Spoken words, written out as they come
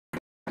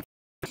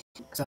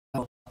So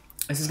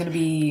this is going to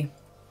be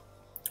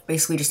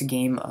basically just a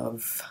game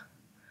of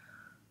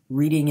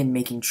reading and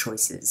making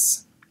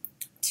choices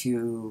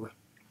to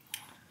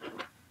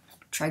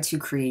try to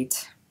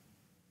create.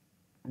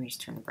 Let me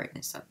just turn the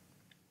brightness up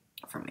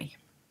for me.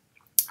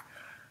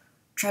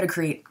 Try to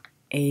create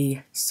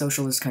a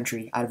socialist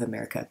country out of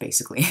America,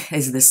 basically,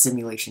 is this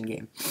simulation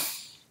game.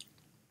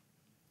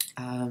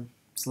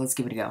 So let's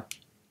give it a go.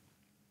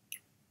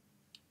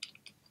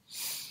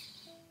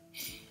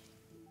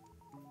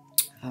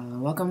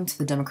 Welcome to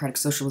the Democratic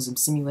Socialism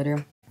Simulator.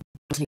 We'll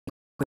take a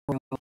quick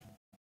whirl.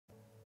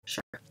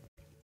 Sure.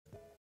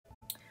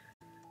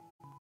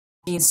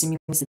 It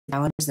simulates the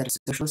challenges that a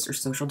socialist or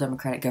social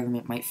democratic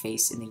government might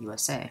face in the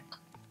USA.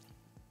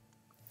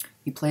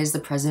 You play as the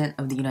President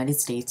of the United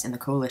States and the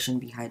coalition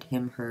behind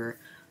him, her,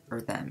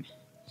 or them.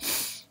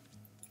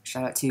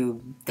 Shout out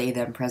to they,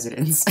 them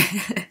presidents.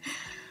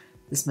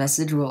 This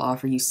message will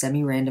offer you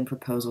semi-random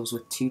proposals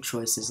with two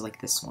choices like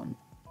this one.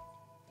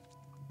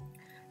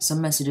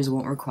 Some messages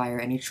won't require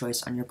any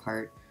choice on your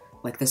part,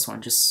 like this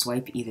one, just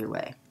swipe either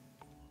way.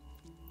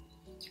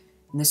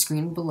 In the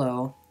screen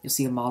below, you'll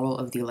see a model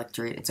of the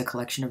electorate. It's a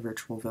collection of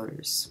virtual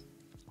voters.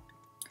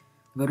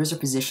 Voters are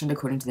positioned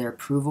according to their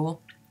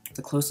approval.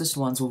 The closest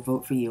ones will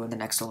vote for you in the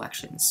next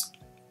elections.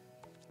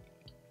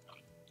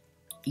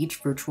 Each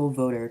virtual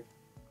voter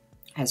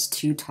has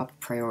two top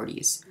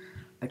priorities.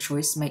 A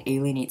choice might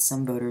alienate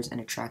some voters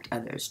and attract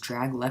others.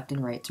 Drag left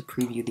and right to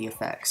preview the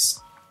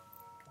effects.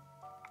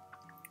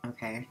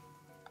 Okay.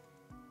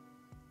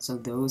 So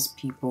those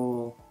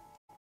people,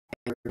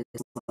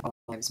 all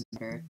lives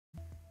matter.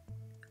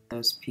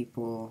 Those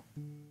people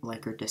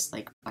like or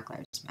dislike Black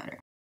Lives Matter.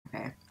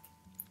 Okay.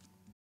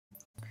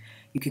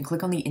 You can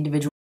click on the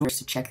individual voters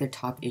to check their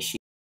top issues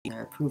and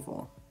their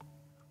approval.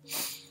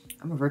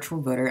 I'm a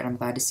virtual voter and I'm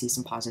glad to see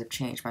some positive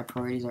change. My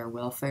priorities are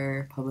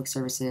welfare, public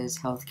services,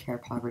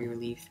 healthcare, poverty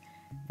relief,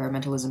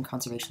 environmentalism,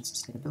 conservation,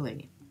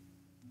 sustainability.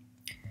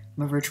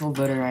 I'm a virtual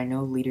voter and I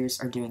know leaders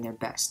are doing their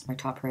best. My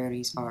top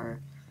priorities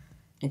are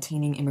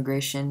maintaining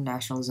immigration,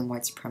 nationalism,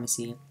 white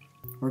supremacy,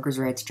 workers'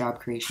 rights, job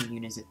creation,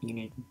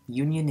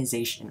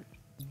 unionization.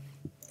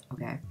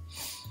 Okay.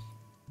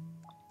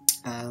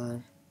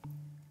 I'm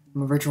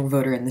a virtual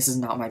voter and this is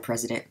not my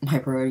president. My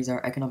priorities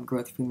are economic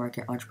growth, free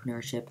market,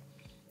 entrepreneurship,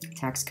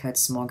 tax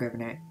cuts, small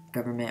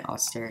government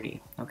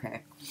austerity.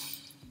 Okay.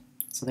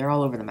 So they're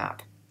all over the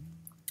map.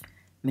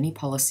 Many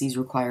policies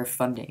require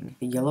funding.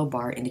 The yellow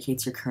bar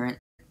indicates your current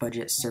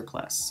budget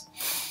surplus.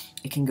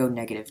 It can go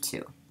negative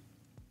too.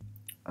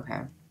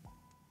 Okay.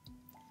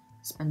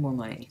 Spend more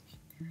money.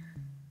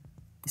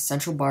 The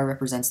central bar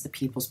represents the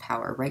people's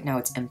power. Right now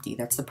it's empty.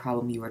 That's the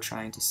problem you are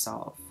trying to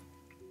solve.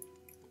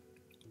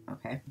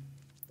 Okay.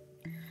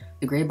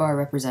 The gray bar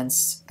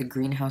represents the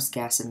greenhouse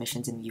gas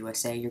emissions in the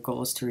USA. Your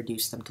goal is to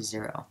reduce them to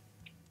zero.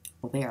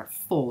 Well, they are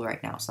full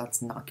right now, so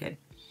that's not good.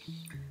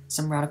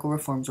 Some radical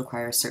reforms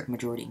require a certain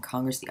majority in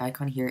Congress. The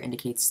icon here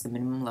indicates the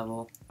minimum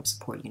level of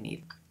support you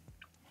need.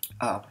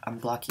 Oh, I'm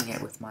blocking it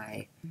with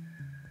my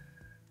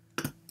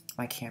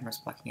camera's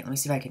blocking it. Let me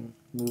see if I can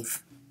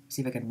move.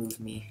 See if I can move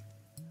me.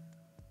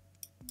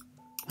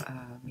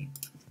 Let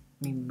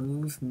me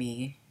move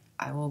me.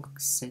 I'll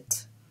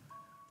sit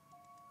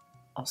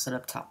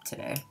up top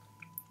today.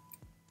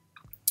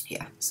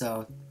 Yeah,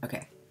 so,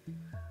 okay.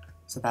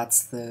 So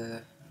that's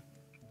the...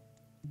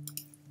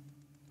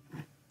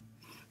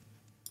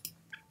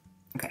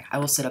 Okay, I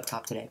will sit up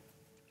top today.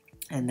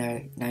 And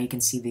there, now you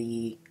can see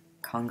the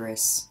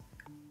Congress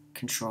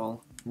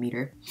control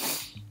meter.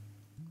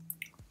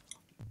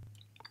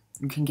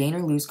 You can gain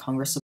or lose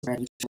Congress support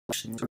at each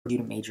election or due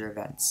to major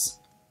events.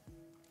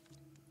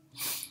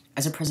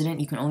 As a president,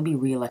 you can only be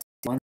re-elected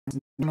once.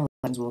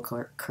 Elections will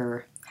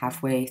occur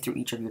halfway through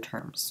each of your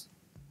terms.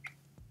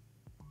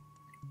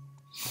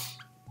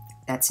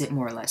 That's it,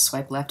 more or less.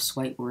 Swipe left,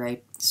 swipe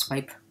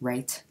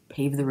right,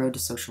 pave the road to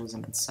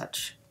socialism and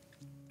such.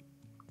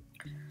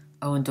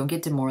 Oh, and don't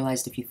get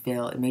demoralized if you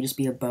fail. It may just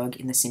be a bug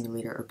in the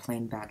simulator or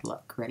plain bad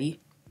luck.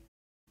 Ready?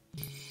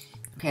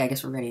 Okay, I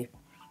guess we're ready.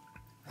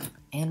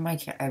 And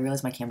I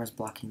realize my camera's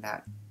blocking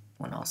that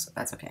one also.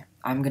 That's okay.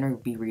 I'm gonna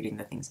be reading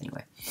the things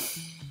anyway.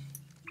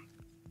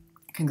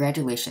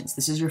 Congratulations,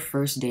 this is your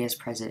first day as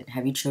president.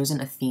 Have you chosen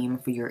a theme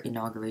for your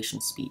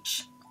inauguration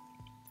speech?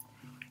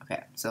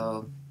 Okay,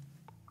 so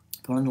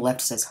the one on the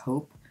left says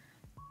hope,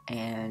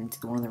 and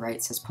the one on the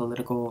right says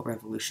political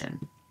revolution.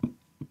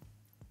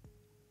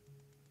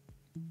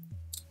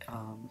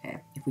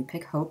 Okay, if we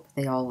pick hope,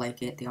 they all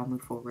like it, they all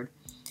move forward.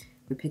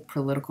 If we pick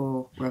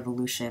political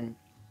revolution,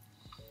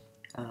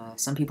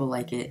 some people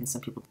like it and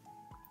some people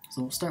don't.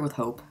 So we'll start with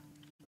hope.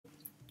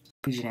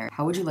 Generic.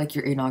 How would you like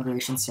your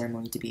inauguration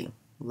ceremony to be?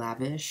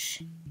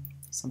 Lavish.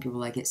 Some people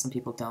like it, some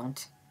people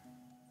don't.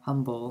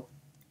 Humble.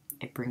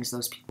 It brings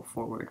those people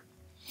forward.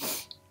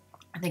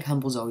 I think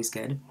humble's always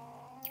good.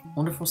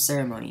 Wonderful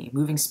ceremony.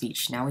 Moving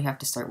speech. Now we have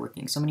to start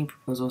working. So many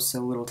proposals, so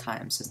little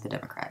time, says the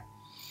Democrat.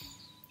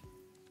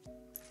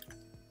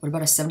 What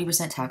about a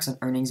 70% tax on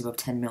earnings above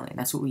 10 million?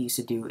 That's what we used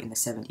to do in the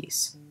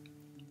 70s.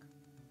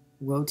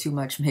 Woe too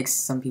much makes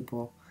some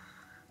people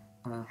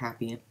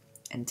happy,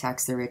 and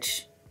tax the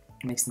rich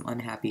makes them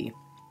unhappy,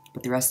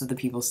 but the rest of the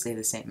people stay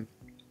the same.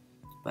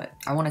 But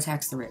I want to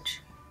tax the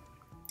rich.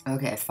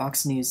 Okay,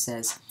 Fox News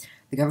says,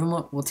 the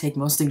government will take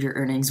most of your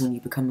earnings when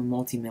you become a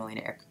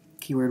multimillionaire.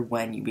 Keyword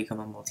when you become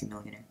a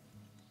multimillionaire.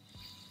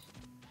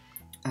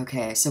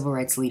 Okay, civil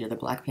rights leader, the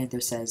Black Panther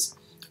says,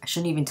 I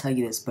shouldn't even tell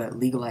you this, but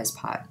legalize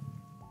pot.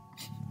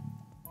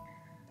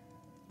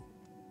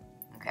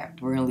 Okay,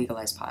 we're gonna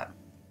legalize pot.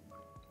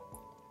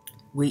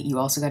 Wait, you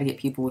also gotta get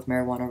people with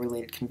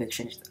marijuana-related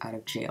convictions out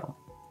of jail.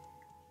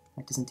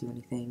 That doesn't do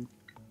anything.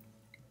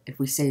 If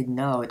we say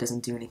no, it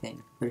doesn't do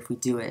anything. But if we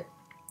do it,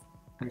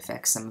 it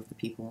affects some of the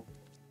people.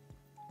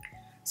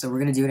 So we're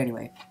gonna do it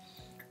anyway.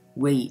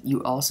 Wait,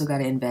 you also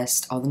gotta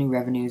invest all the new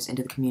revenues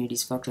into the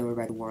communities fucked over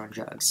by the war on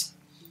drugs.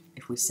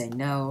 If we say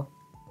no,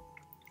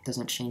 it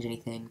doesn't change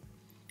anything.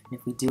 And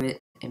if we do it,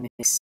 it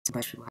makes a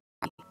bunch of people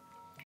happy.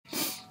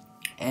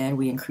 And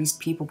we increased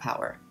people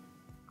power.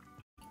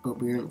 But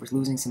we're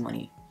losing some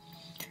money.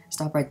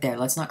 Stop right there.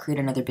 Let's not create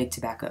another big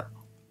tobacco.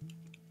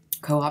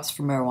 Co-ops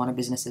for marijuana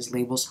businesses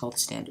labels health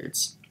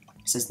standards,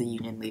 says the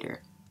union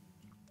leader.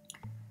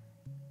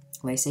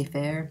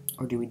 Laissez-faire,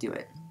 or do we do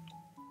it?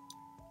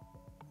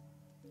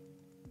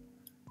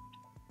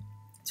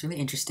 It's really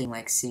interesting,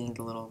 like, seeing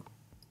the little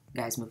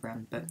guys move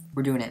around, but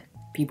we're doing it.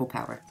 People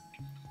power.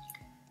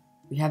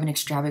 We have an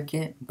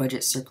extravagant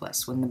budget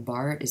surplus. When the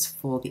bar is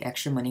full, the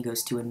extra money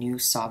goes to a new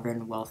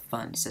sovereign wealth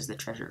fund, says the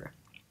treasurer.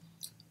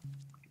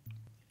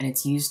 And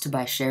it's used to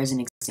buy shares in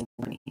existing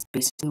companies.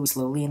 Basically, we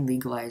socially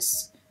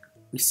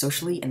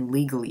and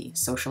legally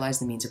socialize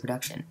the means of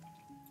production.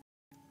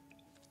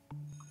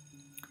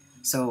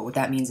 So what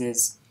that means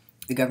is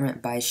the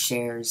government buys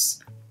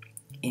shares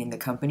in the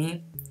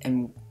company,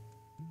 and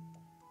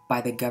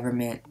by the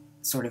government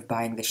sort of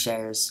buying the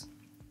shares,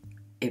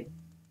 the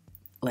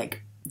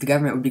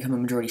government would become a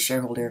majority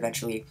shareholder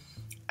eventually,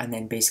 and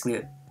then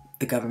basically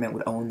the government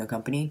would own the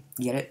company.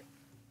 You get it?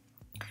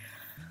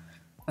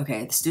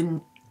 Okay,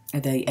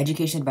 the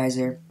education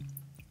advisor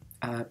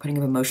putting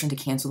up a motion to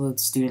cancel the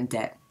student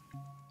debt.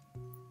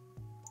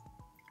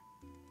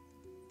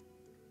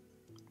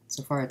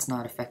 So far, it's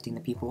not affecting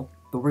the people,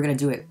 but we're going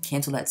to do it.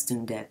 Cancel that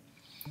student debt.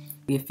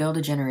 We have failed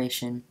a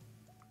generation.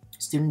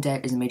 Student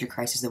debt is a major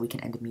crisis that we can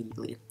end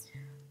immediately.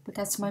 But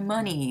that's my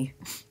money.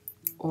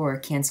 Or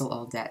cancel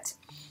all debt.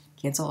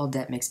 Cancel all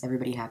debt makes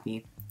everybody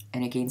happy,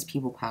 and it gains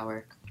people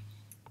power,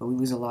 but we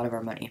lose a lot of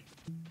our money.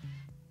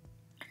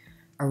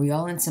 Are we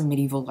all in some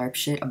medieval LARP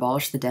shit?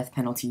 Abolish the death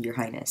penalty, Your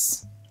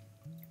Highness.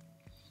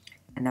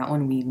 And that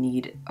one we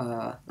need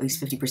at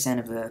least 50%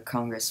 of the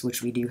Congress,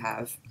 which we do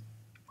have.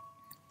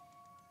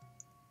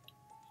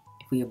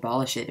 If we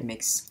abolish it, it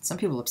makes some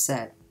people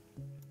upset.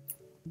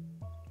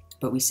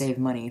 But we save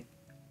money.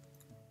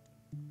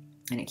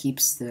 And it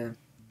keeps the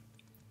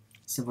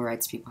civil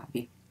rights people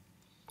happy.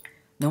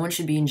 No one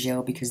should be in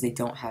jail because they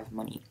don't have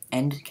money.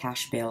 End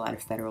cash bail at a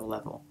federal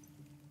level.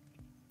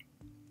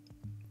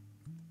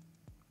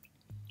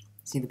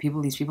 See,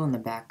 these people in the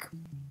back,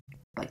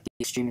 like the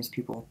extremist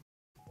people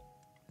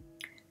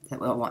that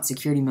want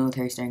security,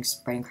 military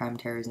strength, fighting crime,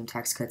 terrorism,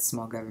 tax cuts,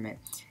 small government.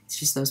 It's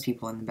just those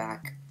people in the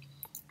back.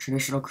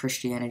 Traditional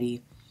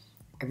Christianity.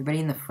 Everybody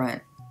in the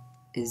front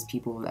is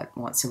people that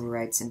want civil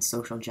rights and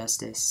social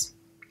justice.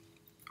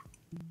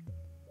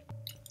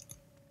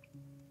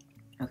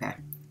 Okay,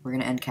 we're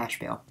gonna end cash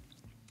bail.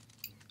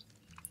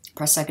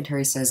 Press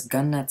secretary says,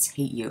 gun nuts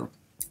hate you.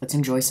 Let's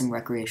enjoy some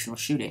recreational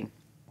shooting.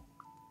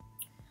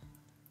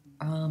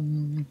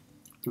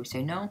 Do we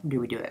say no, or do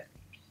we do it?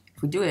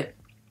 If we do it,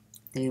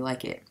 they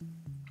like it.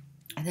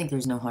 I think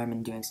there's no harm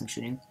in doing some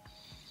shooting.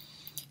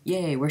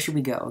 Yay, where should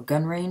we go?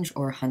 Gun range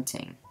or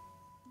hunting?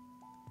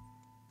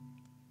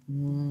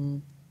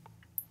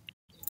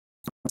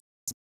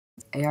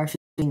 AR-15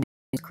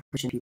 makes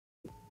Christian people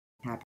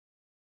happy.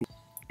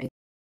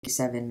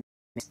 AK-7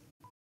 makes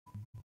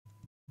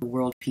the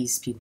world peace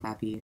people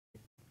happy.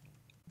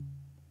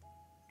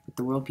 But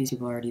the world peace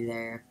people are already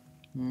there.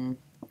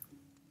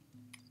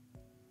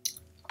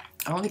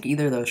 I don't think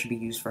either of those should be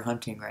used for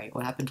hunting, right?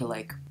 What happened to,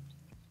 like,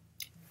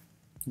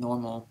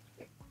 normal,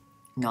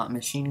 not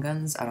machine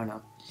guns? I don't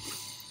know.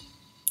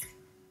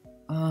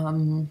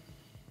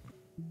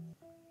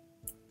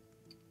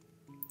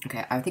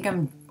 Okay, I think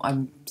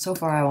so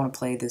far I want to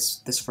play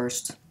this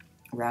first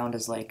round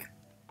as, like,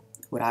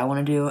 what I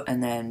want to do,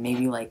 and then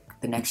maybe,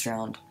 like, the next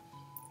round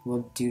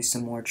we'll do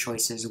some more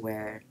choices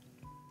where,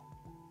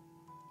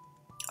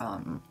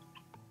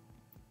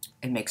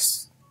 it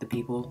makes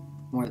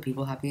more of the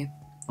people happy.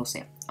 We'll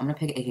see. I'm gonna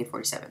pick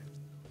AK-47.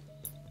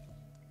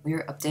 We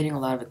are updating a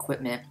lot of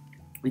equipment.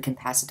 We can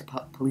pass it to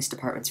police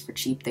departments for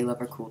cheap. They love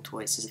our cool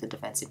toys, says the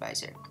defense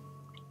advisor.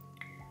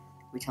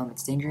 We tell them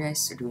it's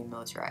dangerous, or do we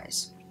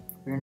militarize?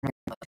 We're not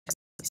militarize.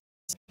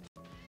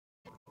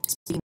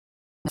 Speaking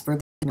of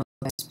further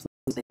militarize,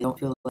 they don't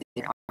feel like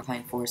they're an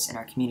occupying force in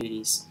our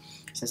communities,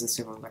 says the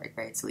civil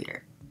rights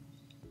leader.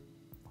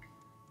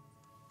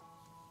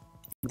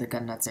 The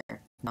gun nuts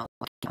are not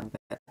like young,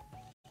 but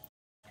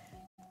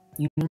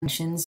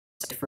unions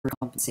for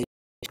compensation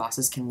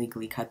bosses can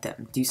legally cut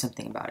them. Do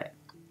something about it.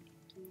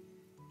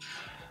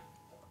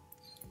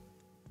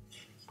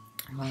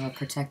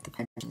 Protect the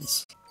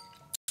pensions.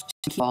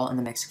 Keep all on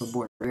the Mexico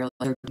border.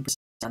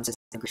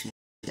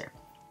 There.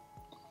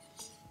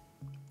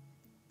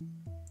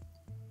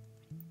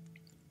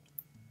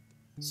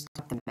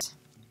 Stop the mess.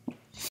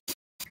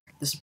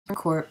 The Supreme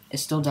Court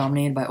is still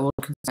dominated by old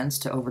consents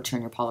to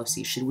overturn your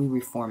policy. Should we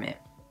reform it?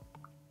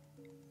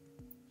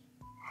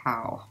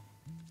 How?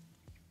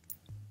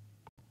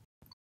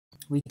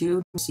 We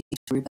do see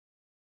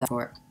that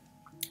for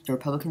the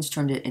Republicans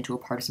turned it into a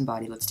partisan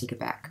body. Let's take it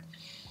back.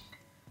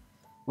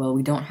 Well,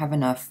 we don't have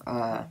enough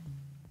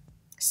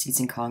seats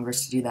in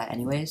Congress to do that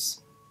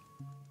anyways.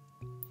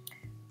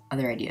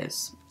 Other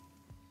ideas.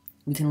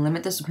 We can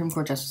limit the Supreme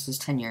Court justices'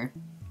 tenure.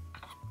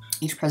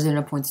 Each president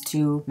appoints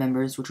 2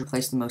 members, which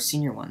replace the most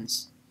senior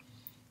ones.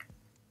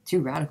 Too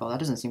radical. That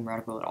doesn't seem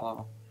radical at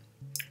all.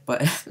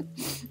 But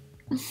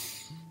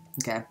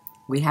okay,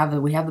 we have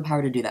the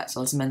power to do that. So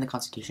let's amend the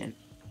Constitution.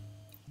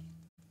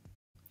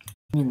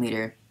 Union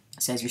leader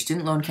says your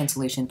student loan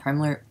cancellation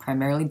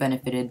primarily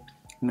benefited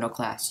the middle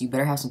class. You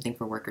better have something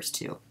for workers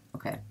too.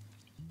 Okay.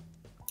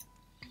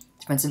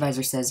 Defense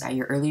advisor says at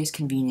your earliest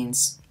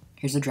convenience,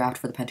 here's a draft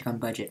for the Pentagon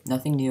budget.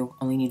 Nothing new,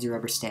 only needs a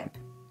rubber stamp.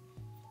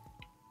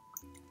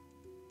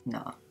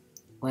 No.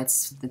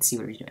 Let's see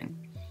what we're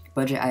doing.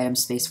 Budget item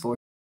Space Force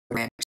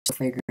branch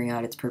figuring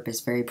out its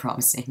purpose, very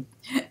promising.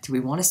 Do we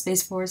want a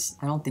Space Force?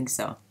 I don't think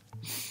so.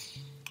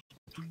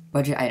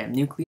 Budget item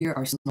nuclear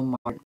arsenal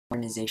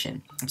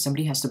modernization. If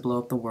somebody has to blow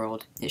up the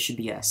world, it should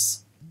be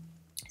us.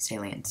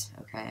 Salient.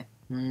 Okay.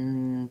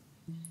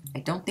 I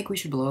don't think we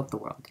should blow up the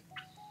world.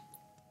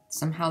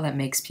 Somehow that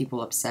makes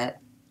people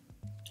upset.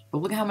 But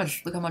look how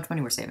much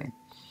money we're saving.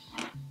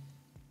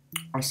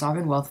 Our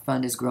sovereign wealth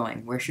fund is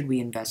growing. Where should we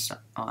invest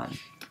on?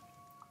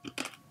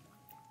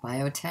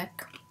 Biotech?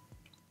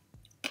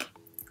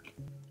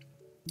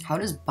 How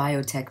does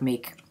biotech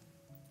make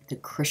the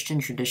Christian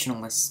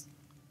traditionalists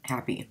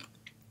happy?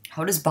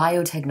 How does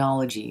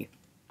biotechnology...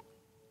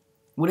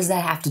 What does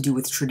that have to do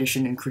with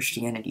tradition and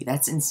Christianity?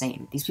 That's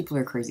insane. These people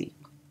are crazy.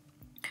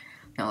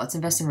 Now, let's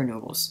invest in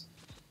renewables.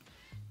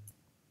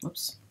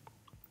 Whoops.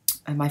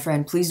 My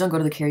friend, please don't go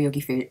to the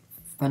karaoke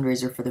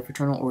fundraiser for the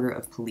Fraternal Order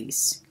of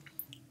Police.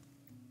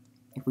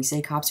 If we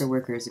say cops are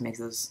workers, it makes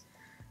those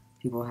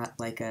people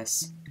like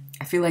us.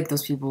 I feel like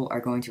those people are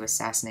going to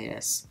assassinate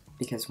us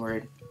because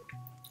we're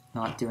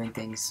not doing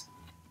things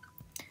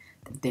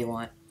that they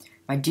want.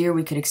 My dear,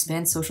 we could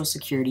expand Social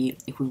Security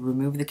if we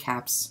remove the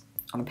caps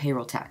on a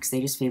payroll tax. They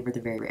just favor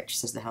the very rich,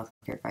 says the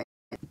healthcare advisor.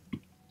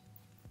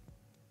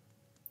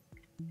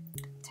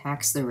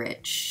 Tax the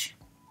rich.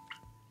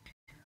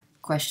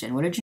 Question,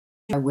 what did you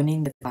do by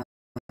winning the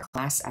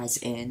class as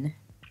in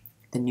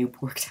the new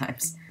pork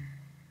times?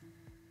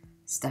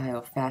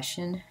 Style,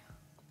 fashion,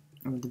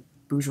 or the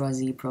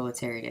bourgeoisie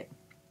proletariat?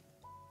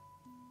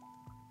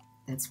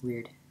 That's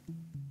weird.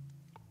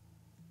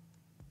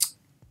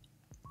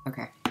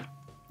 Okay.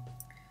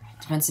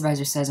 Defense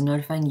advisor says, I'm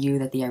notifying you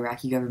that the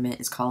Iraqi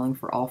government is calling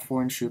for all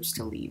foreign troops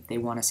to leave. They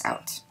want us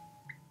out.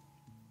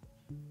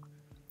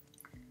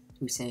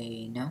 Do we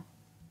say no?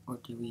 Or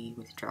do we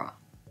withdraw?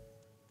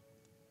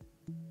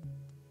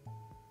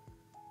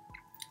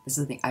 This is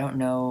the thing. I don't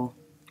know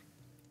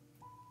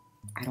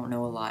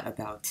a lot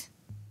about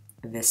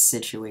this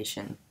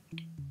situation.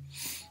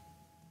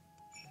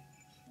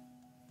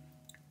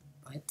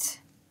 But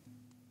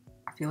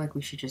I feel like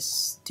we should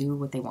just do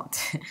what they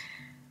want.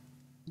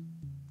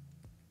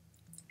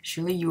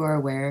 Surely you are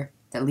aware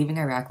that leaving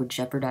Iraq would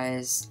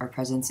jeopardize our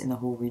presence in the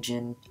whole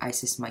region.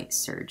 ISIS might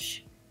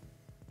surge.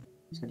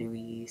 So do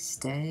we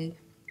stay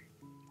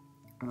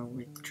or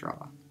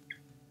withdraw?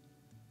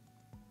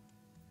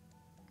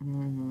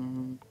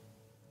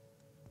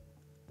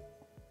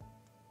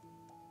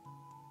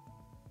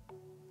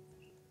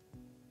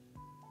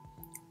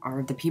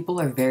 The people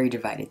are very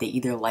divided. They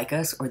either like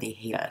us or they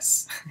hate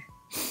us.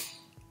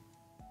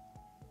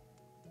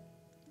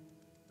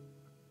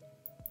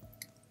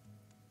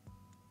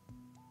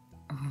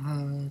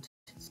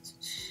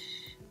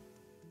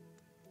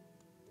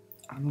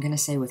 I'm gonna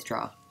say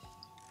withdraw.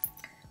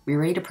 We're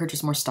ready to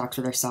purchase more stocks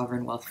with our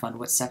sovereign wealth fund.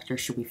 What sector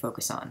should we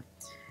focus on?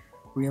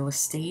 Real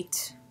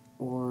estate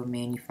or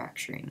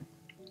manufacturing?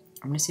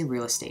 I'm gonna say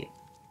real estate.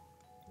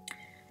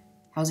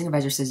 Housing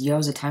advisor says, yo,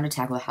 it's a time to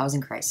tackle the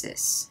housing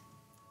crisis.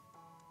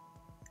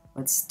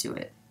 Let's do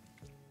it.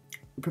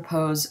 We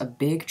propose a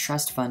big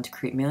trust fund to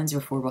create millions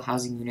of affordable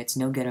housing units,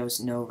 no ghettos,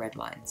 no red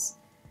lines.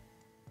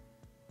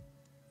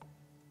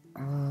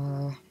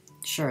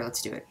 Sure,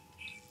 let's do it.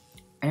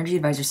 Energy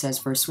advisor says,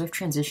 for a swift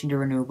transition to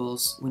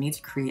renewables, we need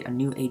to create a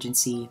new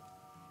agency,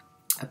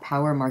 a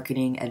power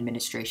marketing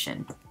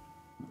administration.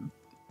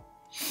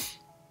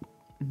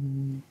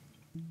 Do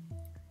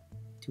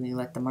we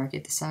let the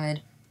market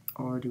decide,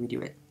 or do we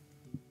do it?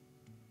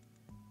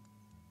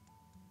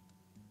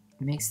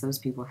 It makes those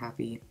people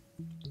happy.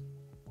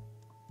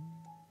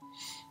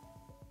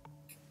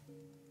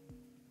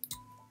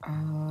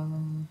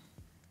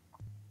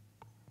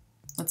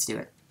 Let's do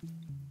it.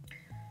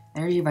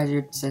 Energy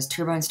advisor says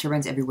turbines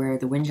everywhere.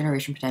 The wind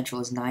generation potential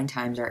is 9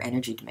 times our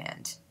energy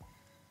demand.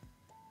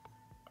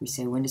 Do we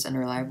say wind is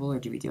unreliable or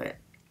do we do it?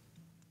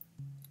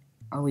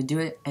 Oh, we do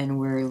it and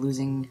we're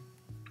losing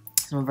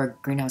some of our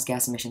greenhouse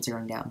gas emissions are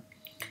going down.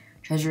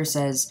 Treasurer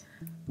says,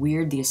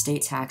 weird, the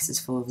estate tax is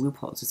full of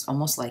loopholes. It's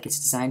almost like it's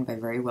designed by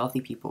very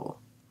wealthy people.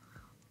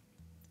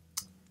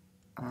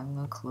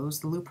 I'll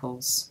close the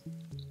loopholes.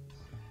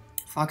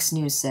 Fox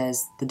News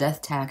says, the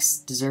death tax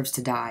deserves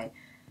to die.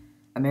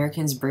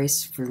 Americans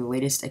brace for the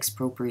latest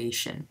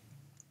expropriation.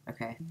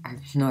 Okay, I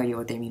have no idea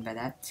what they mean by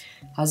that.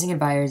 Housing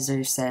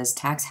advisor says,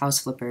 tax house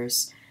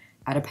flippers,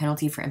 add a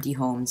penalty for empty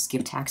homes,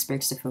 give tax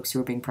breaks to folks who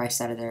are being priced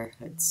out of their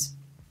hoods.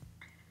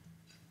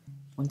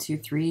 1, 2,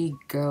 3,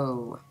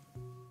 go.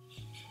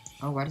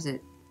 Oh, why does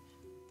it?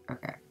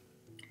 Okay.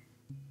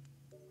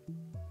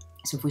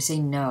 So if we say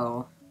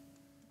no,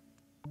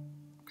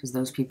 because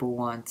those people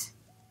want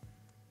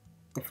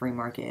the free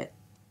market,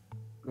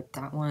 but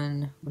that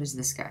one, what is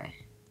this guy?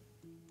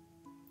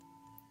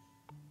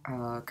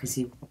 Because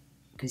he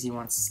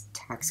wants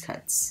tax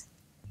cuts.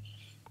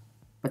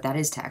 But that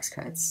is tax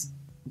cuts.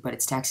 But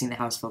it's taxing the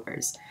house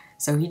flippers.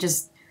 So he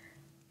just,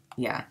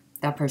 yeah,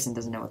 that person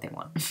doesn't know what they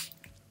want.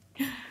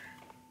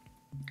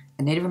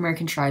 A Native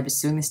American tribe is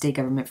suing the state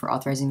government for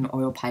authorizing an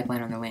oil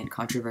pipeline on their land.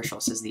 Controversial,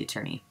 says the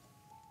attorney.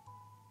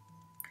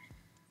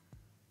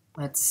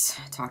 Let's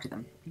talk to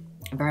them.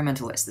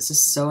 Environmentalist, this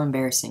is so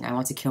embarrassing. I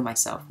want to kill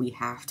myself. We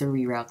have to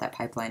reroute that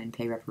pipeline and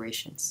pay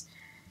reparations.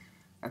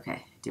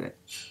 Okay, do it.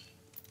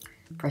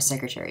 Press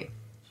secretary.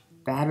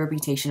 Bad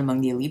reputation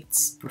among the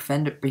elites.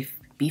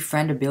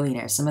 Befriend a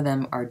billionaire. Some of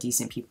them are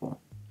decent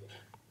people.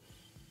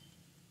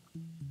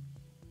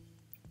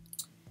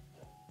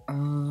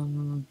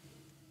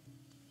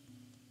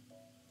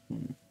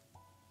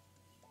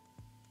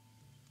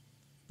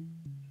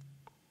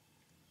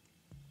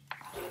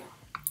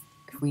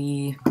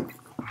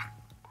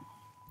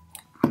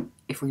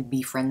 If we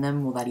befriend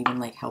them, will that even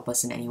like help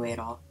us in any way at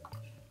all?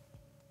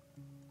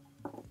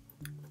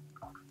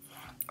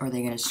 Or are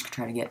they gonna just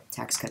try to get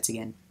tax cuts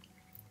again?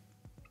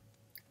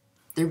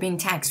 They're being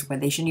taxed,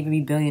 but they shouldn't even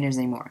be billionaires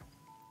anymore.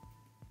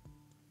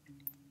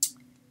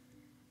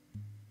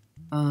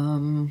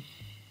 We'll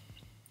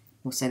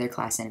say they're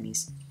class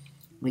enemies.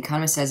 The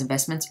Economist says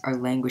investments are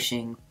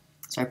languishing,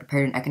 so I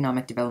prepared an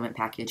economic development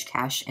package,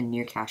 cash and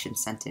near cash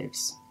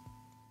incentives.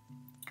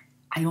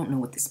 I don't know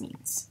what this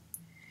means.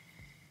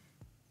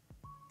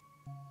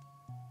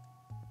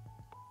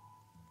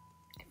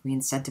 If we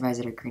incentivize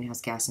it, our greenhouse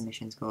gas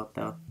emissions go up,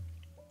 though.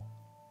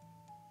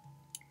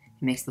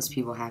 It makes those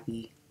people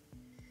happy.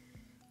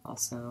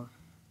 Also,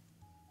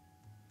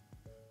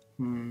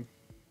 if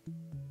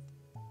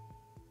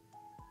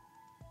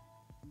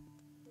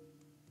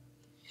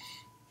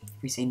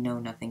we say no,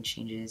 nothing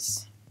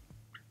changes.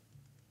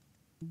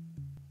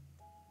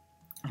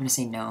 I'm gonna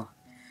say no.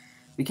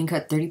 We can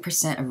cut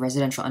 30% of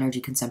residential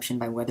energy consumption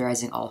by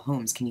weatherizing all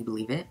homes. Can you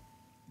believe it?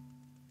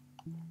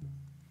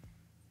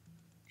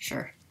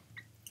 Sure.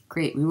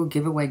 Great, we will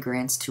give away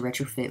grants to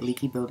retrofit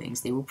leaky buildings.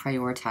 They will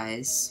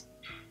prioritize...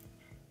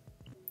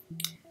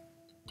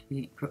 Do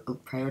we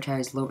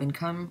prioritize low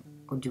income,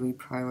 or do we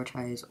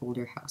prioritize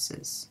older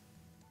houses?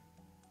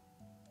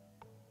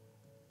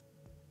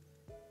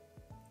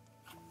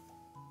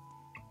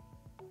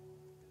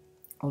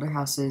 Older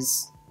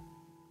houses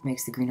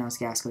makes the greenhouse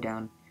gas go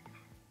down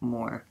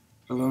more.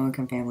 For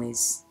low-income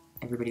families,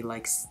 everybody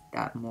likes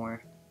that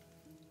more.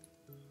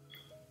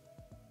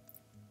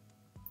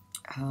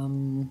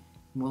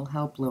 Will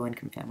help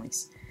low-income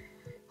families.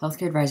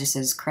 Healthcare advisor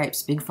says,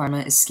 Cripes, Big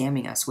Pharma is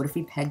scamming us. What if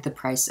we peg the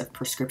price of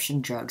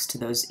prescription drugs to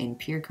those in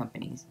peer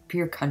countries?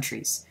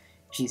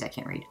 Jeez, I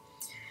can't read.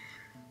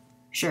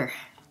 Sure.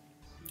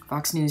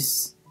 Fox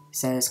News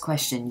says,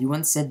 question, you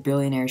once said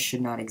billionaires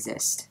should not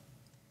exist.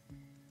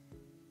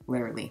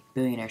 Literally,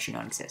 billionaires should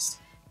not exist.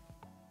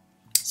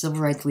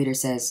 Civil rights leader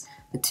says,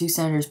 the 2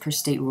 senators per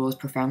state rule is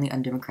profoundly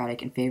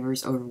undemocratic and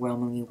favors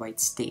overwhelmingly white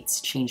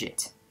states. Change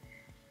it.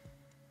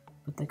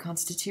 But the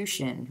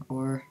Constitution,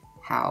 or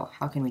how?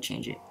 How can we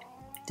change it?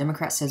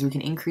 Democrat says we can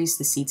increase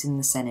the seats in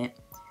the Senate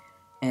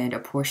and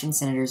apportion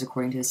senators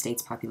according to the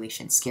state's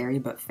population. Scary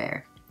but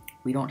fair.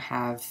 We don't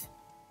have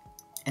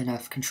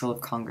enough control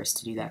of Congress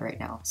to do that right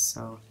now,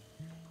 so...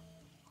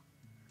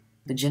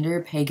 The gender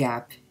pay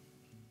gap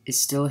is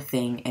still a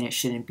thing, and it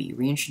shouldn't be.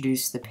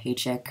 Reintroduce the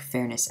Paycheck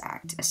Fairness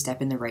Act, a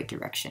step in the right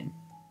direction.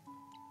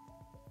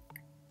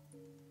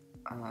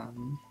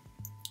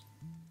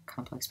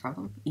 Complex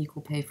problem.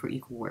 Equal pay for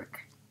equal work.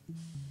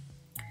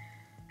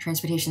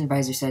 Transportation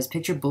advisor says,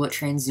 picture bullet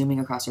trains zooming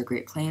across our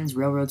Great Plains.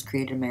 Railroads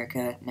created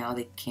America. Now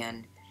they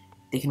can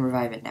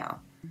revive it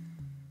now.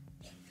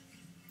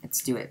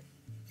 Let's do it.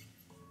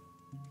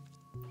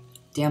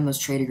 Damn those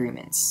trade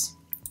agreements.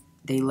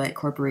 They let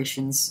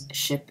corporations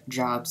ship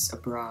jobs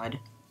abroad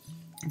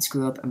and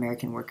screw up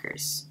American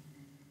workers.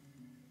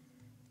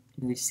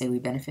 Do we say we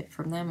benefit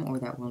from them or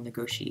that we'll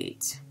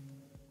negotiate?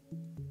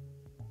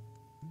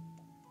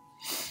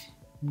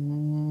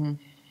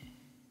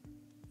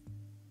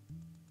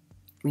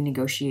 We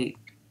negotiate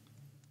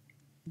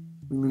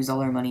We lose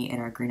all our money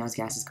and our greenhouse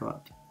gases go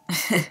up.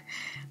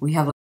 We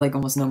have like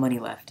almost no money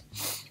left.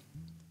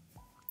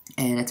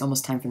 And it's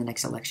almost time for the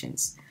next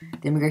elections.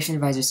 The immigration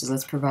advisor says,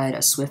 let's provide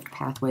a swift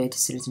pathway to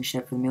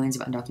citizenship for the millions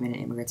of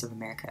undocumented immigrants of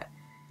America.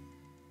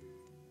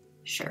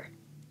 Sure.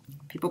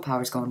 People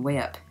power is going way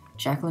up.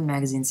 Jacqueline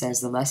Magazine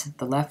says the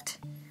left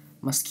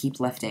must keep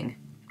lefting.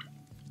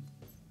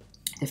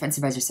 Defense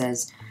advisor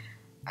says,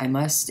 I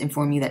must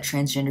inform you that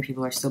transgender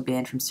people are still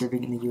banned from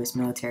serving in the U.S.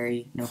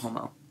 military. No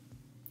homo.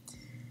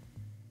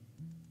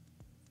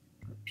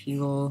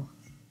 Repeal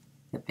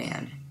the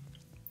ban.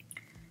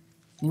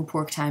 New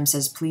Pork Time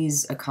says,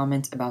 please, a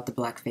comment about the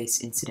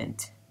blackface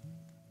incident.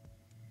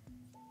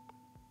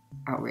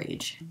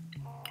 Outrage.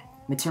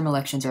 Midterm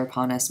elections are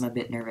upon us. I'm a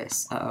bit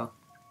nervous. Uh-oh.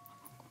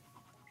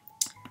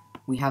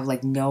 We have,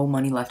 like, no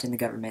money left in the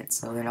government,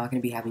 so they're not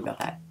going to be happy about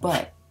that.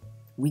 But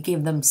we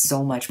gave them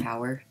so much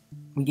power.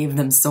 We gave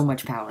them so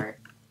much power.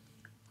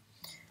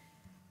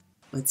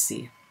 Let's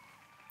see.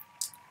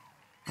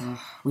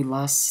 We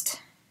lost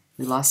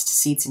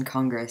seats in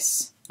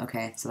Congress.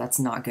 Okay, so that's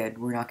not good.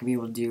 We're not going to be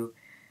able to do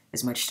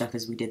as much stuff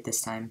as we did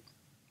this time.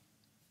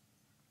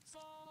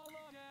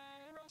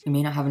 We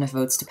may not have enough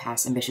votes to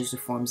pass ambitious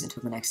reforms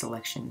until the next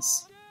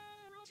elections.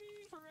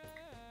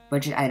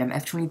 Budget item,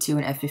 F-22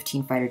 and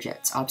F-15 fighter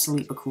jets.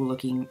 Obsolete but cool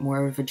looking,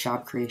 more of a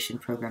job creation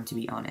program to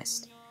be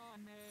honest.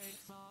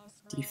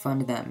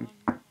 Defund them.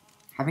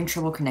 Having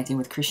trouble connecting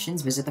with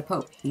Christians? Visit the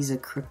Pope. He's a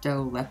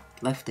crypto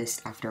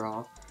leftist after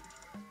all.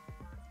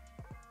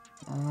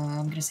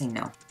 I'm gonna say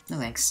no. No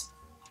thanks.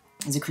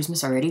 Is it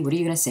Christmas already? What are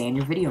you gonna say in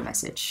your video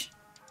message?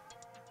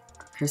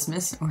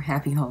 Christmas or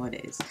Happy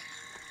Holidays?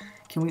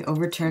 Can we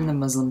overturn the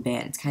Muslim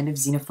ban? It's kind of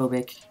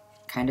xenophobic,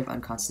 kind of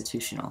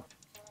unconstitutional.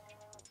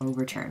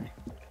 Overturn.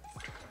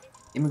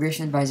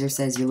 Immigration advisor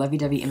says, your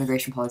lovey-dovey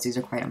immigration policies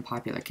are quite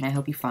unpopular. Can I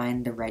help you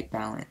find the right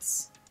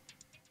balance?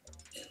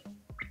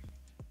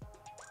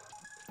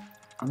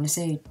 I'm gonna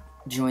say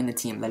join the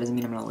team. That doesn't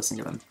mean I'm gonna listen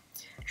to him.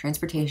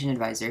 Transportation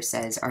advisor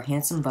says, our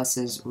handsome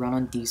buses run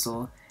on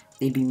diesel.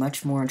 They'd be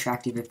much more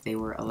attractive if they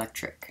were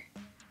electric.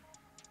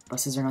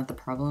 Buses are not the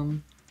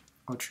problem.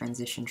 Oh,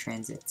 transition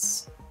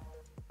transits.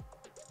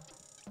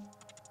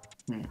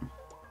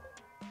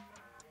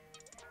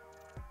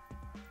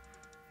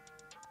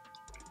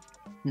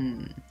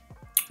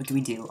 What do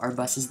we do? Are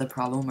buses the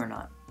problem or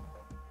not?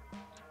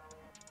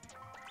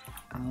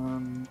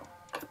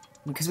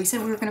 Because we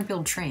said we were gonna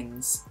build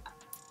trains.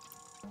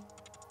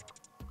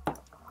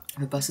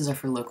 The buses are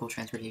for local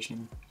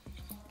transportation.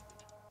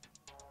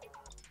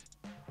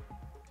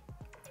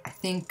 I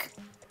think...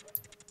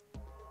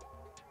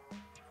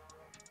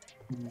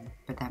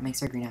 but that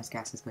makes our greenhouse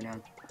gases go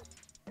down.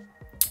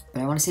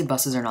 But I want to say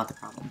buses are not the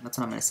problem. That's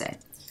what I'm going to say.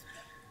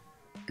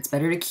 It's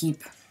better to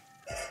keep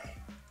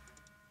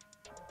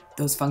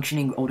those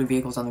functioning older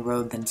vehicles on the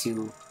road than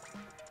to,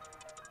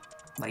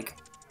 like,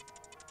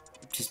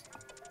 just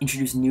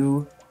introduce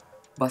new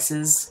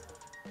buses.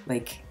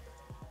 Like,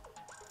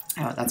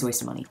 I don't know, that's a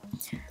waste of money.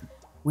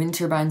 Wind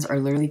turbines are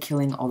literally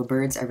killing all the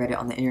birds. I read it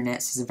on the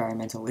internet, says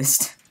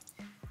environmentalist.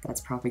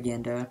 That's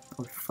propaganda.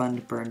 Or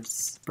fund bird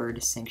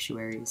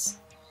sanctuaries.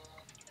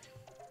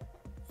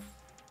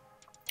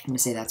 I'm gonna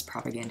say that's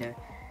propaganda.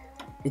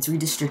 It's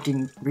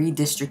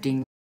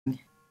redistricting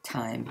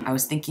time. I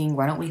was thinking,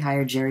 why don't we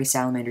hire Jerry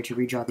Salamander to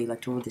redraw the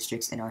electoral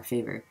districts in our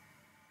favor?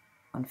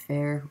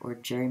 Unfair or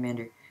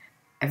gerrymander?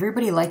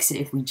 Everybody likes it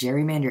if we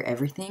gerrymander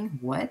everything?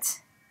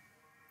 What?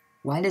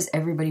 Why does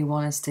everybody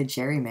want us to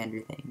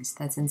gerrymander things?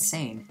 That's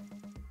insane.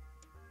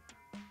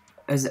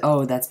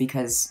 Oh, that's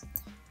because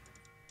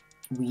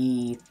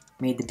we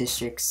made the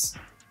districts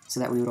so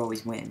that we would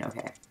always win.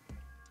 Okay.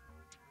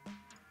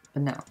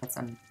 But no, that's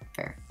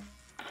unfair.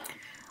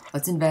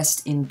 Let's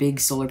invest in big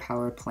solar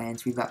power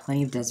plants. We've got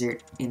plenty of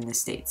desert in the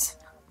States.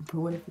 But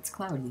what if it's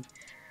cloudy?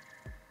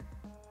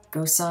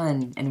 Go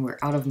sun, and we're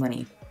out of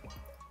money.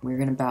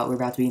 We're about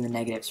to be in the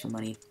negatives for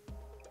money.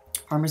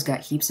 Farmers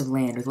got heaps of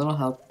land. With little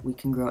help, we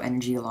can grow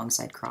energy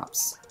alongside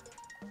crops.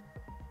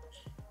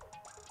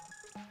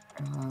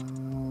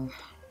 Don't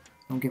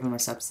give them a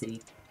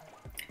subsidy.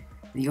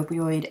 The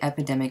opioid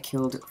epidemic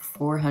killed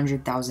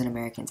 400,000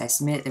 Americans. I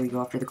submit that we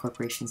go after the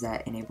corporations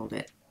that enabled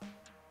it.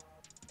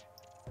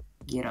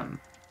 Get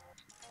them.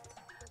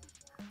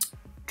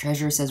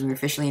 Treasurer says we're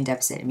officially in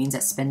deficit. It means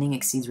that spending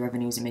exceeds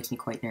revenues. It makes me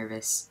quite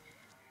nervous.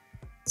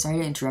 Sorry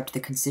to interrupt. The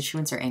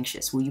constituents are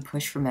anxious. Will you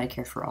push for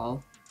Medicare for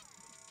all?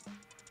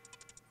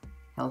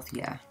 Health,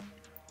 yeah.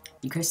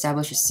 You could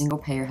establish a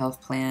single-payer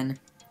health plan.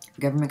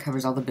 The government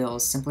covers all the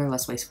bills. Simpler,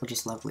 less wasteful,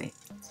 just lovely.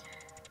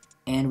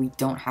 And we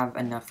don't have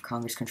enough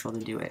Congress control to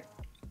do it.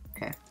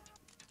 Okay.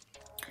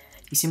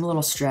 You seem a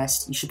little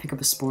stressed. You should pick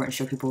up a sport and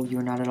show people you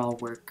are not all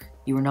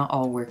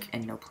work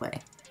and no play.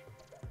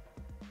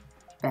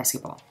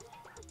 Basketball.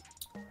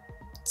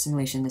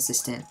 Simulation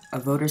assistant. A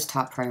voter's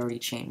top priority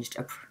changed.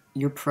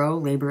 Your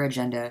pro-labor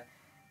agenda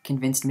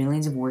convinced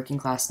millions of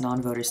working-class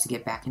non-voters to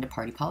get back into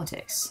party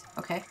politics.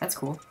 Okay, that's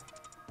cool.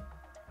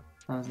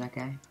 That was that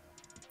guy.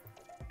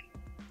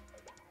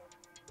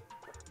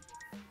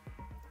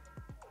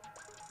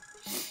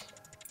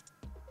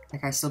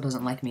 That guy still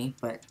doesn't like me,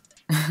 but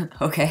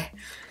okay.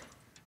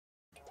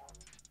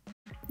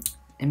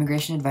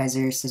 Immigration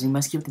advisor says we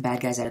must keep the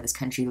bad guys out of this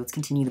country. Let's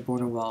continue the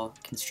border wall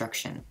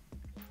construction.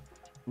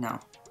 No.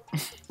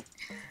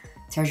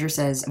 Treasurer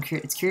says,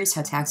 it's curious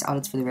how tax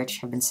audits for the rich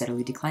have been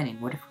steadily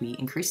declining. What if we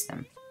increase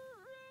them?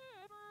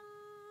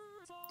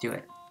 Do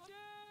it.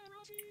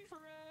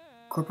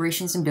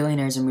 Corporations and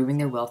billionaires are moving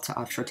their wealth to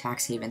offshore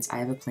tax havens. I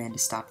have a plan to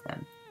stop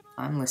them.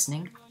 I'm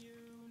listening.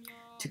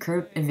 To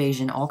curb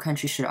evasion, all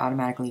countries should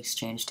automatically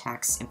exchange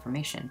tax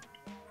information.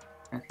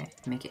 Okay,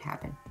 make it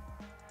happen.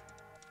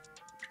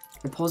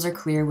 The polls are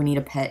clear. We need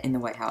a pet in the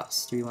White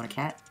House. Do we want a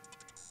cat?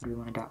 Or do we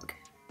want a dog?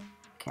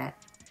 Cat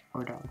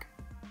or dog?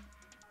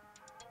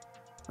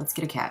 Let's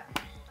get a cat.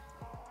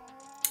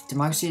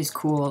 Democracy is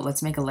cool.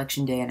 Let's make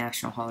Election Day a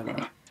national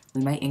holiday.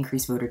 We might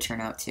increase voter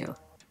turnout too.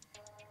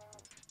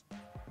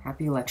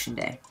 Happy Election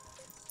Day.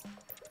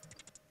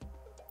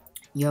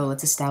 Yo,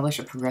 let's establish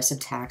a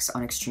progressive tax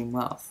on extreme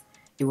wealth.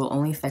 It will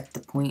only affect the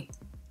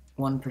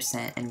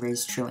 0.1% and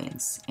raise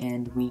trillions,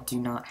 and we do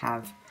not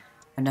have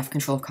enough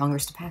control of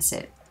Congress to pass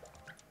it.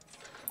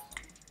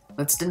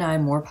 Let's deny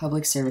more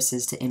public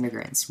services to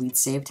immigrants. We'd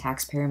save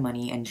taxpayer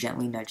money and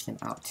gently nudge them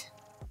out.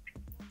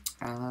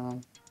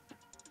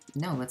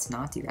 No, let's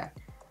not do that.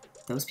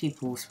 Those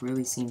people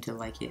really seem to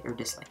like it or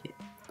dislike it,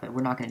 but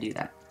we're not going to do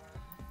that.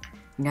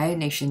 United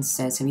Nations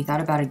says, have you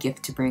thought about a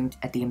gift to bring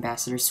at the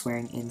ambassador's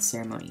swearing-in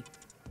ceremony?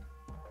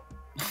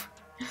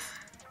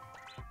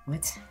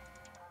 What?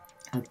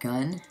 A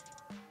gun?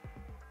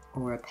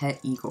 Or a pet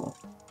eagle?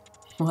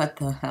 What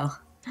the hell?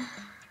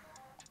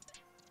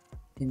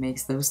 It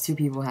makes those two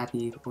people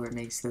happy, or it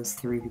makes those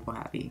three people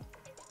happy.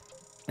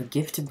 A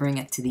gift to bring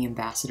it to the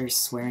ambassador's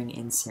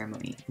swearing-in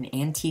ceremony. An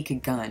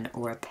antique gun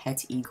or a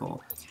pet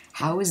eagle.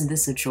 How is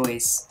this a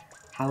choice?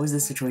 How is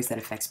this a choice that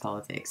affects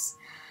politics?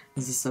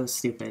 This is so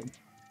stupid.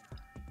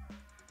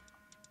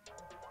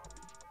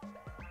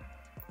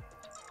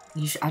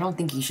 I don't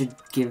think you should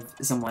give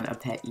someone a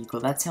pet eagle.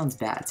 That sounds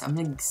bad, so I'm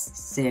gonna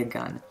say a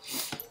gun.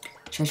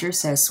 Treasurer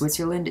says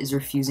Switzerland is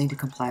refusing to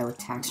comply with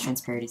tax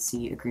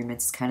transparency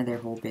agreements. It's kind of their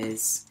whole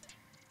biz.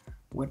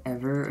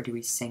 Whatever, or do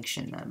we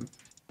sanction them?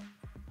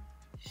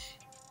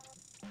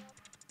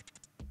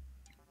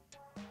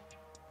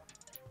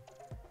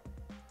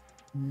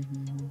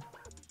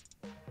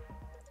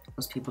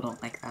 Most people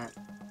don't like that.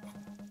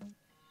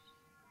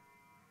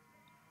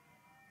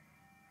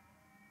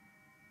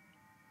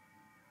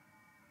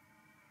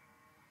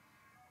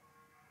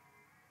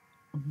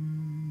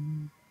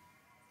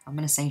 I'm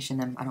gonna sanction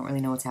them. I don't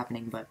really know what's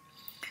happening, but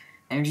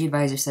Energy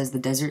Advisor says the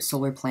desert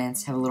solar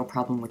plants have a little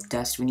problem with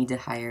dust. We need to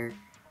hire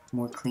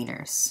more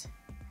cleaners.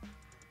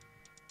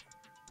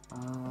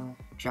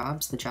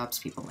 Jobs? The jobs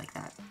people like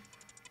that.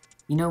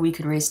 You know, we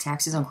could raise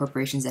taxes on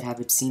corporations that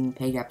have obscene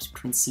pay gaps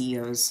between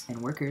CEOs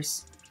and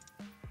workers.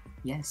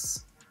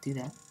 Yes, do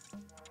that.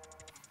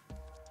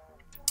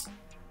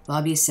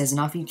 Lobbyist says an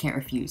offer you can't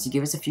refuse. You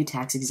give us a few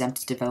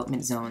tax-exempt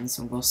development zones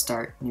and we'll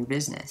start new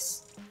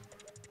business.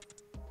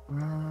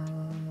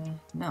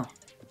 No.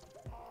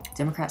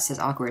 Democrat says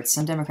awkward.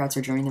 Some Democrats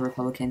are joining the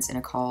Republicans in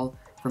a call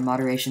for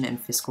moderation and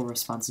fiscal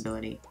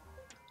responsibility.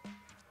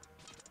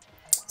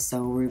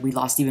 So we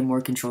lost even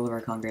more control of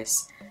our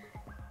Congress.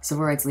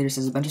 Civil rights leader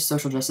says a bunch of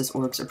social justice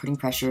orgs are putting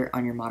pressure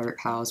on your moderate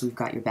pals. We've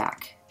got your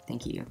back.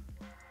 Thank you.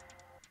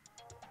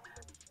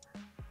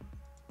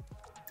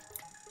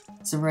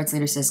 Civil rights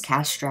leader says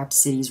cash-strapped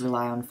cities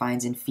rely on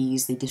fines and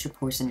fees. They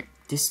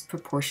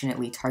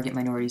disproportionately target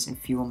minorities and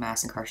fuel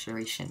mass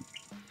incarceration.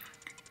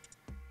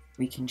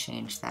 We can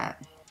change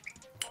that.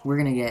 We're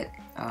gonna get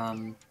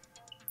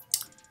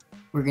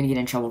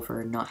in trouble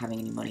for not having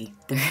any money.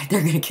 They're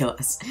gonna kill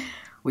us.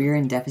 We are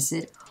in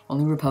deficit.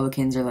 Only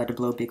Republicans are allowed to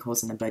blow big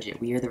holes in the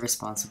budget. We are the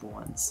responsible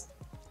ones.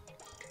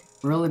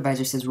 Rural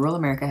Advisor says rural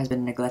America has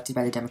been neglected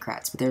by the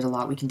Democrats, but there's a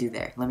lot we can do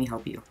there. Let me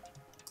help you.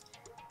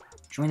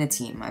 Join the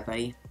team, my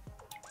buddy.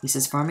 He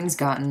says farming's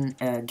gotten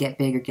a get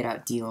big or get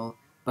out deal.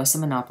 Bust the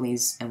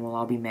monopolies and we'll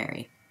all be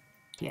merry.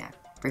 Yeah,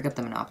 break up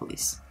the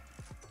monopolies.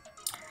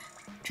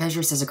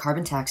 Treasurer says a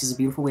carbon tax is a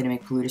beautiful way to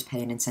make polluters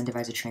pay and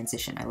incentivize a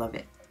transition. I love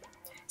it.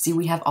 See,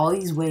 we have all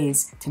these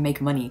ways to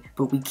make money,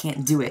 but we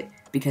can't do it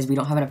because we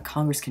don't have enough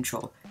Congress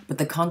control. But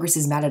the Congress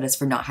is mad at us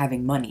for not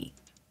having money.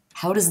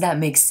 How does that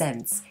make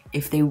sense?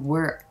 If they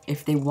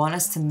want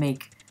us to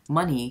make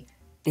money,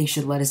 they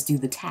should let us do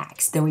the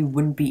tax. Then we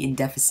wouldn't be in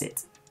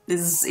deficit.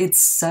 It's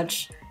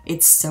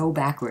so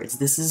backwards.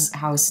 This is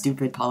how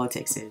stupid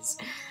politics is.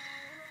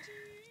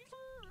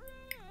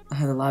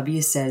 The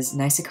lobbyist says,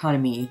 nice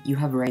economy, you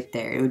have a right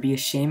there. It would be a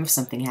shame if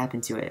something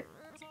happened to it.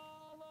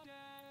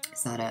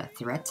 Is that a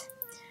threat?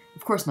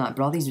 Of course not,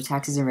 but all these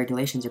taxes and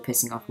regulations are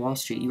pissing off Wall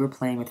Street. You were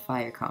playing with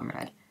fire,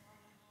 comrade.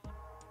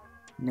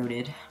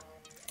 Noted.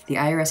 The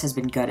IRS has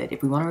been gutted.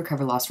 If we want to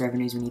recover lost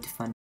revenues, we need to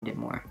fund it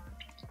more.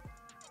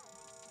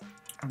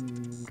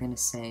 I'm gonna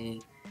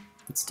say,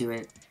 let's do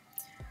it.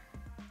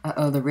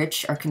 Uh-oh, the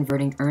rich are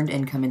converting earned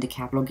income into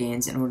capital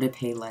gains in order to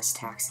pay less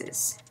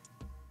taxes.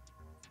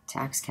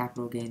 Tax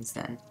capital gains,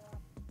 then.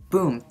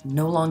 Boom,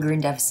 no longer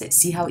in deficit.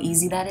 See how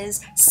easy that is?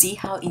 See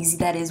how easy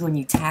that is when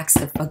you tax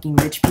the fucking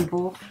rich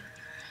people?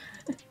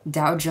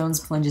 Dow Jones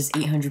plunges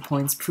 800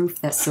 points,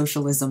 proof that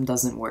socialism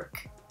doesn't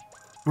work.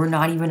 We're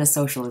not even a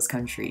socialist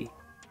country.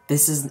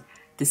 This is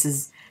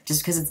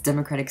just because it's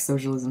Democratic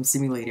Socialism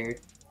Simulator,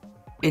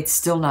 it's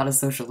still not a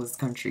socialist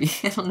country.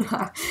 I don't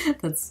know.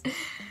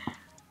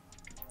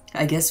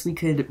 I guess we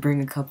could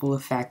bring a couple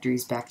of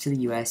factories back to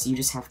the US. You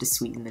just have to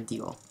sweeten the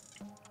deal.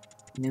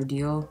 No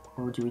deal,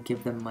 or do we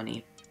give them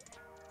money?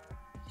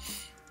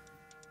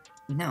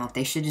 No,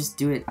 they should just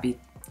do it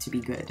to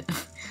be good.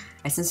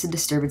 I sense a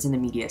disturbance in the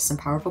media. Some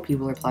powerful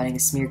people are plotting a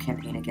smear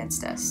campaign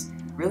against us.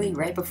 Really?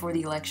 Right before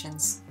the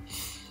elections?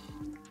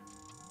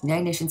 The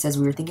United Nations says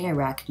we were thinking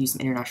Iraq could use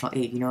some international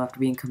aid, you know, after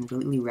being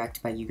completely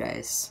wrecked by you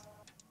guys.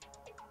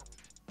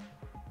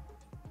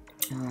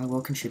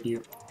 We'll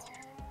contribute.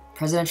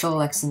 Presidential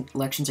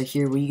elections are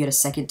here. Will you get a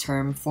second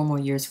term? 4 more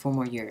years, 4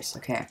 more years.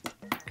 Okay.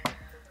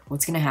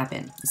 What's gonna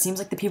happen? It seems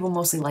like the people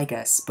mostly like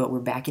us, but we're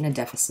back in a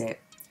deficit.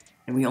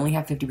 And we only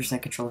have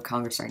 50% control of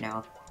Congress right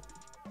now.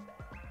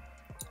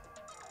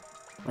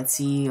 Let's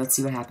see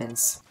what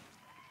happens.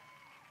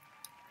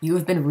 You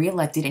have been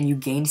re-elected and you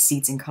gained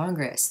seats in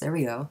Congress. There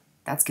we go.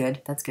 That's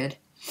good. That's good.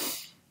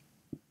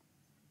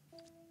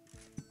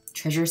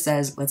 Treasurer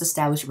says, let's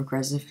establish a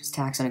progressive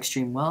tax on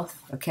extreme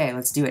wealth. Okay,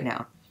 let's do it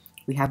now.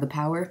 We have the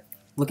power.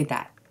 Look at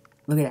that.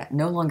 Look at that.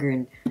 No longer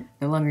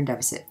in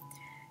deficit.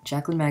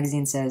 Jacqueline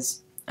Magazine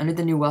says, under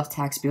the new wealth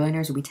tax,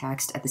 billionaires will be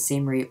taxed at the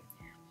same rate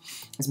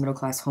as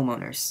middle-class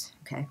homeowners.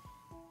 Okay.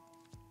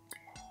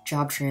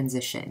 Job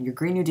transition. Your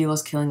Green New Deal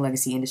is killing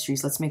legacy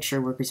industries. Let's make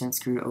sure workers aren't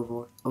screwed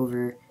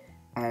over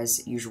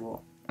as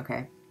usual.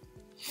 Okay.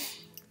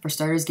 For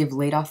starters, give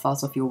laid-off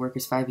fossil fuel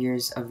workers 5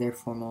 years of their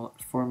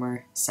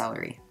former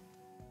salary.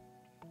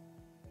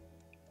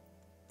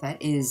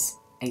 That is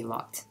a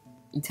lot.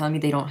 You telling me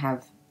they don't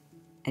have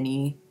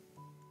any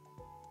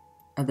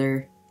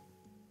other...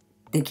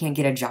 They can't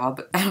get a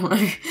job?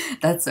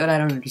 That's what I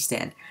don't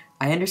understand.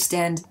 I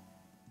understand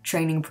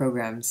training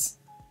programs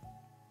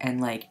and,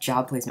 like,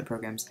 job placement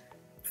programs,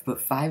 but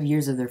 5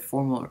 years of their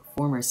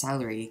former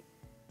salary,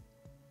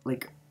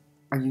 like,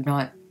 are you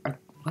not...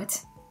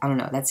 what? I don't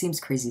know. That seems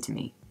crazy to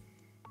me.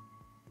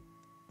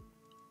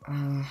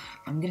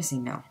 I'm gonna say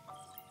no.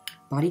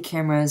 Body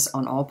cameras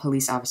on all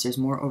police officers,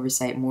 more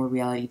oversight, more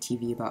reality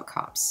TV about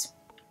cops,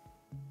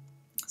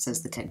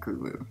 says the tech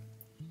guru.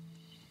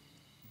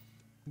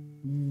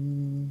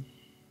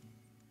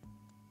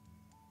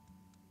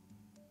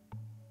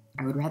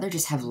 I would rather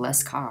just have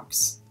less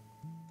cops,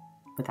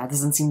 but that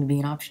doesn't seem to be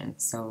an option,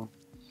 so...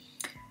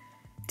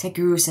 Tech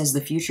guru says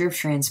the future of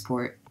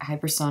transport,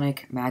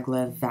 hypersonic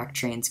maglev vac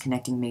trains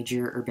connecting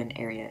major urban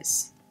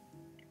areas.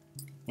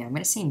 Yeah, I'm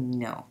gonna say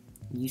no.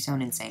 You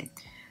sound insane.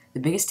 The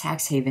biggest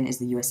tax haven is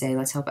the USA.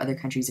 Let's help other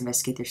countries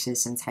investigate their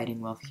citizens hiding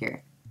wealth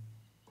here.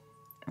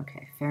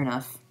 Okay, fair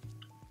enough.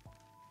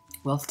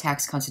 Wealth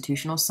tax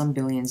constitutional? Some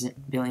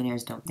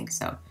billionaires don't think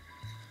so.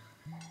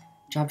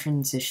 Job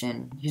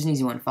transition. Here's an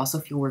easy one. Fossil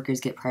fuel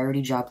workers get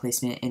priority job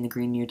placement in the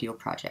Green New Deal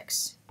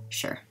projects.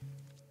 Sure.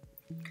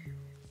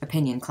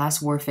 Opinion.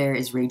 Class warfare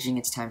is raging.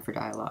 It's time for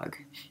dialogue.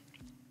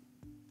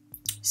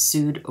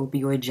 Sued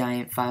opioid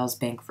giant files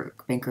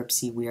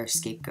bankruptcy. We are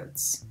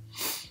scapegoats.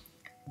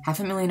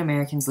 500,000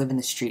 Americans live in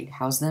the street.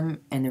 House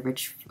them, and the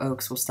rich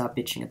folks will stop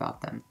bitching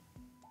about them.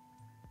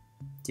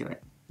 Do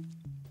it.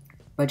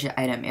 Budget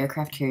item.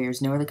 Aircraft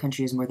carriers. No other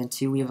country has more than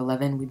 2. We have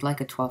 11. We'd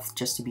like a 12th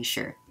just to be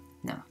sure.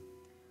 No.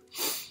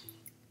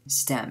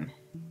 STEM.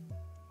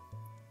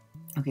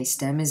 Okay,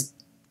 STEM is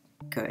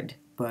good,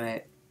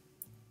 but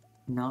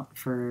not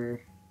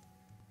for...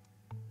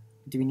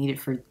 Do we need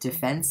it for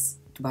defense?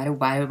 Why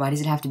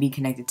does it have to be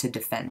connected to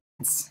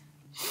defense?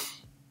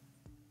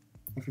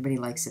 Everybody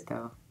likes it,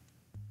 though.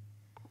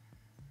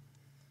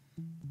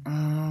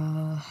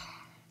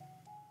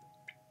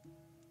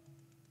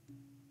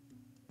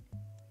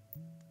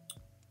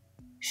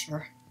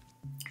 Sure.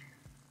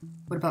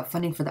 What about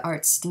funding for the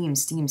arts? Steam.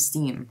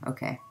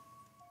 Okay.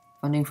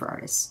 Funding for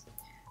artists.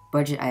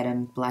 Budget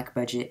item, black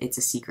budget, it's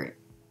a secret.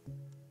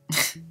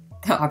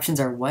 The options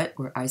are what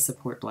or I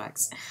support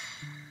blacks.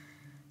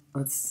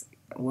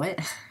 What?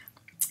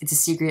 It's a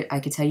secret. I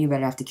could tell you, but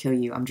I'd have to kill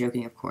you. I'm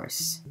joking, of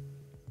course.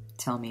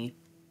 Tell me.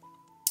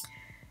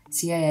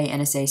 CIA,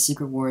 NSA,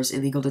 secret wars,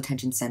 illegal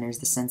detention centers,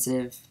 the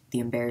sensitive, the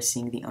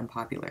embarrassing, the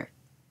unpopular.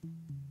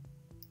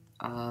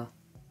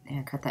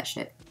 Yeah, cut that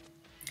shit.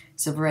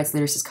 Civil rights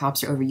leader says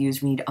cops are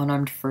overused. We need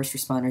unarmed first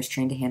responders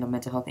trained to handle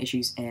mental health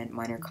issues and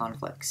minor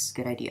conflicts.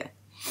 Good idea.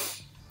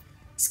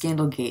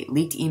 Scandalgate.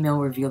 Leaked email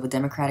reveal the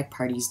Democratic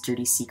Party's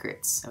dirty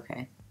secrets.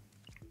 Okay.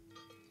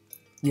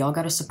 Y'all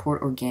gotta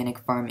support organic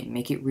farming.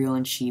 Make it real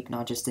and cheap,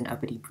 not just an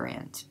uppity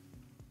brand.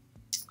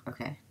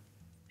 Okay.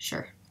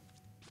 Sure.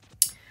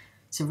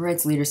 Civil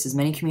rights leader says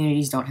many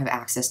communities don't have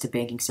access to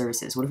banking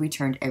services. What if we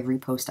turned every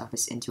post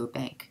office into a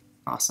bank?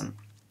 Awesome.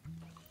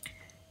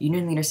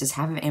 Union leader says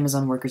half of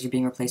Amazon workers are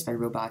being replaced by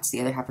robots.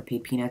 The other half are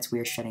paid peanuts. We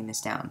are shutting this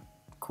down.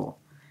 Cool.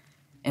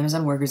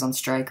 Amazon workers on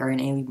strike. Our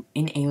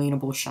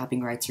inalienable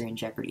shopping rights are in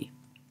jeopardy.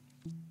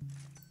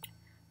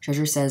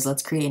 Treasurer says,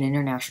 let's create an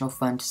international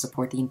fund to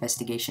support the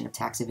investigation of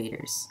tax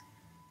evaders.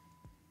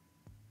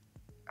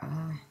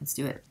 Let's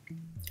do it.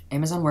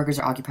 Amazon workers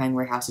are occupying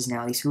warehouses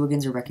now. These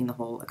hooligans are wrecking the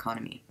whole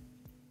economy.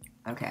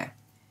 Okay.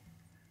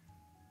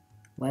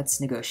 Let's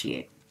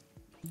negotiate.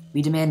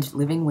 We demand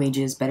living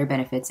wages, better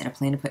benefits, and a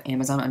plan to put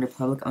Amazon under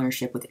public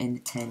ownership within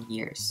 10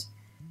 years.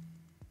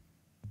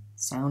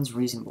 Sounds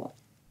reasonable.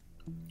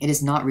 It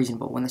is not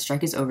reasonable. When the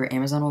strike is over,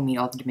 Amazon will meet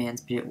all the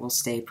demands, but it will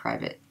stay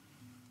private.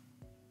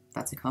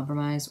 That's a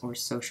compromise, or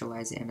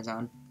socialize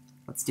Amazon.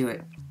 Let's do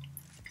it.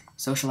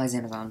 Socialize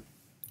Amazon.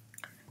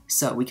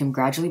 So, we can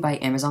gradually buy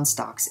Amazon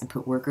stocks and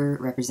put workers'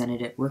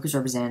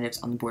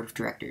 representatives on the board of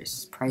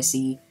directors.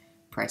 Pricey,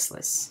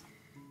 priceless.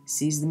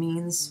 Seize the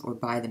means, or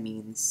buy the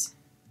means.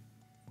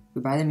 If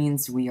we buy the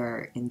means, we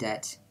are in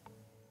debt.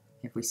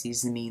 If we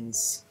seize the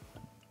means,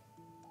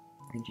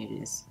 I can change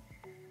this.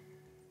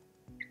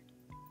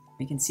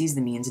 We can seize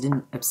the means. It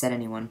didn't upset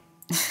anyone.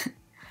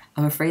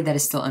 I'm afraid that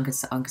is still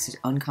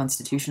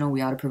unconstitutional.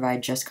 We ought to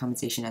provide just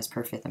compensation as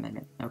per Fifth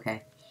Amendment.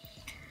 Okay.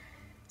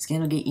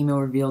 Scandalgate email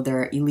revealed there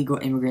are illegal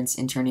immigrants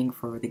interning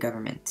for the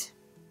government.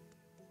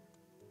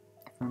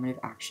 Affirmative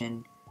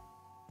action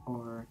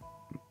or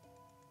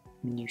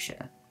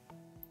minutia.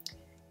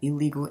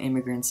 Illegal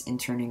immigrants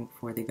interning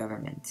for the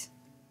government.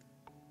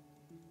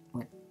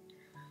 What?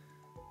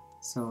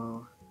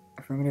 So,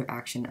 affirmative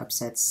action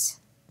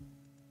upsets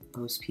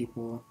those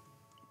people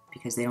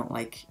because they don't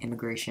like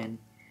immigration,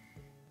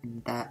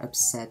 and that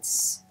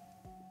upsets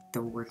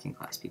the working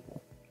class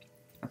people.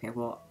 Okay,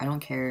 well, I don't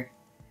care.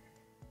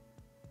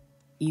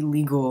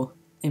 Illegal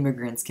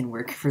immigrants can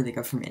work for the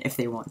government if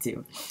they want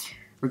to.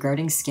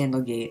 Regarding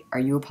Scandalgate, are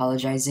you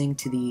apologizing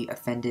to the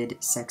offended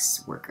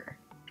sex worker?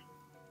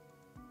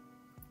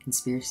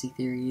 Conspiracy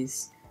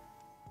theories,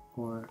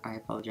 or I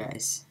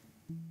apologize.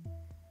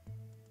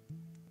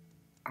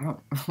 I don't,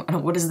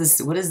 what is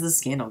this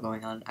scandal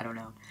going on? I don't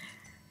know.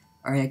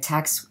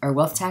 Our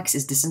wealth tax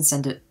is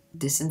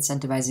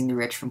disincentivizing the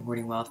rich from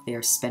hoarding wealth. They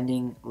are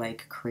spending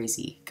like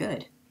crazy.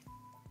 Good.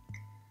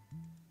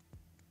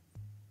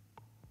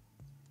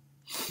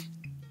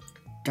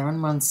 Darn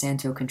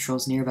Monsanto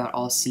controls near about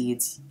all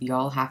seeds.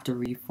 Y'all have to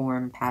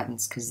reform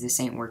patents because this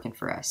ain't working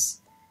for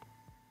us.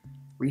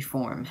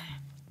 Reform.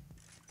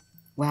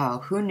 Wow,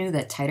 who knew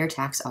that tighter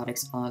tax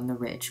audits on the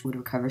rich would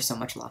recover so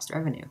much lost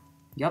revenue?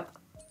 Yup,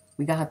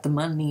 we got the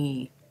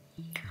money.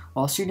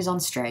 Wall Street is on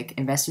strike,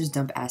 investors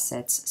dump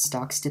assets,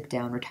 stocks dip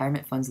down,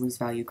 retirement funds lose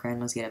value,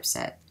 grandmas get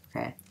upset.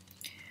 Okay.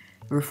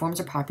 The reforms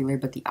are popular,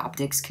 but the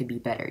optics could be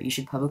better. You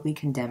should publicly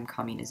condemn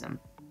communism.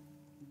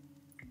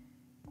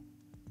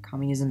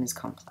 Communism is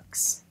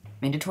complex.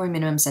 Mandatory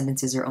minimum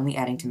sentences are only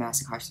adding to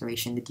mass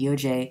incarceration. The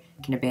DOJ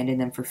can abandon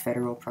them for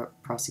federal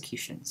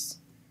prosecutions.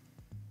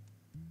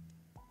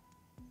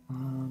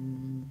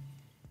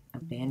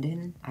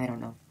 Abandon? I don't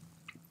know.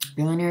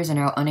 Billionaires are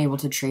now unable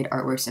to trade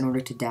artworks in order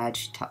to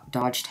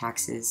dodge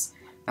taxes.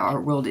 The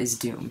art world is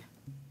doomed.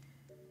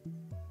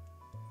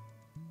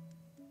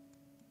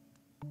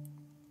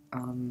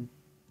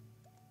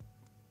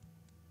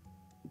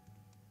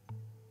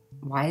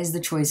 Why is the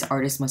choice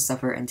artists must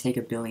suffer and take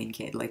 $1 billion,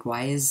 kid? Like,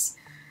 why is...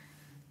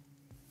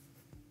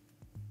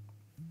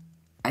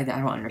 I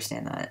don't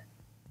understand that.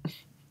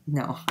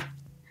 No.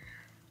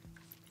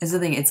 That's the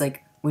thing, it's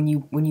like, when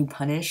you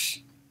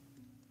punish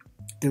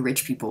the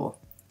rich people,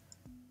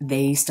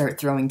 they start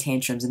throwing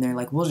tantrums and they're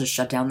like, we'll just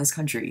shut down this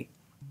country.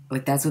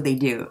 Like, that's what they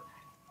do.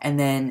 And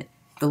then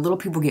the little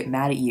people get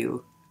mad at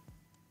you,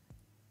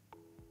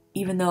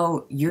 even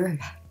though you're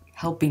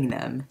helping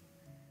them,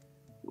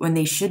 when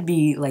they should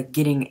be, like,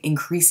 getting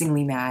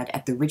increasingly mad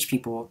at the rich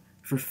people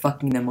for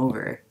fucking them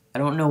over. I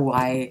don't know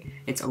why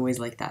it's always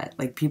like that.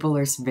 Like, people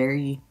are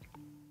very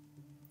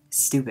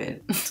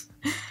stupid.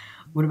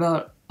 What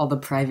about all the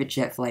private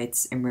jet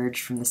flights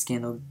emerged from the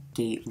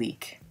Scandalgate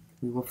leak?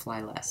 We will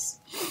fly less.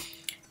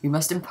 We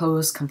must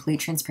impose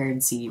complete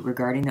transparency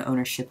regarding the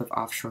ownership of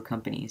offshore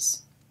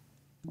companies.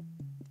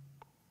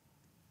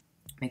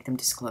 Make them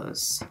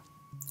disclose.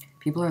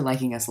 People are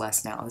liking us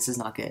less now. This is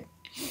not good.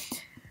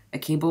 A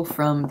cable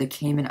from the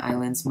Cayman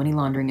Islands. Money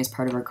laundering is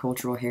part of our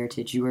cultural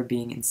heritage. You are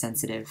being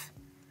insensitive.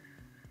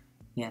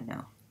 Yeah,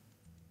 no.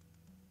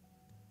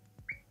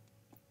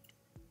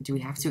 Do we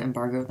have to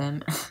embargo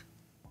them?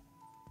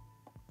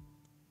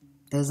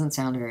 Doesn't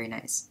sound very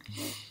nice.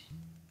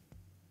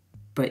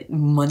 But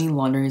money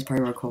laundering is part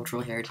of our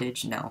cultural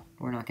heritage? No,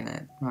 we're not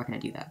gonna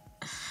do that.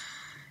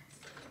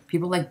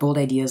 People like bold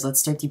ideas. Let's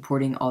start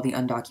deporting all the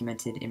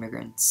undocumented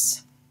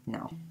immigrants.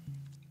 No.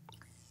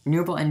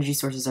 Renewable energy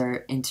sources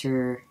are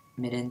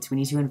intermittent. We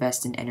need to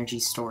invest in energy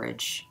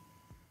storage.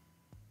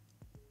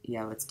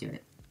 Yeah, let's do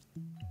it.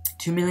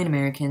 2 million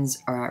Americans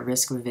are at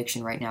risk of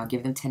eviction right now.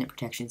 Give them tenant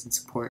protections and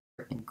support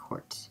in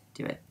court.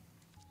 Do it.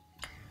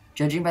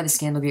 Judging by the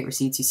Scandalgate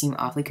receipts, you seem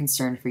awfully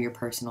concerned for your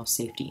personal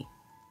safety.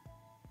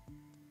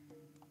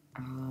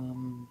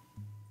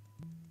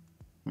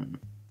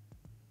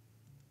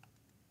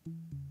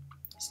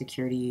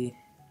 Security.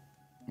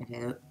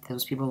 Okay,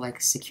 those people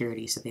like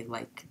security, so they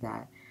like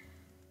that.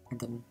 And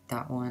then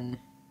that one.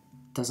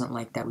 doesn't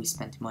like that we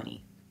spent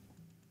money.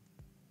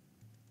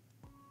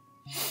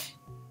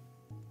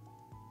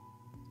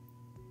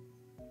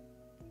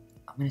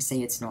 I'm gonna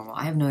say it's normal.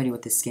 I have no idea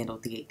what this scandal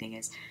at the gate thing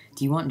is.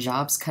 Do you want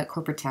jobs? Cut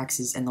corporate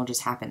taxes and they'll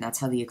just happen. That's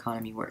how the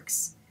economy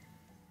works.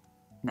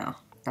 No,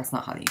 that's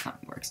not how the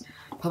economy works.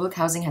 Public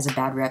housing has a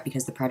bad rep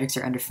because the projects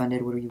are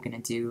underfunded. What are you gonna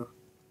do?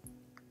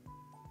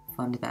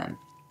 Fund them.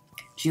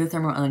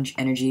 Geothermal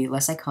energy,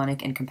 less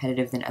iconic and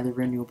competitive than other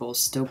renewables,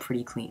 still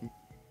pretty clean.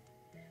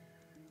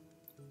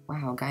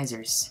 Wow,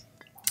 geysers.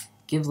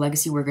 Give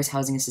legacy workers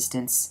housing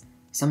assistance.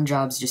 Some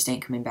jobs just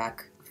ain't coming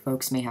back.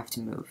 Folks may have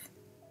to move.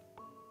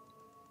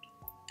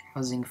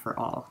 Housing for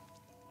all.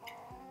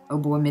 Oh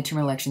boy, midterm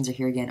elections are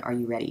here again. Are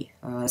you ready?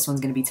 This one's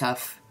gonna be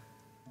tough.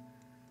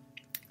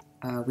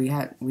 If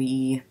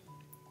we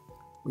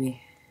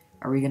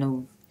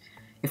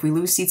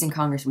lose seats in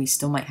Congress, we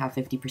still might have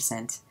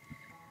 50%.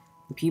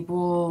 The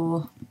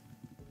people,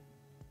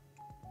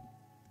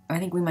 I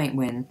think we might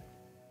win.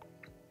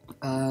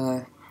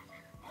 We're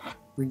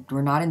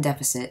not in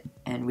deficit,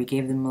 and we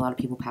gave them a lot of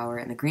people power,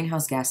 and the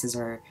greenhouse gases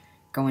are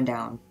going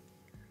down.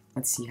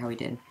 Let's see how we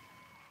did.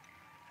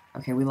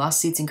 Okay, we lost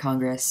seats in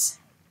Congress,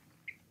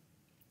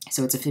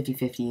 so it's a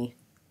 50-50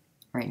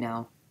 right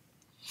now.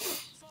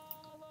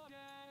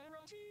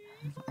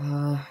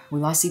 We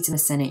lost seats in the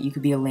Senate. You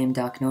could be a lame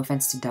duck. No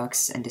offense to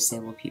ducks and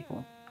disabled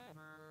people.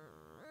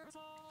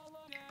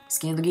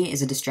 Scandalgate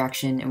is a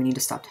distraction, and we need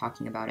to stop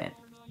talking about it.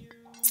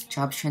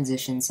 Jobs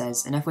Transition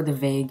says, enough with the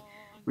vague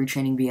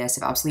retraining BS.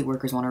 If obsolete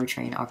workers want to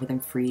retrain, offer them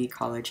free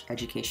college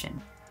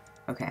education.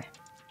 Okay.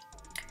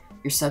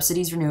 Your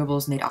subsidies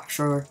renewables made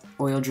offshore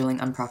oil drilling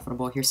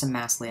unprofitable. Here's some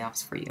mass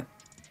layoffs for you.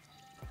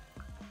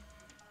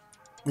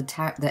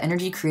 The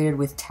energy created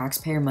with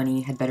taxpayer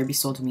money had better be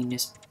sold to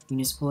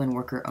municipal and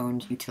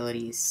worker-owned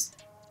utilities.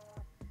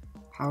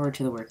 Power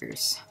to the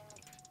workers.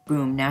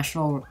 Boom,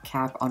 national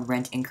cap on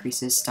rent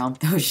increases. Stomp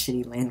those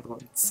shitty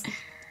landlords.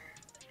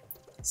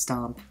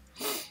 Stomp.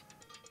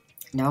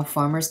 Now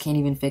farmers can't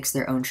even fix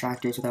their own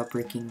tractors without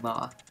breaking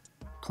law.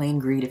 Plain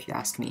greed if you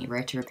ask me.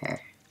 Right to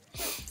repair.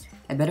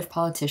 I bet if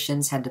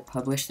politicians had to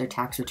publish their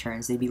tax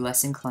returns, they'd be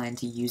less inclined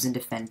to use and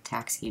defend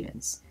tax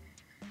havens.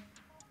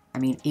 I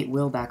mean, it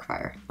will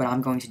backfire, but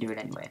I'm going to do it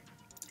anyway.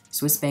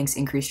 Swiss banks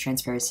increased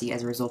transparency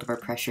as a result of our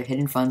pressure.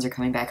 Hidden funds are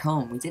coming back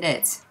home. We did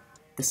it.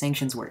 The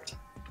sanctions worked.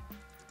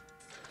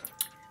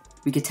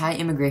 We could tie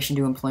immigration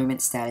to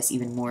employment status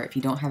even more. If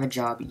you don't have a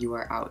job, you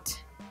are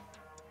out.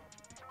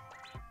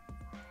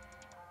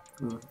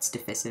 Ooh, it's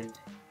divisive.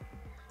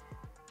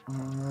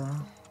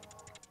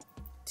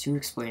 Too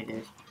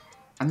exploitative.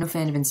 I'm no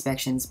fan of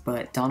inspections,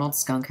 but Donald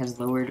Skunk has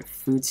lowered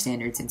food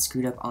standards and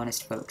screwed up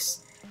honest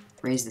folks.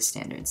 Raise the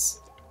standards.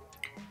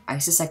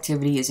 ISIS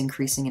activity is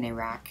increasing in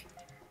Iraq.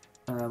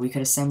 We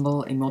could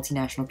assemble a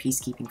multinational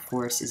peacekeeping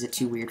force. Is it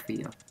too weird for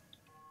you?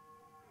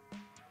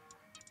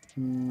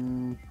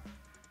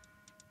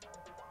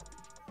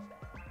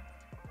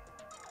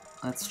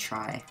 Let's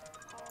try.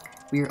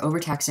 We are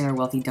overtaxing our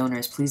wealthy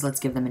donors. Please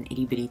let's give them an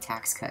itty-bitty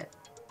tax cut.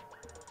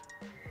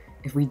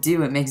 If we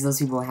do, it makes those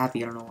people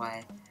happy. I don't know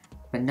why.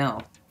 But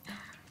no.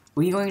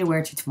 What are you going to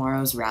wear to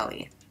tomorrow's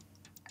rally?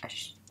 A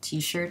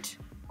t-shirt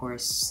or a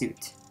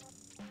suit?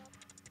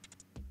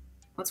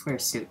 Let's wear a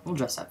suit. We'll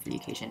dress up for the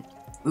occasion.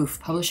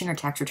 Oof, publishing our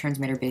tax returns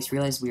made our base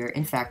realize we are,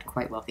 in fact,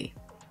 quite wealthy.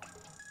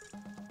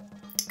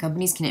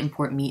 Companies can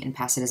import meat and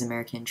pass it as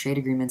American. Trade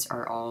agreements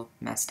are all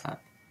messed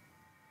up.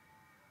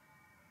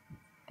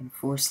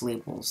 Enforce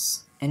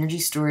labels. Energy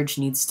storage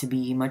needs to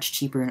be much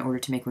cheaper in order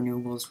to make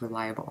renewables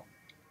reliable.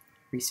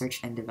 Research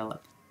and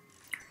develop.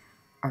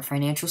 Our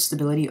Financial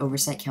Stability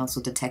Oversight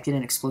Council detected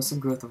an explosive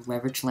growth of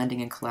leveraged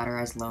lending and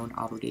collateralized loan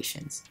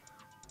obligations.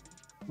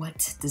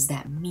 What does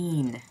that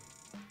mean?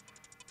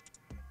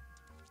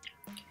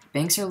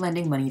 Banks are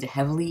lending money to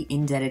heavily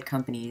indebted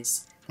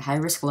companies. The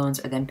high-risk loans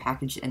are then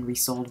packaged and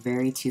resold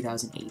very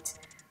 2008.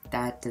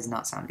 That does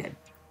not sound good.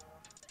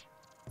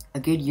 A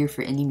good year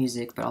for indie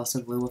music, but also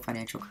global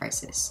financial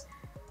crisis.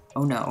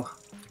 Oh no.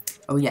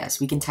 Oh yes,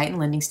 we can tighten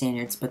lending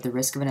standards, but the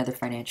risk of another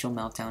financial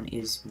meltdown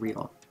is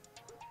real.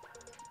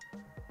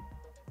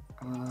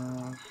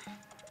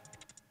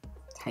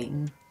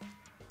 Titan.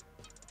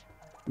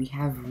 We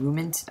have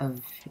rumors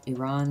of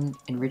Iran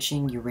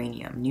enriching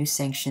uranium. New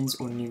sanctions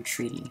or new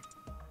treaty?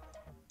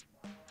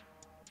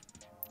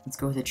 Let's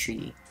go with a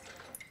treaty.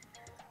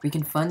 We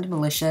can fund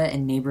militia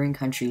in neighboring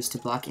countries to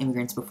block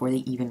immigrants before they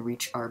even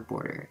reach our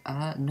border.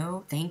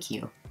 No, thank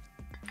you.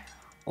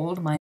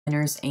 Old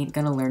miners ain't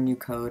gonna learn new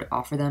code.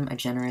 Offer them a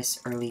generous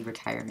early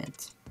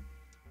retirement.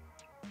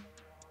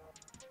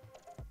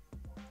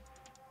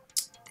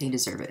 They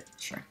deserve it,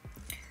 sure.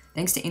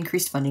 Thanks to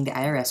increased funding, the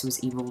IRS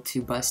was able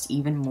to bust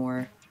even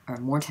more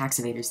tax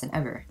evaders than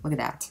ever. Look at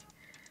that.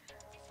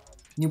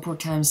 Newport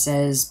Times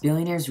says,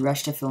 billionaires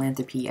rush to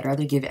philanthropy. I'd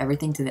rather give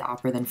everything to the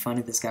opera than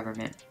fund this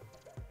government.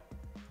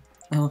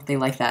 Oh, they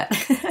like that.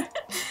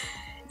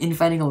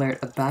 Infighting alert.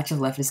 A batch of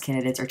leftist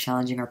candidates are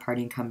challenging our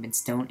party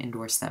incumbents. Don't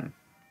endorse them.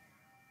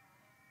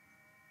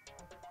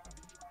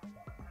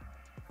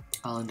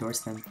 I'll endorse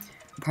them.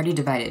 Party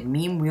divided.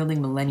 Meme-wielding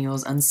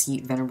millennials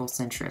unseat venerable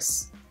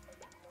centrists.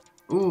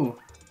 Ooh,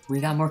 we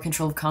got more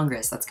control of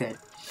Congress. That's good.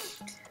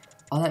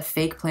 All that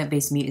fake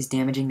plant-based meat is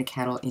damaging the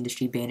cattle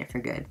industry. Ban it for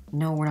good.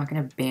 No, we're not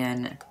going to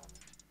ban...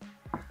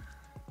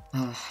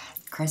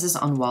 crisis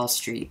on Wall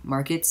Street.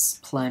 Markets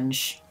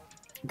plunge.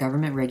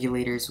 Government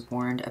regulators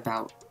warned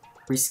about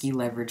risky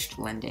leveraged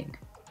lending.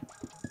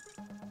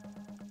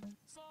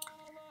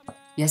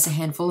 Yes, a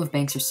handful of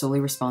banks are solely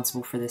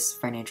responsible for this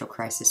financial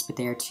crisis, but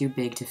they are too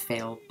big to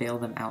fail. Bail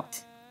them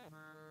out.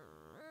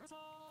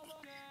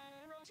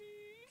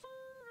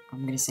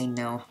 I'm gonna say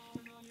no.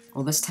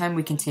 Well, this time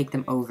we can take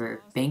them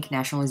over. Bank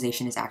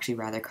nationalization is actually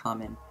rather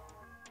common.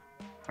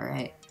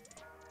 Alright.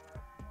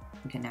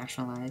 We can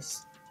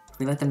nationalize. If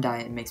we let them die,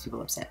 it makes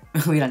people upset.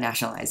 We don't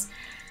nationalize.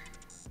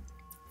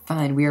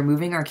 Fine, we are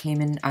moving our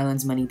Cayman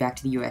Islands money back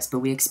to the US, but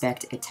we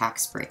expect a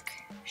tax break.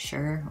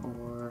 Sure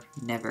or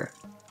never?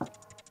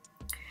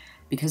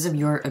 Because of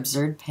your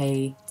absurd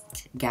pay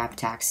gap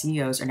tax,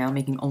 CEOs are now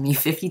making only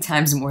 50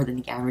 times more than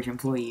the average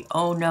employee.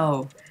 Oh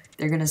no,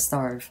 they're gonna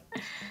starve.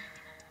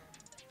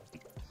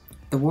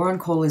 The war on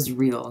coal is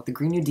real. The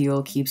Green New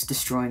Deal keeps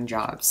destroying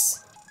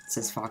jobs,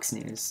 says Fox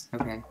News.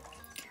 Okay.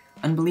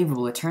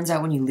 Unbelievable. It turns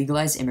out when you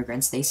legalize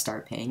immigrants, they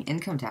start paying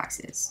income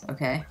taxes.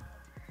 Okay.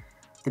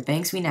 The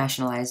banks we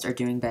nationalized are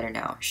doing better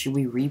now. Should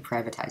we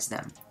re-privatize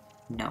them?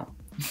 No.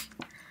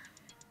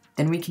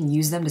 Then we can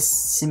use them to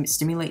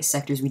stimulate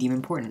sectors we deem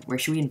important. Where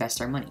should we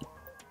invest our money?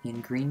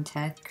 In green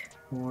tech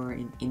or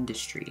in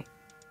industry?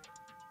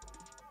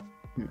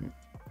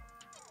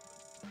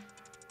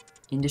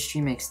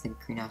 Industry makes the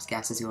greenhouse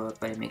gases go up,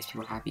 but it makes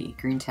people happy.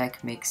 Green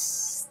tech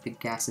makes the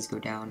gases go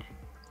down.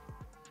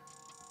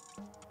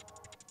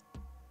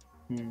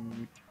 I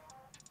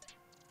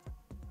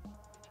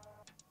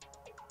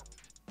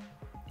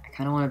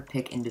kind of want to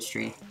pick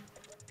industry.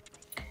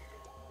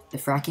 The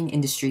fracking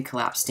industry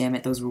collapsed. Damn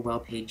it, those were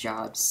well-paid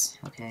jobs.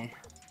 Okay.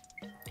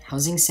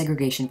 Housing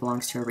segregation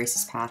belongs to a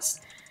racist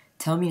past.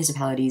 Tell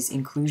municipalities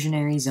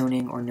inclusionary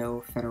zoning or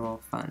no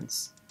federal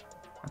funds.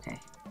 Okay.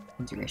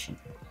 Integration.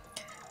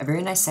 A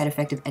very nice side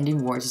effect of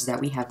ending wars is that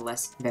we have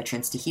less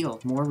veterans to heal.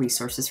 More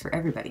resources for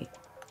everybody.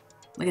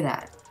 Look at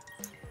that.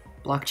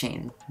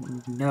 Blockchain.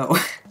 No.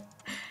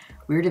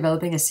 We're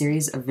developing a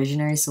series of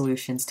visionary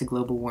solutions to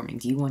global warming.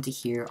 Do you want to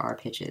hear our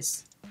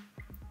pitches?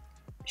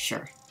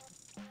 Sure.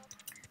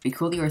 We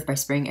cool the earth by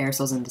spraying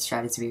aerosols in the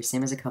stratosphere,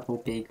 same as a couple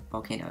big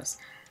volcanoes.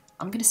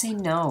 I'm gonna say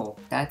no.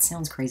 That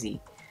sounds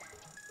crazy.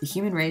 The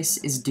human race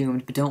is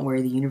doomed, but don't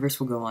worry, the universe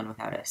will go on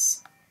without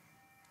us.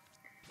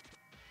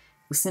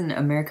 Listen,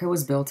 America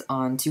was built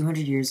on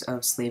 200 years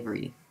of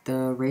slavery. The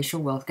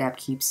racial wealth gap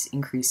keeps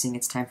increasing.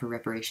 It's time for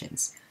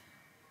reparations.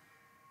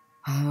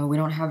 We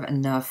don't have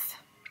enough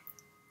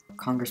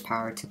Congress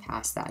power to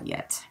pass that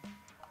yet.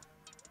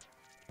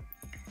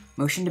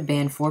 Motion to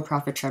ban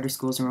for-profit charter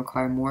schools and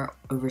require more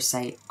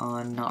oversight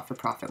on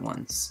not-for-profit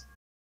ones.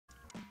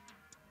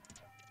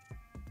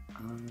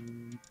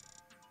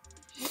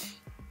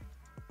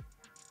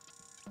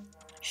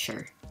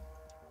 Sure.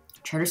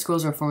 Charter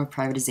schools are a form of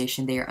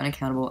privatization. They are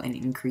unaccountable and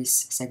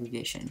increase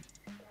segregation.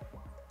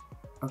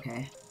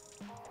 Okay.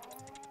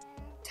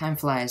 Time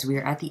flies. We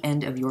are at the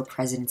end of your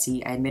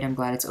presidency. I admit I'm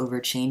glad it's over.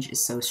 Change is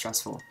so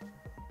stressful.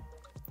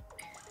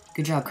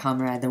 Good job,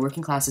 comrade. The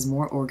working class is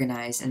more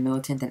organized and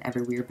militant than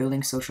ever. We are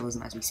building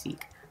socialism as we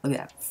speak. Look at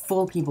that.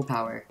 Full people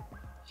power.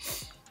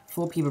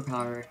 Full people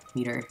power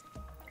meter.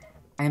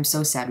 I am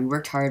so sad. We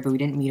worked hard, but we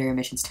didn't meet our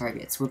emissions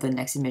targets. Will the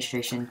next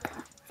administration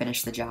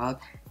finish the job?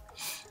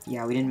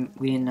 Yeah, we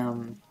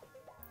didn't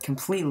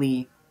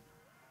completely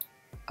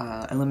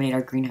eliminate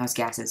our greenhouse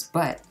gases,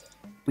 but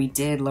we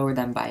did lower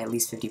them by at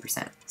least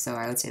 50%. So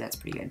I would say that's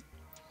pretty good.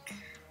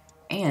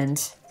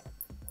 And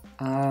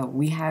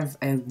we have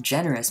a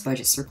generous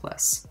budget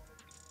surplus.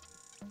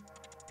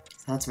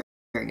 So that's very,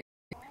 very good.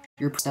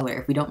 You're stellar.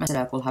 If we don't mess it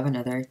up, we'll have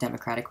another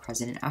Democratic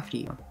president after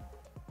you.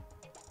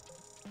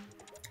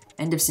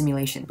 End of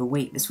simulation. But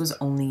wait, this was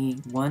only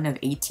one of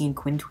 18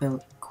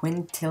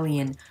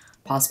 quintillion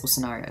possible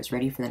scenarios.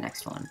 Ready for the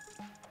next one.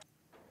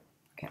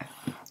 Okay.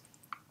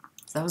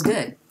 So that was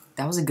good.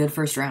 That was a good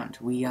first round.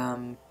 We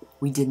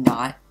did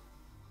not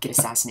get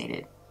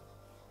assassinated.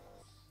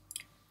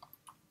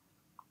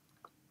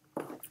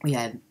 We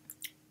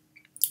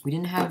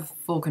didn't have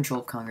full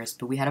control of Congress,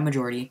 but we had a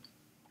majority.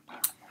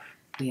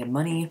 We had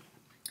money.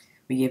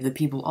 We gave the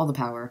people all the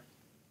power.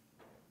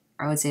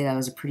 I would say that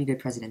was a pretty good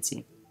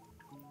presidency.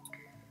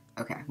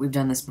 Okay, we've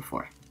done this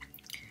before.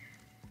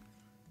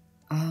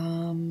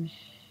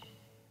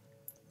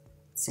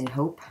 Say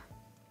hope.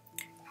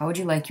 How would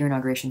you like your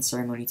inauguration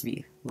ceremony to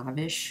be?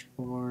 Lavish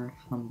or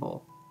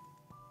humble?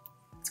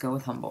 Let's go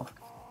with humble.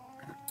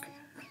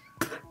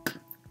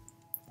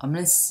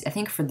 I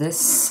think for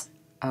this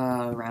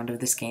round of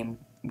this game,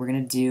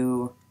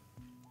 we'll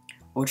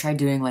try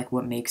doing like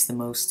what makes the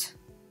most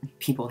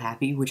people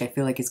happy, which I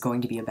feel like is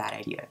going to be a bad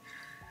idea.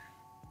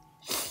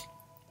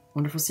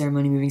 Wonderful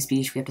ceremony, moving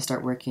speech, we have to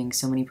start working,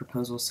 so many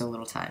proposals, so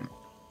little time.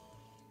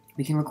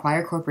 We can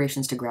require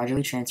corporations to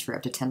gradually transfer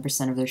up to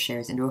 10% of their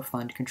shares into a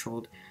fund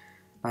controlled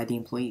by the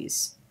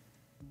employees.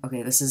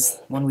 Okay, this is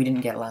one we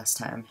didn't get last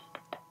time.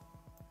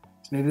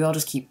 So maybe I'll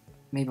just keep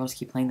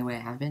playing the way I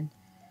have been.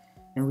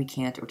 No, we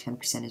can't, or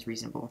 10% is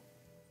reasonable.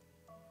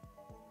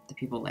 The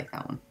people like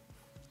that one.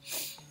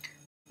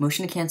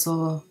 Motion to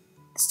cancel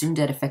student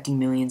debt affecting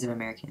millions of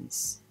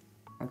Americans.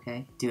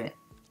 Okay, do it.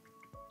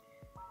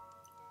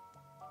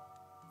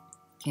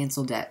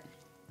 Cancel debt.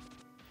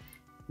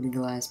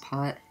 Legalize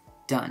pot.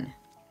 Done.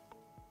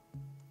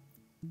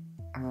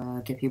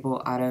 Get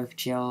people out of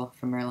jail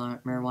for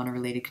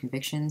marijuana-related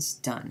convictions.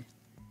 Done.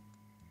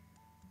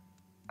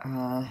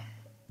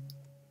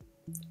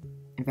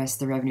 Invest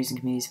the revenues in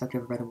communities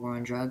affected by the war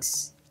on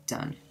drugs.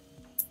 Done.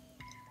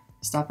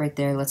 Stop right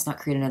there. Let's not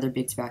create another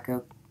big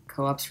tobacco.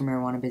 Co-ops for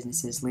marijuana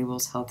businesses.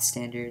 Labels, health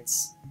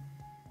standards.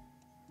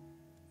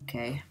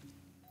 Okay.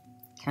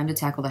 Time to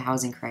tackle the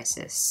housing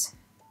crisis.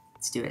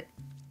 Let's do it.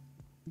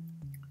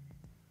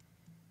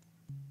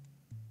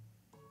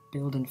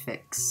 Build and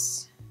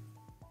fix.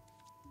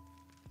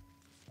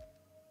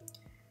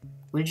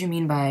 What did you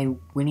mean by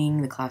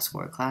winning the class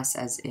war? Class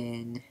as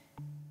in...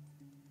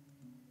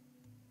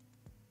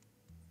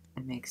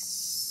 That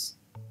makes...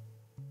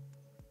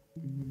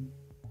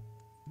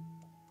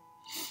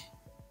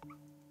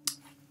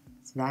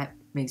 So that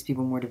makes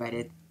people more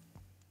divided.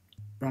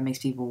 That makes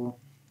people...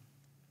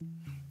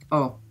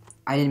 Oh,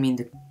 I didn't mean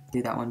to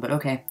do that one, but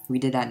okay, we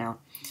did that now.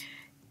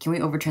 Can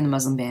we overturn the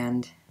Muslim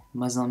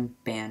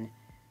ban?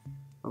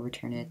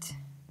 Overturn it.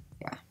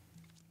 Yeah.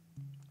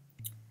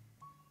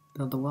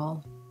 Build the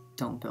wall.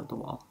 Don't build the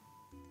wall.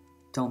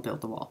 Don't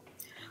build the wall.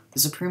 The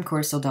Supreme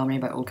Court is still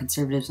dominated by old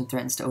conservatives and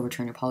threatens to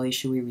overturn your policy.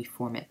 Should we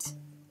reform it?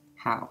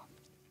 How?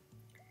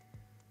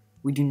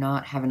 We do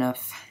not have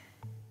enough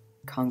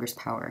Congress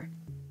power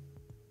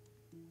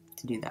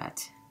to do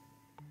that.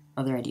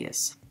 Other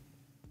ideas.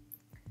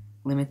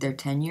 Limit their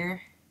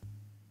tenure.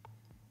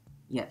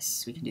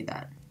 Yes, we can do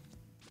that.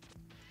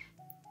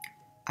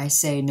 I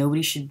say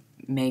nobody should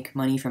make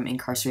money from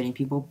incarcerating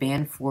people.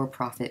 Ban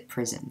for-profit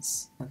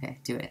prisons. Okay,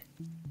 do it.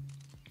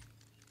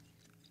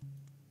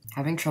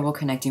 Having trouble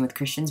connecting with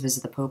Christians?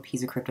 Visit the Pope.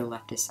 He's a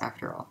crypto-leftist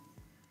after all.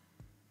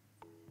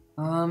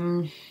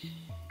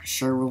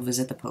 Sure, we'll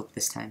visit the Pope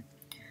this time.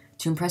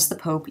 To impress the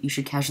Pope, you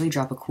should casually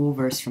drop a cool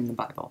verse from the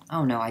Bible.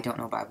 Oh no, I don't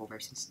know Bible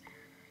verses.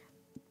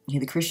 Yeah,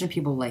 the Christian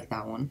people like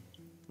that one.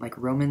 Like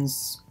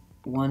Romans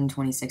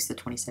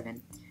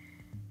 1:26-27.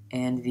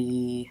 And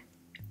the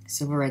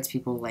civil rights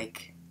people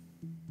like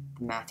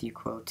the Matthew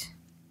quote.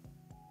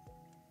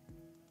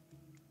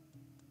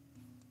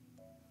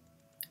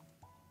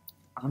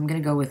 I'm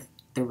gonna go with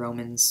the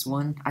Romans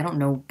one. I don't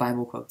know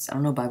Bible quotes. I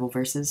don't know Bible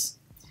verses.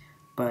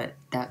 But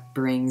that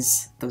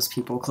brings those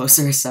people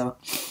closer, so...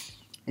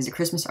 Is it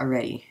Christmas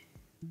already?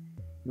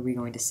 What are we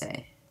going to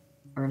say?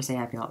 We're going to say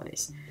Happy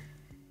Holidays.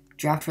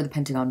 Draft for the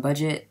Pentagon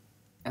budget.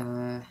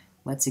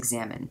 Let's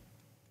examine.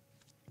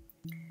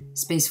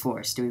 Space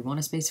Force. Do we want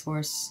a Space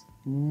Force?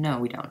 No,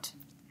 we don't.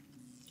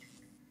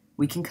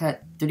 We can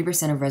cut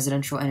 30% of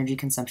residential energy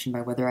consumption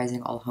by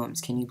weatherizing all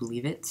homes. Can you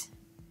believe it?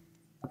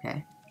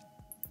 Okay.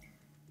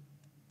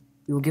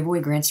 We will give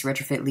away grants to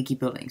retrofit leaky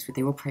buildings, but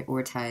they will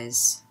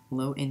prioritize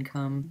low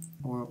income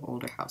or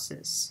older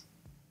houses.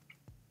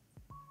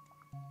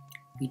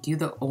 We do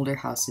the older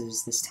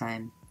houses this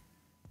time.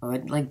 Oh,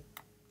 it like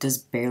does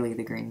barely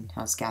the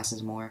greenhouse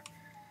gases more.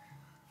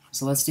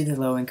 So let's do the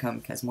low income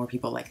because more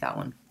people like that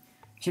one.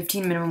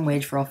 15 minimum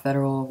wage for all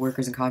federal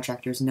workers and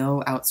contractors.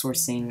 No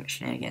outsourcing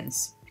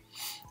shenanigans.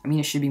 I mean,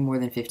 it should be more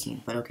than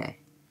 15, but okay.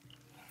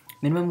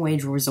 Minimum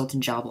wage will result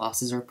in job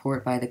losses. A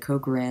report by the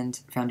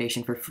Koch-Rand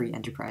Foundation for Free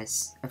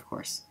Enterprise, of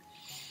course.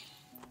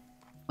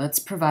 Let's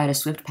provide a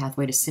swift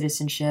pathway to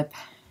citizenship.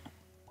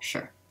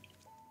 Sure.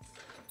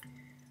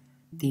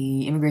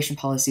 The immigration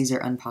policies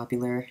are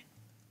unpopular.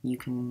 You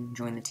can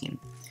join the team.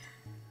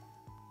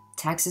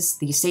 Taxes.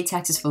 The state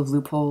tax is full of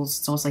loopholes.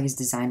 It's almost like it's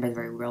designed by the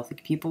very wealthy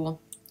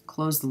people.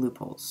 Close the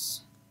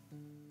loopholes.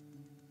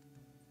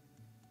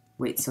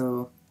 Wait,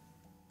 so...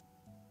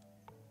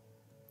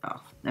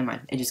 Oh, never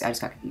mind. I just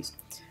got confused.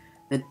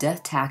 The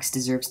death tax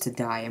deserves to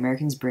die.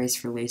 Americans brace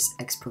for lace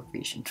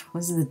expropriation.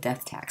 What is the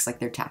death tax? Like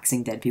they're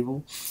taxing dead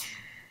people?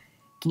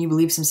 Can you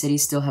believe some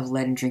cities still have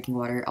lead in drinking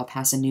water? I'll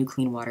pass a new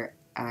Clean Water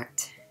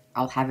Act.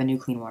 I'll have a new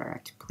Clean Water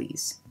Act,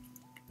 please.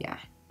 Yeah,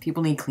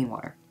 people need clean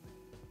water.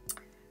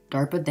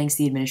 DARPA thanks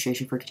the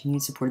administration for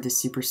continued support of the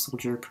Super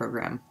Soldier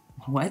program.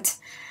 What?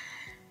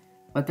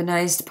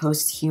 Weaponized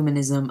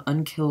post-humanism,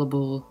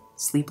 unkillable,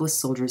 sleepless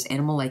soldiers,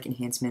 animal-like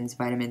enhancements,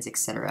 vitamins,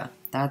 etc.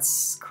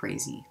 That's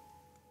crazy.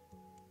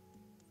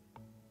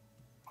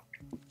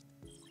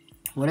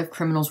 What if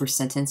criminals were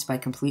sentenced by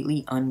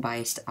completely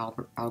unbiased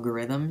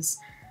algorithms?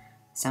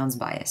 Sounds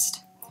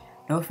biased.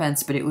 No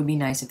offense, but it would be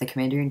nice if the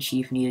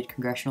Commander-in-Chief needed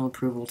congressional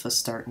approval to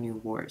start new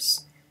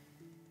wars.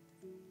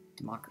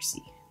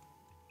 Democracy.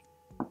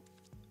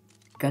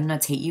 Gun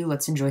nuts hate you?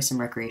 Let's enjoy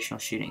some recreational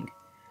shooting.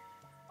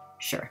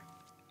 Sure.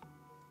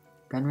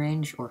 Gun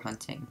range or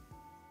hunting?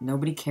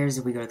 Nobody cares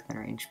if we go to the gun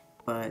range,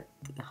 but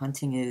the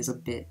hunting is a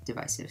bit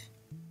divisive.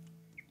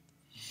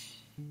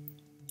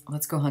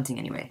 Let's go hunting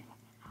anyway.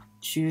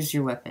 Choose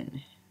your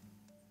weapon.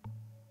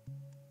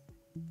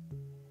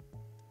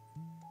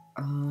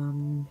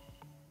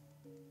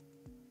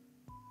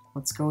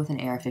 Let's go with an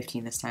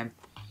AR-15 this time.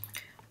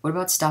 What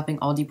about stopping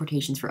all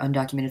deportations for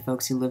undocumented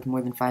folks who lived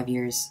more than 5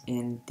 years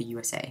in the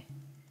USA?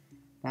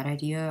 Bad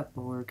idea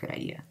or good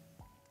idea?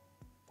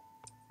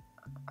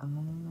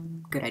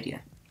 Good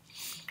idea.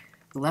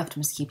 The left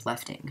must keep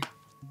lefting.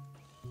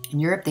 In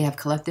Europe, they have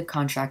collective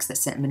contracts that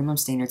set minimum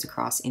standards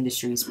across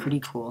industries.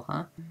 Pretty cool,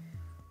 huh?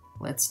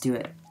 Let's do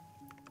it.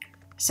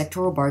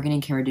 Sectoral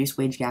bargaining can reduce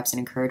wage gaps and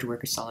encourage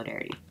worker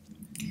solidarity.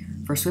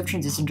 For a swift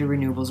transition to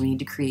renewables, we need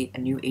to create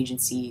a new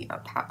agency,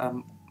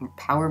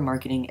 Power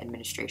Marketing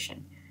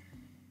Administration.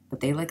 But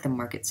they like the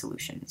market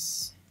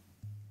solutions.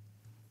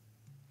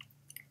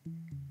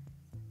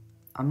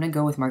 I'm going to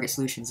go with market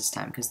solutions this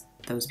time because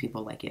those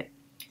people like it.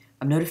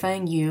 I'm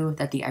notifying you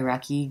that the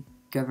Iraqi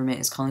government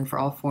is calling for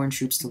all foreign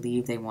troops to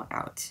leave. They want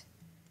out.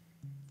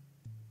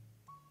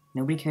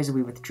 Nobody cares if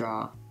we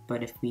withdraw,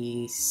 but if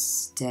we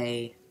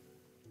stay,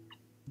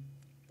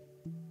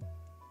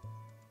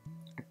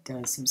 it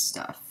does some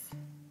stuff.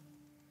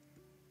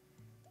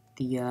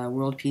 The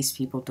world peace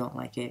people don't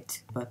like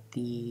it, but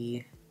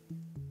the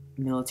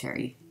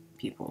military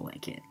people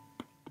like it.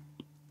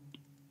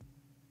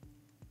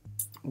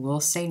 We'll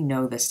say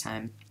no this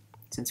time,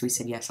 since we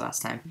said yes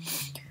last time.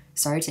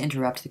 Sorry to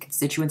interrupt. The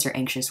constituents are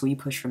anxious. Will you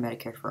push for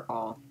Medicare for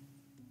all?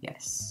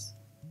 Yes.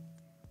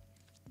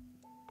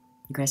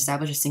 You can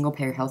establish a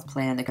single-payer health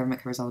plan. The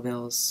government covers all the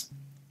bills.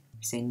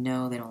 We say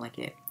no. They don't like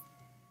it.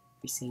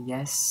 We say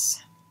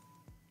yes.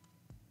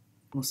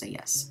 We'll say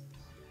yes.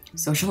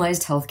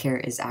 Socialized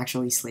healthcare is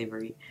actually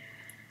slavery.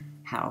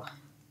 How?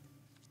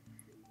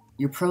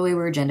 Your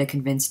pro-labor agenda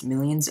convinced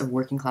millions of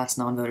working-class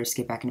non-voters to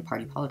get back into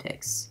party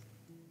politics.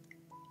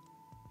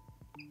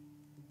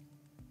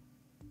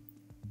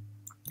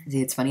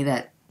 See, it's funny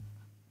that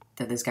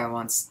this guy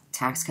wants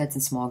tax cuts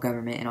and small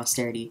government and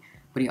austerity,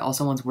 but he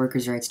also wants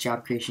workers' rights,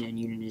 job creation, and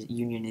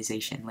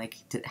unionization. Like,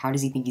 how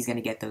does he think he's going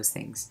to get those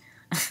things?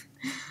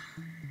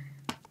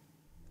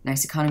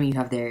 Nice economy you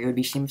have there. It would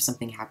be a shame if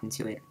something happened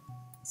to it.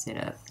 Is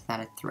that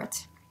a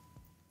threat?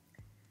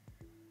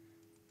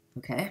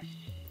 Okay.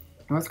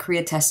 North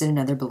Korea tested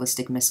another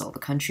ballistic missile. The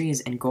country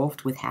is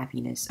engulfed with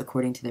happiness,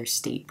 according to their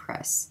state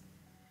press.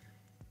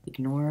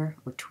 Ignore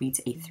or tweet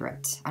a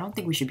threat. I don't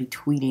think we should be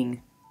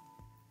tweeting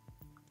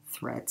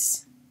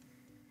threats.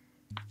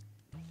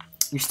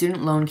 Your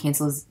student loan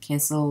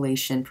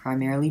cancellation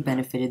primarily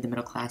benefited the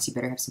middle class. You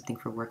better have something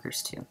for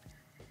workers too.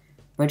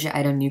 Budget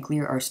item,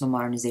 nuclear arsenal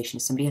modernization.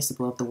 If somebody has to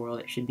blow up the world,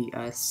 it should be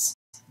us.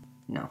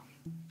 No.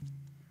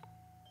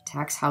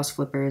 Tax house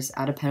flippers,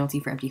 add a penalty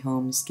for empty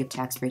homes, give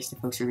tax breaks to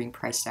folks who are being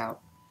priced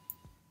out.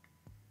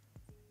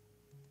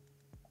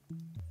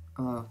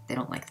 Oh, they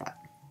don't like that.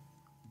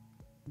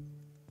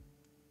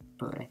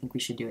 But I think we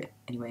should do it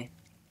anyway.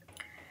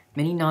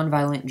 Many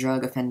non-violent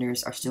drug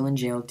offenders are still in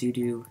jail due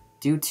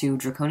to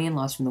draconian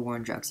laws from the war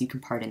on drugs. You can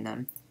pardon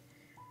them.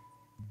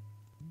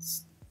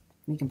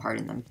 We can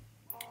pardon them.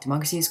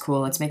 Democracy is cool.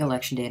 Let's make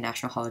Election Day a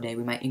national holiday.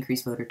 We might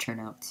increase voter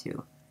turnout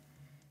too.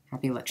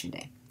 Happy Election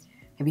Day.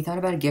 Have you thought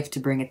about a gift to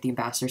bring at the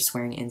ambassador's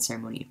swearing-in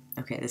ceremony?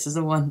 Okay, this is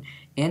the one.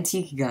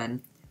 Antique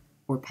gun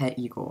or pet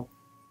eagle.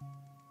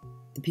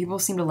 The people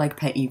seem to like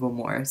pet eagle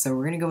more, so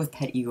we're going to go with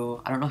pet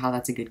eagle. I don't know how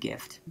that's a good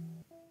gift.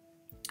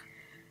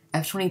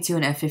 F-22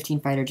 and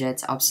F-15 fighter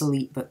jets,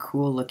 obsolete but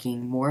cool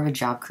looking, more of a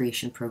job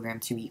creation program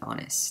to be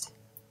honest.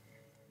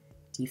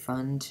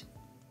 Defund?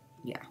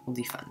 Yeah, we'll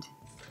defund.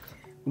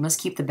 We must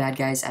keep the bad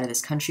guys out of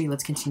this country.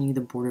 Let's continue the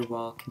border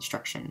wall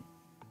construction.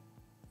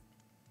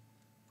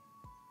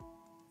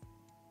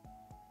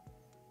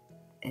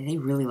 And they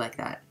really like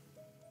that.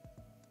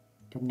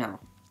 But no.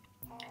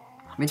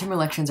 Midterm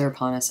elections are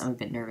upon us. I'm a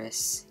bit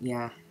nervous.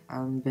 Yeah,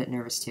 I'm a bit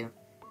nervous too.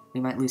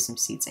 We might lose some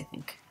seats, I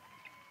think.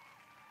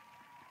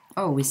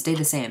 Oh, we stayed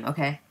the same.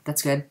 Okay,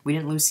 that's good. We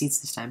didn't lose seats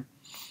this time.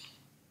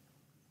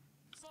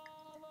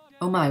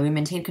 Oh my, we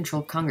maintained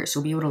control of Congress.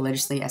 We'll be able to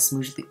legislate as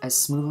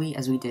smoothly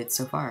as we did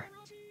so far.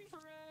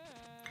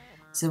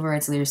 Civil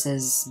rights leader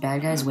says,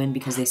 bad guys win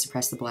because they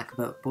suppress the black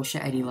vote.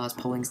 Bullshit ID laws,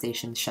 polling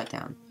stations, shut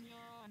down.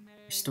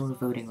 Restore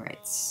voting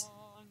rights.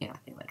 Yeah,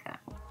 they like that.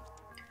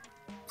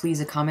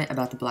 Please, a comment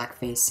about the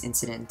blackface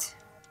incident.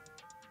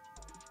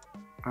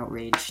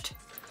 Outraged.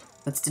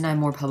 Let's deny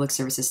more public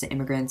services to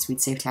immigrants. We'd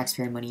save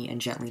taxpayer money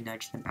and gently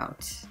nudge them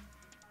out.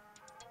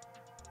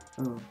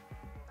 Ooh.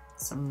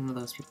 Some of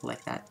those people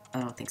like that. I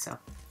don't think so.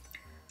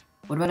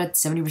 What about a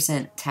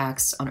 70%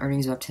 tax on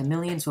earnings of up to $10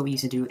 million? It's what we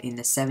used to do in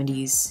the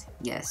 70s.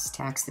 Yes,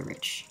 tax the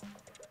rich.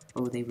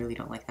 Oh, they really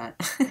don't like that.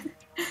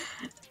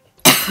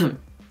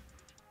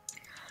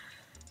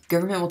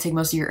 Government will take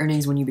most of your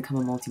earnings when you become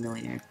a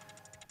multimillionaire.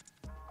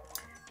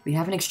 We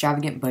have an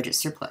extravagant budget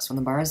surplus. When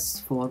the bar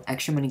is full,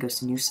 extra money goes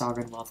to new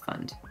sovereign wealth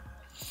fund.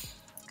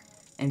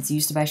 And it's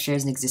used to buy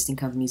shares in existing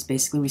companies.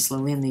 Basically, we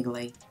slowly and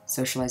legally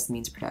socialize the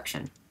means of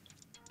production.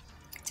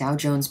 Dow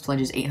Jones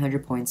plunges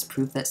 800 points,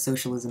 proof that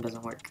socialism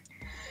doesn't work.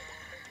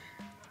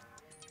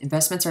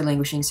 Investments are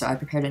languishing, so I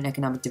prepared an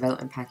economic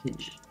development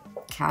package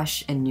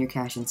Cash and near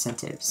cash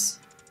incentives.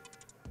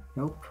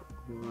 Nope.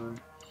 Or...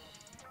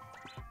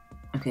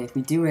 okay, if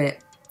we do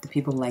it, the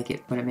people like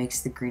it, but it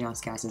makes the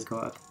greenhouse gases go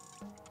up.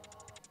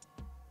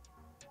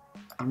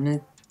 I'm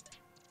gonna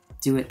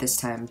do it this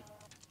time.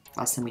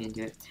 Last time we didn't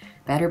do it.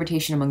 Bad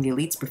reputation among the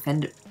elites.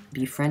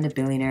 Befriend a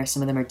billionaire.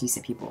 Some of them are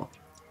decent people.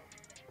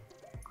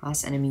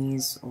 Class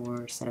enemies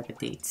or set up a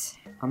date.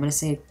 I'm gonna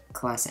say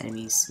class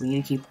enemies. We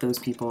need to keep those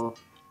people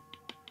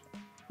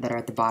that are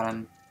at the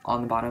bottom,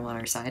 on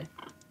our side.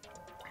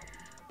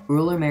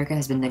 Rural America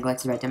has been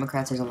neglected by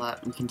Democrats. There's a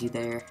lot we can do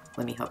there.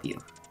 Let me help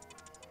you.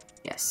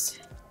 Yes.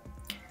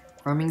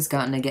 Farming's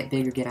gotten a get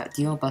big or get out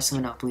deal. Bust some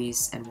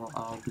monopolies and we'll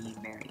all be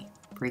merry.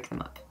 Break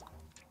them up.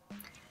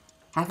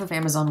 Half of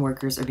Amazon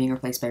workers are being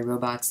replaced by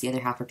robots. The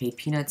other half are paid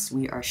peanuts.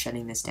 We are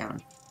shutting this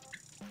down.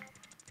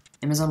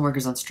 Amazon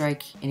workers on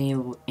strike.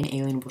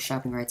 Inalienable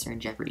shopping rights are in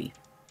jeopardy.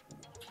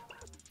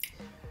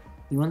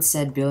 You once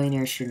said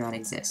billionaires should not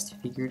exist.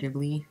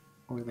 Figuratively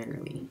or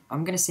literally?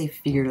 I'm gonna say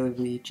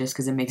figuratively just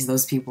because it makes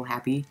those people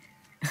happy.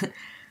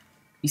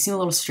 You seem a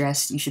little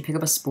stressed. You should pick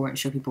up a sport and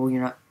show people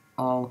you're not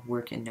all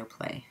work and no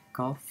play.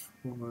 Golf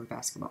or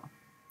basketball?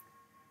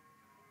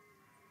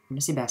 I'm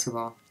gonna say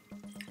basketball.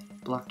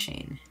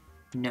 Blockchain.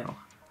 No.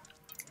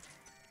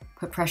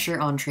 Put pressure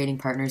on trading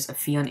partners, a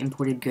fee on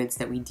imported goods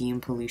that we deem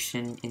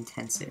pollution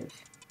intensive.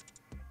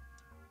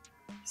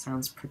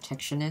 Sounds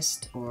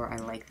protectionist, or I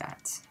like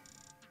that.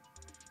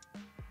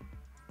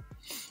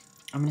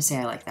 I'm gonna say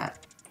I like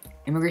that.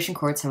 Immigration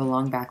courts have a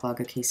long backlog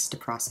of cases to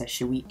process.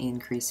 Should we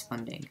increase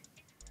funding?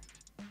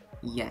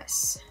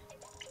 Yes.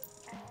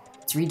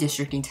 It's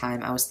redistricting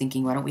time. I was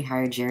thinking, why don't we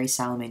hire Jerry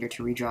Salamander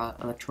to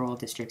redraw electoral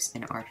districts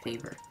in our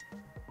favor?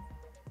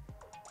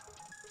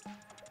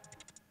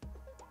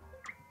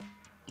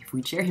 If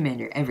we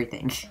gerrymander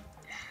everything,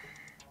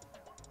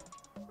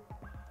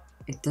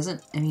 it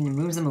doesn't, I mean, it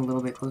moves them a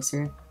little bit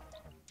closer.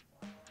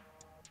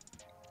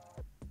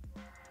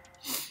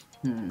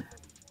 I'm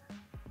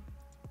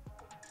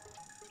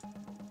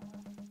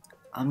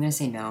gonna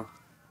say no,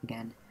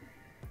 again.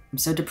 I'm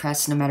so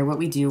depressed, no matter what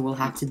we do, we'll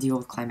have to deal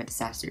with climate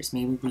disasters.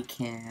 Maybe we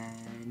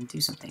can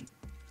do something.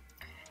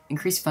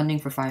 Increase funding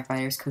for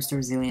firefighters, coastal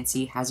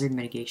resiliency, hazard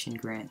mitigation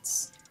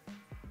grants.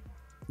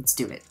 Let's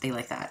do it, they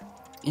like that.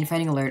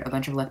 Infighting alert, a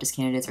bunch of leftist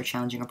candidates are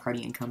challenging our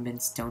party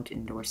incumbents. Don't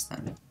endorse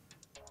them.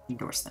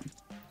 Endorse them.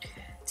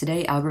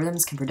 Today,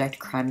 algorithms can predict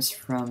crimes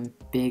from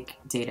big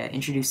data,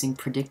 introducing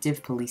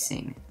predictive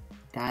policing.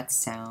 That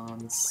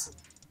sounds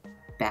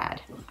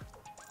bad.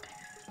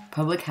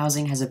 Public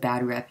housing has a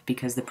bad rep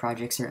because the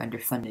projects are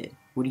underfunded.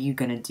 What are you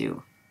gonna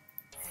do?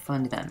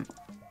 Fund them.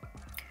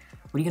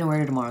 What are you gonna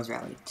wear to tomorrow's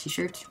rally?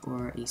 T-shirt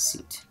or a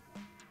suit?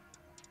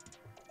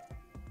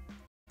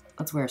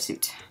 Let's wear a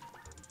suit.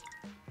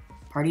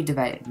 Party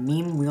divided.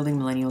 Meme-wielding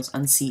millennials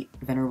unseat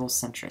venerable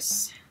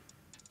centrists.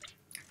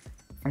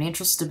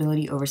 Financial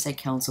Stability Oversight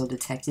Council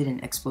detected an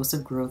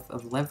explosive growth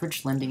of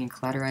leveraged lending and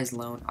collateralized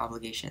loan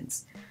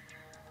obligations.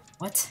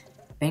 What?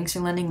 Banks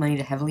are lending money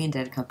to heavily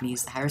indebted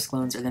companies. The high-risk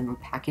loans are then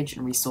repackaged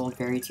and resold.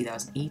 Very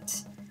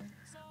 2008.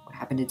 What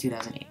happened in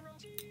 2008?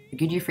 A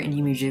good year for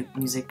indie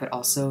music, but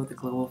also the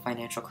global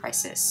financial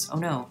crisis. Oh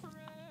no.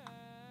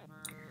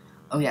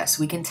 Oh yes,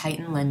 we can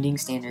tighten lending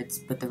standards,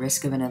 but the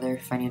risk of another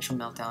financial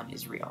meltdown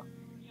is real.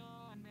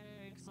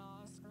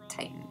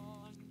 Tighten.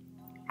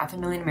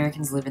 500,000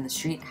 Americans live in the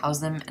street,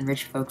 house them, and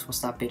rich folks will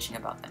stop bitching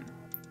about them.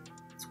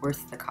 It's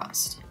worth the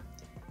cost.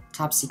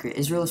 Top secret.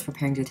 Israel is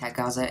preparing to attack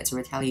Gaza. It's a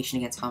retaliation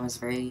against Hamas'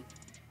 very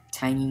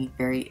tiny,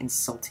 very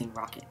insulting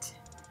rocket.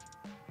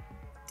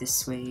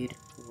 Dissuade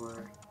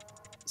or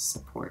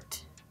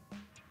support.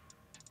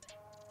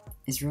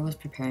 Israel is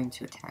preparing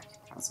to attack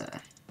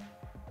Gaza.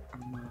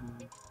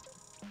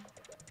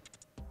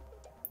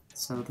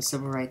 So the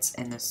civil rights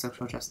and the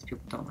social justice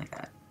people don't like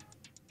that.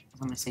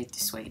 I'm gonna say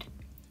dissuade.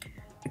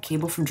 A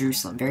cable from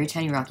Jerusalem. Very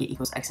tiny rocket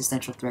equals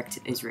existential threat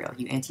to Israel.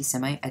 You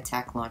anti-Semite,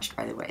 attack launched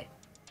by the way.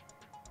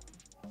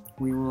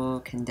 We will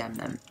condemn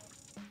them.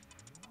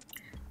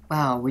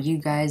 Wow, were you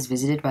guys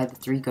visited by the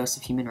 3 ghosts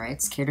of human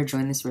rights? Care to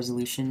join this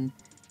resolution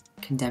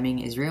condemning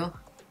Israel?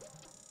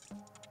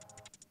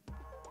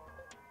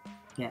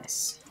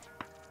 Yes.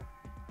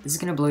 This is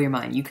gonna blow your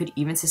mind. You could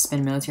even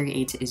suspend military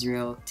aid to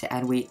Israel to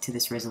add weight to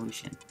this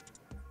resolution.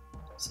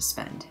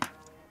 Suspend.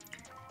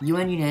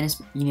 UN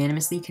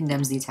unanimously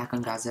condemns the attack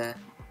on Gaza.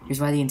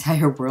 Here's why the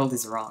entire world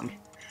is wrong.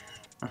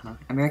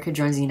 America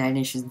joins the United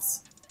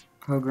Nations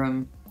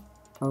program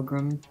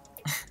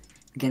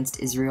against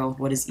Israel.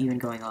 What is even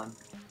going on?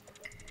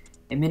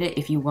 Admit it,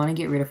 if you want to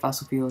get rid of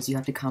fossil fuels, you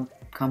have to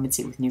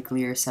compensate with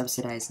nuclear,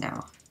 subsidized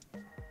now.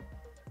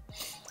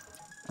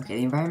 Okay,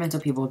 the environmental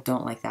people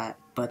don't like that,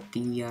 but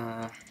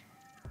the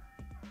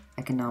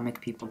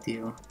economic people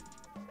do.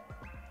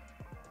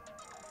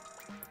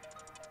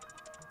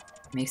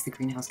 Makes the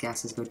greenhouse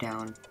gases go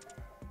down.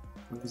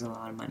 Lose a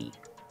lot of money.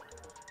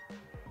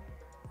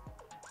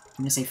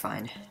 I'm gonna say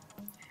fine.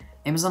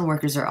 Amazon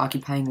workers are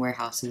occupying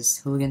warehouses.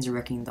 Hooligans are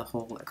wrecking the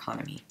whole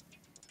economy.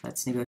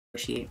 Let's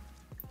negotiate.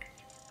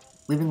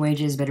 Living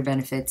wages, better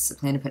benefits, a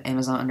plan to put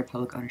Amazon under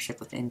public ownership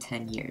within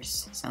 10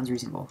 years. Sounds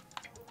reasonable.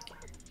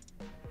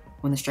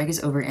 When the strike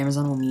is over,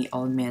 Amazon will meet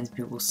all demands, but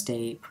it will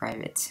stay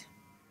private.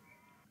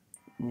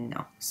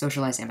 No.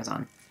 Socialize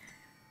Amazon.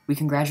 We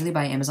can gradually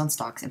buy Amazon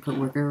stocks and put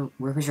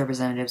workers'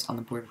 representatives on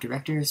the board of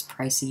directors.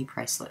 Pricey,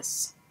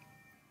 priceless.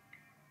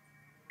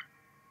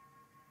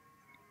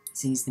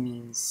 Seize the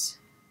means.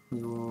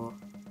 We will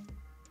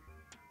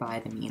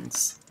buy the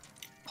means.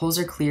 Polls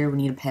are clear. We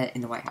need a pet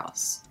in the White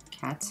House.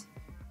 Cat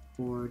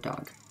or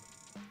dog?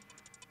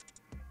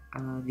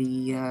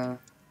 The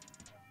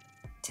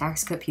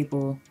tax cut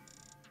people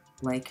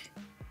like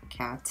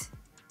cat,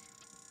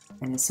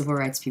 and the civil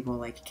rights people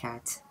like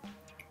cat.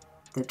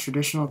 The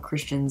traditional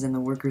Christians and the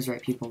workers'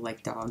 right people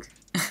like dog.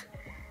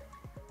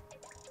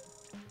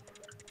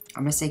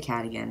 I'm gonna say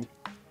cat again.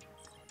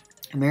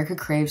 America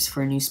craves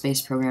for a new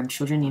space program.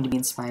 Children need to be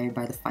inspired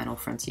by the final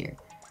frontier.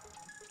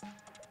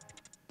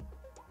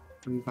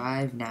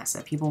 Revive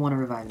NASA. People want to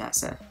revive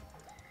NASA.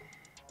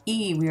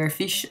 E, we are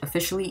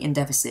officially in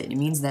deficit. It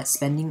means that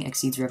spending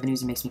exceeds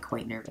revenues and makes me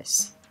quite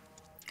nervous.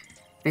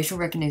 Facial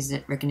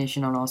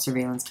recognition on all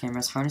surveillance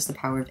cameras. Harness the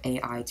power of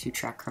AI to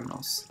track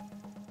criminals.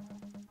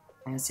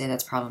 I would say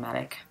that's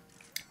problematic.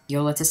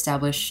 Yo, let's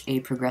establish a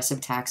progressive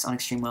tax on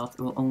extreme wealth.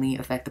 It will only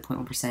affect the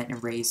 0.1%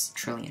 and raise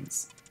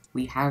trillions.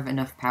 We have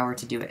enough power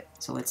to do it,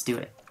 so let's do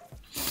it.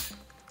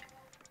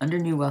 Under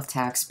new wealth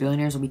tax,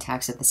 billionaires will be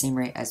taxed at the same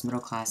rate as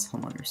middle-class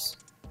homeowners.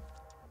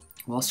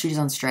 Wall Street is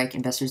on strike,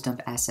 investors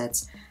dump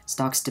assets,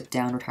 stocks dip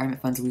down,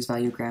 retirement funds lose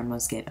value,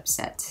 grandmas get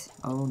upset.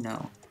 Oh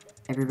no.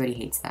 Everybody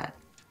hates that.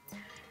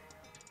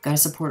 Gotta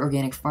support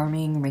organic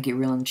farming, make it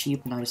real and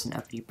cheap, not just an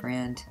uppity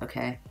brand.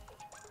 Okay.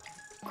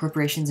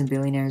 Corporations and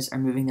billionaires are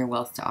moving their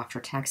wealth to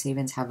offshore tax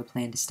havens. Have a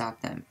plan to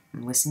stop them.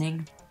 I'm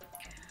listening.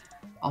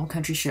 All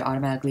countries should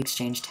automatically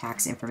exchange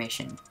tax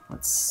information.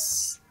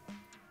 Let's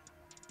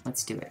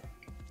do it.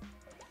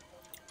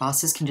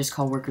 Bosses can just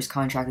call workers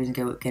contractors and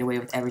get away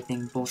with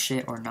everything.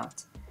 Bullshit or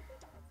not?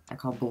 I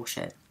call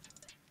bullshit.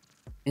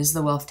 Is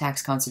the wealth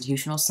tax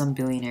constitutional? Some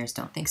billionaires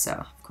don't think so.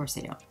 Of course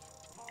they don't.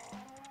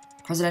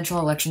 Presidential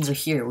elections are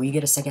here. Will you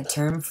get a second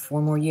term?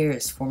 4 more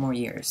years. 4 more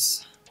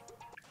years.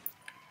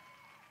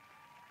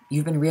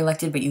 You've been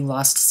reelected, but you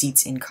lost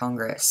seats in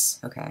Congress.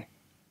 Okay.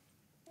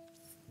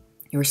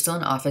 You were still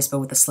in office, but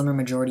with a slimmer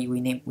majority, we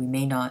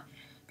may not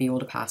be able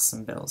to pass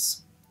some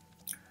bills.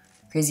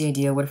 Crazy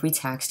idea. What if we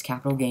taxed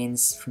capital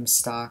gains from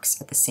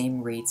stocks at the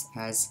same rates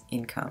as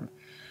income?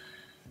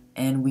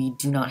 And we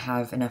do not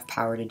have enough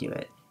power to do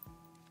it,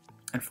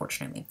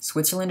 unfortunately.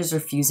 Switzerland is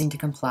refusing to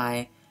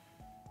comply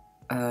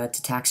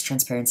to tax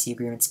transparency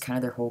agreements. Kind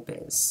of their hope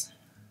is.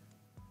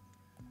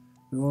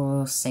 We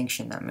will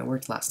sanction them. It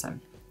worked last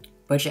time.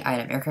 Budget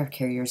item. Aircraft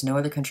carriers. No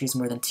other country has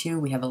more than 2.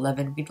 We have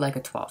 11. We'd like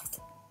a 12th.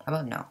 How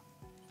about no?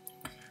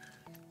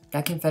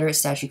 That Confederate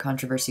statue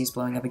controversy is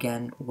blowing up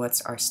again.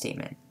 What's our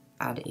statement?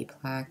 Add a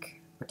plaque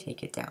or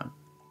take it down?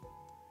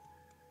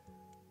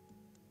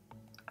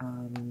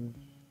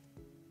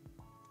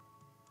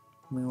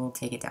 We will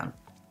take it down.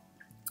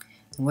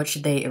 And what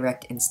should they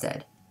erect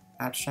instead?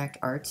 Abstract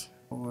art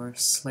or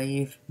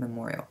slave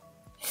memorial?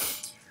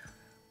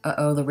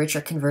 Uh-oh, the rich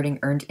are converting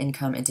earned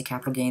income into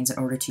capital gains in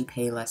order to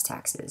pay less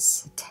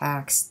taxes.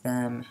 Tax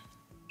them.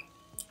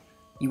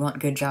 You want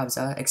good jobs,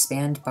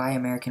 expand Buy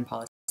American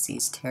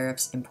policies,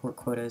 tariffs, import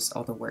quotas,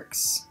 all the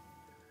works.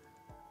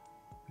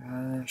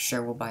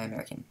 Sure, we'll buy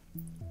American.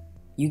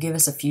 You give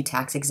us a few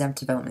tax-exempt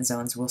development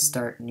zones, we'll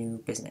start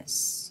new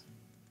business.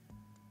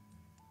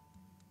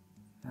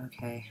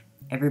 Okay,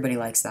 everybody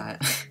likes that.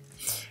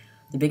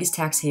 The biggest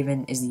tax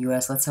haven is the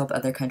US. Let's help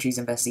other countries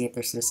investigate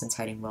their citizens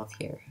hiding wealth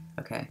here.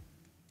 Okay.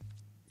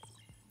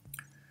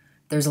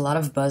 There's a lot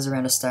of buzz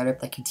around a startup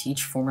that can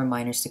teach former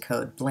miners to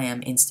code.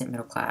 Blam, instant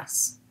middle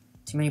class.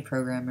 Too many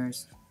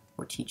programmers,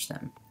 or teach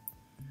them.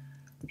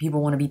 The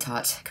people want to be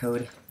taught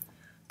code.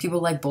 People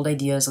like bold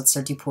ideas. Let's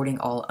start deporting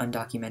all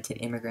undocumented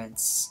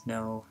immigrants.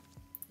 No.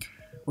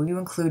 Will you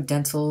include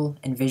dental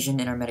and vision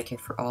in our Medicare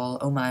for all?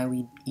 Oh my,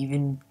 we'd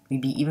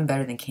be even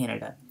better than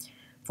Canada.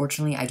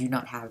 Fortunately, I do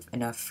not have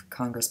enough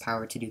Congress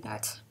power to do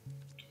that.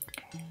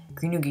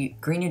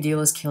 Green New Deal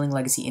is killing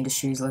legacy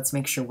industries. Let's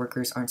make sure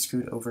workers aren't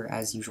screwed over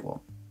as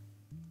usual.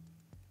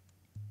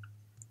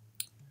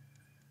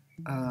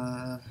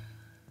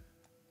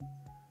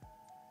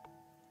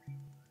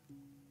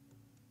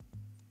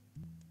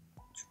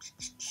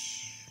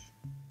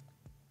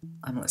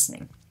 I'm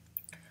listening.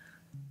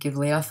 Give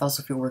layoff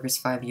fossil fuel workers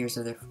 5 years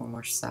of their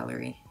former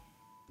salary.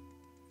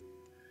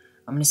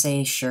 I'm gonna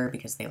say sure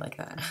because they like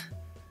that.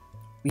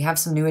 We have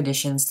some new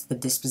additions to the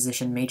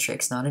disposition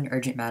matrix. Not an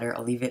urgent matter.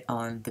 I'll leave it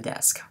on the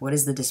desk. What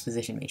is the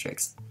disposition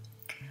matrix?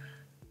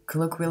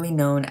 Colloquially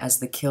known as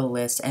the kill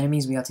list.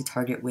 Enemies we ought to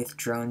target with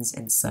drones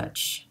and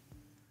such.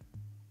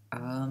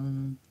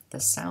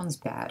 This sounds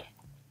bad.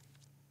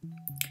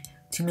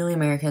 2 million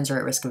Americans are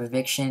at risk of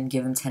eviction.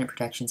 Give them tenant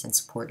protections and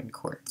support in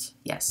court.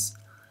 Yes.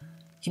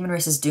 Human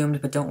race is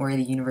doomed, but don't worry,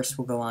 the universe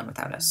will go on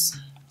without us.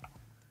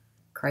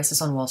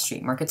 Crisis on Wall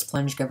Street. Markets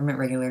plunge. Government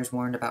regulators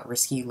warned about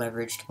risky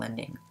leveraged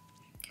lending.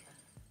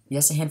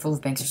 Yes, a handful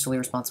of banks are solely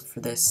responsible for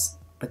this,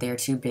 but they are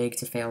too big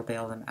to fail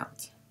bail them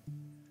out.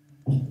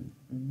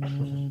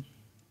 I'm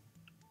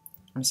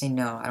gonna say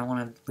no. I don't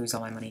want to lose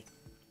all my money.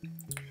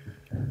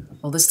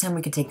 Well, this time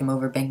we can take them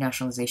over. Bank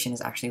nationalization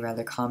is actually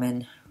rather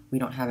common. We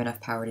don't have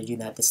enough power to do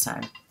that this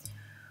time.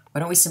 Why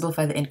don't we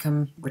simplify the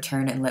income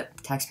return and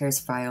let taxpayers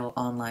file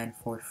online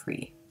for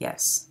free?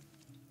 Yes.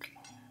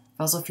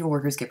 Fossil fuel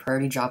workers get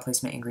priority job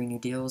placement and Green New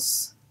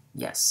Deals?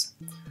 Yes.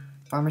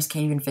 Farmers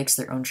can't even fix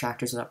their own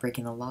tractors without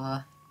breaking the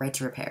law. Right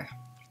to repair.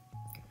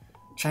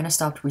 China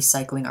stopped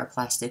recycling our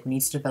plastic. We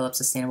need to develop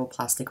sustainable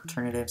plastic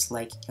alternatives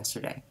like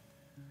yesterday.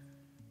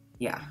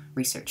 Yeah,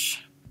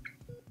 research.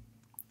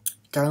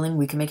 Darling,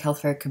 we can make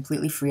healthcare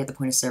completely free at the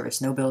point of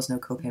service. No bills, no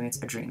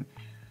co-payments, a dream.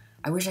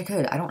 I wish I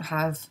could. I don't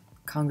have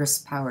Congress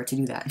power to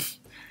do that.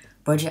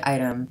 Budget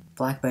item,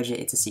 black budget,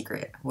 it's a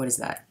secret. What is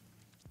that?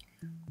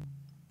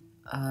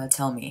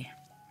 Tell me.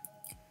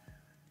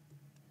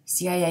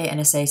 CIA,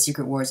 NSA,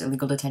 secret wars,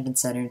 illegal detention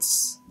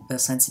centers, the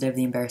sensitive,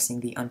 the embarrassing,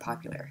 the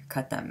unpopular.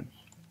 Cut them.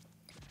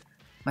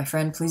 My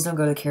friend, please don't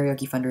go to the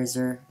karaoke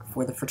fundraiser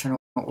for the Fraternal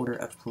Order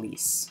of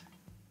Police.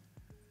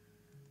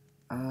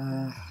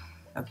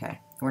 Okay.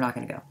 We're not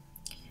gonna go.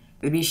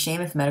 It would be a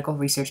shame if medical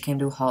research came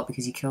to a halt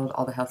because you killed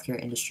all the healthcare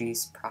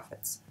industry's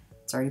profits.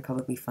 It's already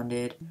publicly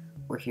funded,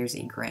 or here's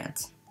a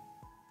grant.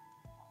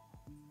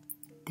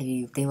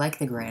 They like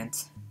the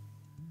grant.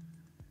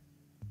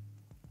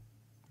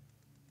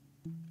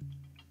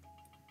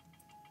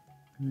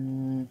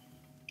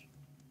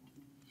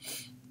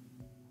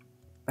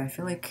 But I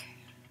feel like...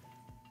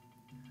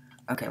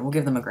 Okay, we'll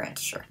give them a grant,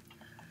 sure.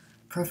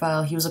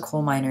 Profile, he was a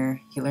coal miner,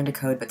 he learned to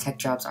code, but tech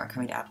jobs aren't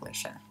coming to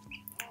Appalachia.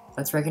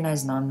 Let's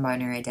recognize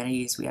non-binary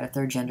identities. We add a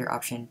third gender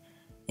option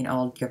in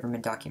all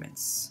government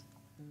documents.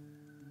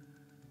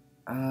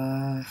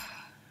 Or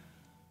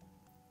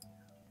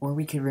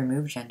we could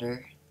remove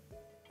gender.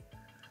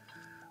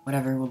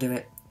 Whatever, we'll do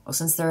it. Well,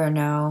 since there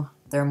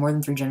are more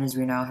than 3 genders,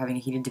 we are now having a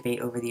heated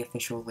debate over the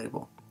official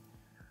label.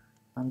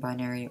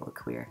 Non-binary or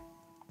queer.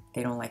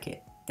 They don't like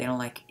it. They don't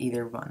like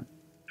either one.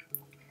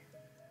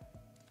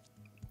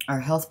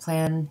 Our health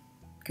plan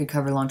could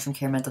cover long-term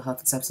care, mental health,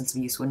 and substance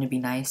abuse. Wouldn't it be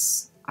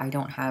nice? I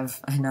don't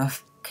have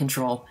enough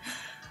control.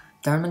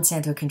 Darn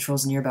Monsanto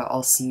controls near about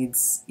all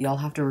seeds. Y'all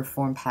have to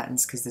reform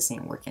patents because this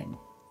ain't working.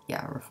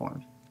 Yeah,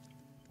 reform.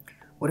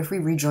 What if we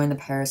rejoin the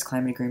Paris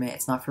Climate Agreement?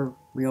 It's not for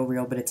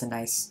real, but it's a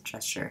nice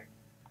gesture.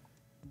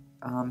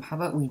 How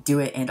about we do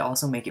it and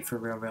also make it for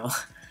real?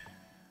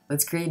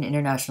 Let's create an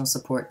international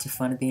support to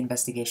fund the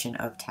investigation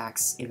of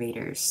tax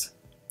evaders.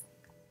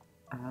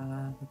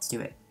 Let's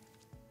do it.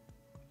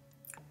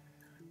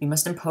 We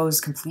must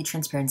impose complete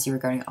transparency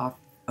regarding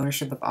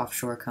ownership of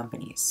offshore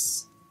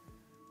companies.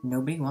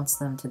 Nobody wants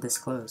them to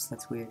disclose.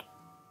 That's weird.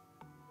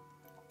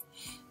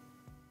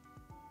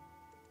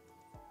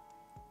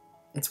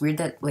 It's weird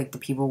that, like, the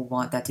people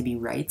want that to be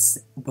rights,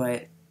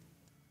 but,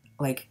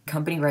 like,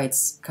 companies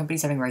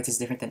having rights is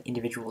different than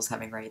individuals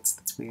having rights.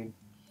 That's weird.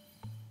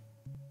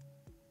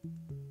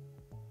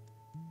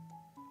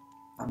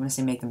 I'm gonna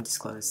say make them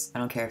disclose. I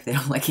don't care if they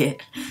don't like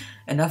it.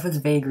 Enough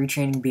with vague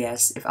retraining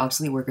BS. If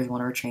obsolete workers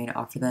want to retrain,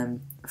 offer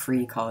them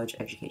free college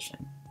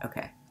education.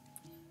 Okay.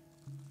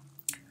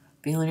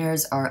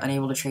 Billionaires are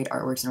unable to trade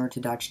artworks in order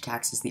to dodge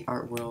taxes. The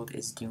art world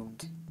is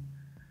doomed.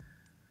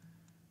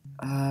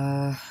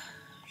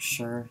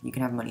 Sure. You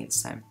can have money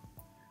this time.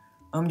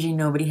 OMG,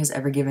 nobody has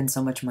ever given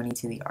so much money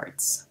to the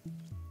arts.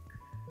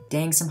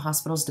 Dang, some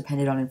hospitals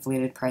depended on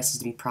inflated prices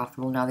to be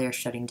profitable. Now they are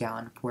shutting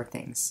down. Poor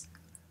things.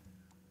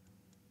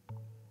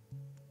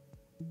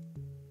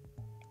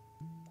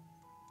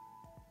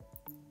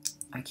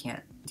 I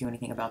can't do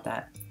anything about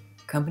that.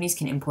 Companies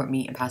can import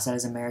meat and pass that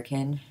as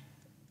American.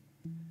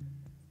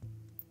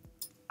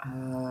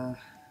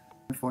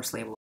 Enforce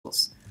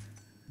labels.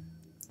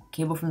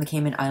 Cable from the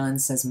Cayman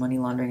Islands says money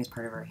laundering is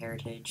part of our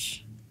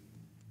heritage.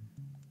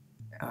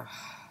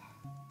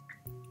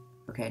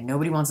 Okay,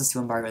 nobody wants us to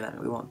embargo them.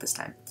 We won't this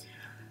time.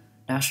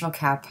 National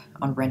cap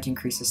on rent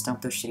increases.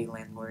 Stomp those shitty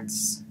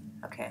landlords.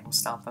 Okay, we'll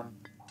stomp them.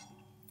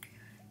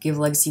 Give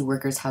legacy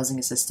workers housing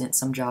assistance.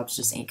 Some jobs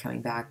just ain't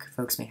coming back.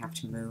 Folks may have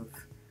to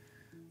move.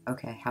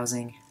 Okay,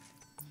 housing.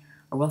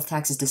 Our wealth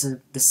tax is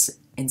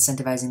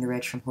disincentivizing the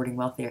rich from hoarding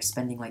wealth. They are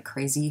spending like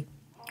crazy.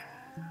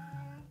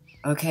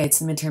 Okay, it's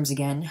the midterms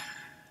again.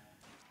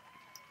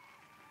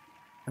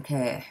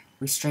 Okay,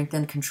 we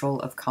strengthened control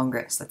of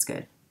Congress. That's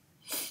good.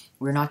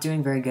 We're not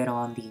doing very good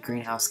on the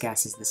greenhouse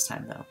gases this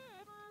time, though.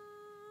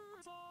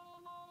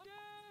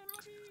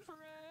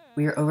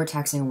 We are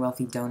overtaxing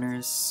wealthy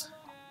donors.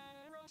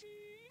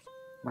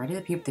 Why do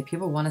the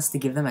people want us to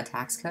give them a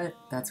tax cut?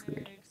 That's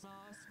weird.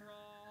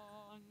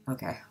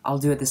 Okay, I'll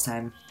do it this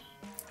time.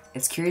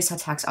 It's curious how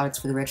tax audits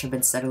for the rich have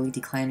been steadily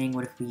declining.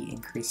 What if we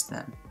increased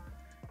them?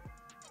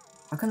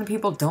 How come the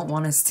people don't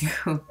want us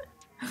to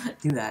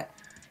do that?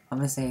 I'm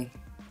gonna say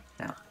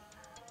no.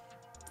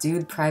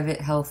 Dude,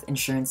 private health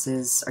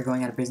insurances are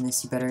going out of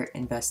business. You better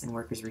invest in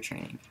workers'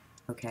 retraining.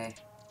 Okay.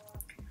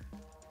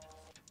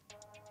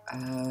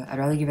 I'd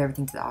rather give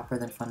everything to the opera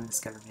than fund this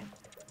government.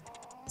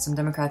 Some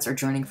Democrats are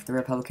joining the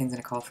Republicans in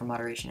a call for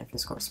moderation and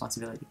fiscal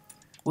responsibility.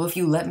 Well, if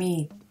you let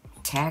me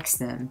tax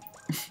them...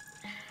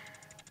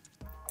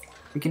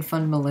 We can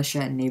fund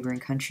militia in neighboring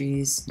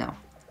countries. No.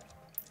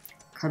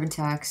 Carbon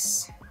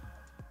tax.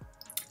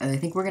 I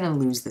think we're gonna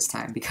lose this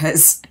time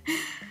because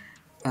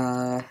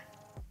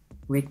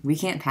we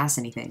can't pass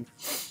anything.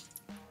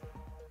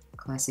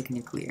 Classic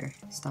nuclear.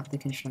 Stop the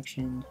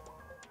construction.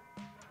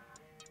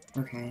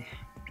 Okay.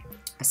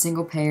 A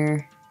single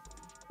payer.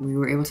 We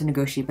were able to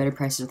negotiate better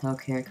prices with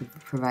healthcare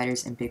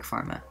providers and big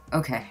pharma.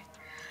 Okay.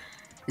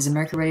 Is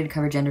America ready to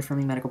cover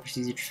gender-affirming medical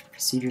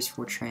procedures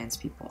for trans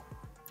people?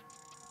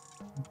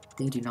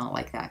 They do not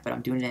like that, but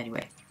I'm doing it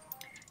anyway.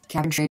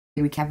 Cap and trade.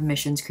 We cap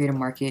emissions, create a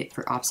market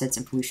for offsets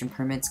and pollution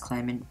permits,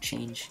 climate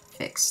change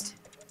fixed.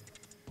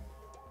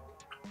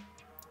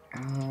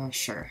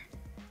 Sure.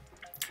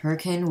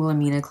 Hurricane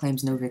Wilhelmina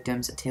claims no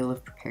victims, a tale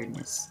of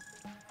preparedness.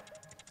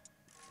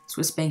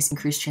 Swiss banks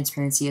increase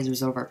transparency as a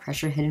result of our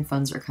pressure. Hidden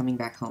funds are coming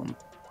back home.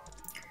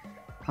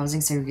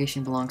 Housing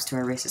segregation belongs to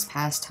our racist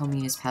past. Tell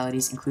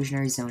municipalities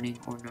inclusionary zoning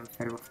or no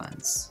federal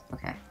funds.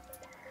 Okay.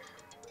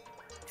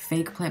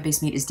 Fake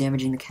plant-based meat is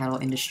damaging the cattle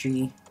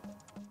industry.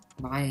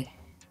 Why?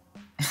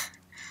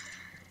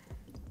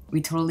 We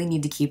totally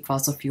need to keep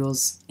fossil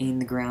fuels in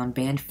the ground.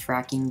 Ban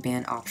fracking,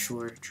 ban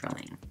offshore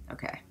drilling.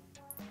 Okay.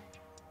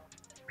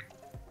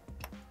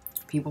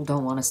 People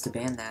don't want us to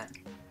ban that.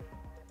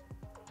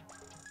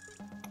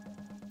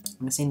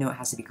 I'm gonna say no, it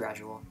has to be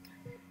gradual.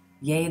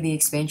 Yay, the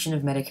expansion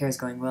of Medicare is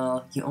going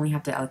well. You only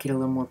have to allocate a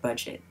little more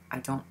budget. I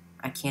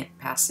can't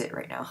pass it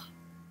right now.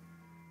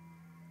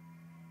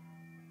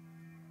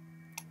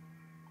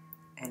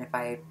 And if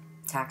I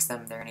tax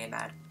them, they're gonna get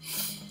mad.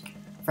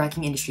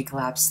 Fracking industry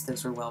collapse,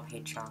 those were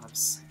well-paid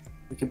jobs.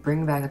 We could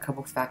bring back a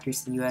couple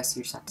factories to the US,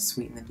 you just have to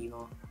sweeten the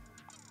deal.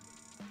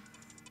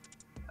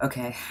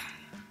 Okay.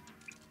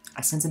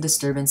 I sense a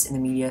disturbance in the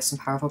media. Some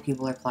powerful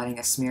people are plotting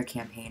a smear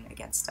campaign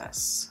against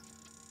us.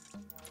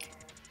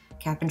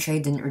 Cap and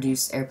trade didn't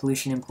reduce air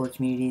pollution in poor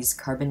communities.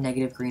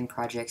 Carbon-negative green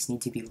projects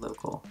need to be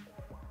local.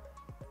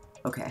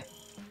 Okay.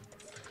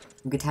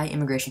 We could tie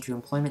immigration to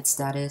employment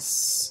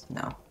status.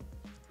 No.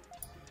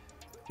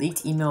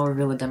 Leaked email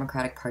reveal the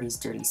Democratic Party's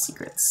dirty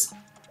secrets.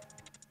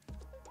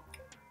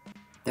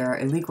 There are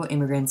illegal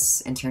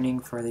immigrants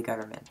interning for the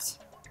government.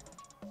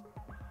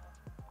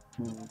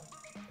 I'm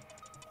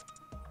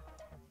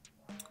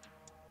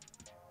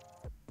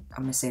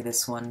gonna say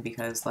this one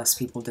because less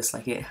people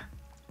dislike it.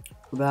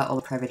 What about all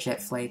the private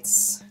jet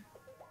flights?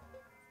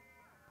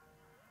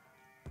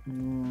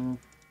 I'm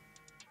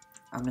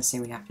gonna say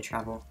we have to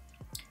travel.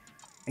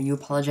 Are you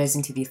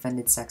apologizing to the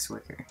offended sex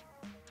worker?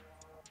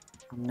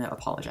 I'm gonna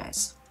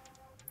apologize.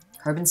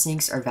 Carbon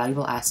sinks are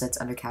valuable assets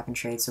under cap and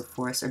trade, so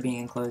forests are being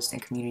enclosed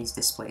and communities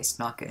displaced.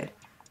 Not good.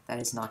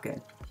 That is not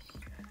good.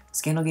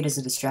 Scandalgate is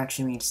a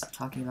distraction. We need to stop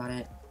talking about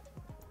it.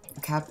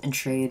 A cap and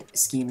trade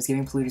scheme is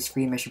giving polluters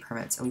free emission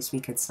permits. At least we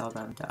could sell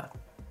them, duh.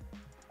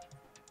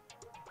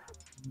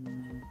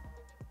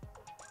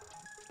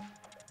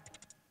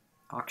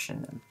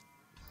 Auction them.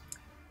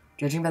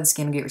 Judging by the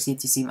Scandalgate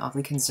receipts, you seem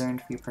awfully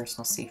concerned for your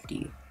personal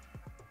safety.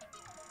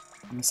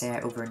 I'm gonna say I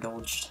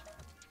overindulged.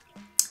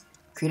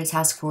 Create a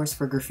task force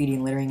for graffiti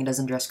and littering. It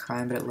doesn't address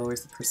crime, but it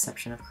lowers the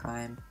perception of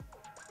crime.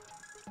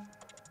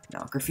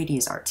 No, graffiti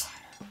is art.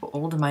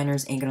 Old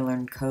miners ain't gonna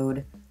learn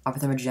code. Offer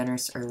them a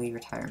generous early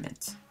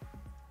retirement.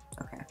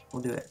 Okay,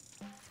 we'll do it.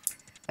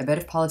 I bet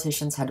if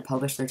politicians had to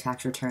publish their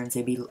tax returns,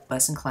 they'd be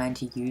less inclined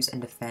to use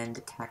and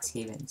defend tax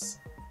havens.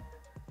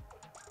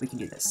 We can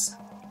do this.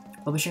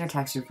 Publishing our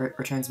tax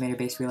returns made our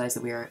base realize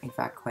that we are, in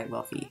fact, quite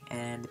wealthy,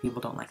 and the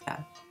people don't like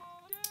that.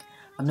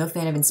 I'm no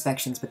fan of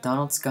inspections, but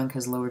Donald Skunk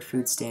has lowered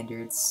food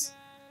standards,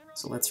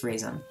 so let's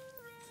raise them.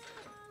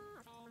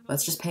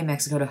 Let's just pay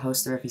Mexico to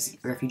host the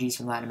refugees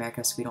from Latin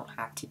America so we don't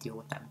have to deal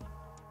with them.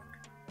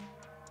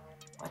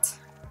 What?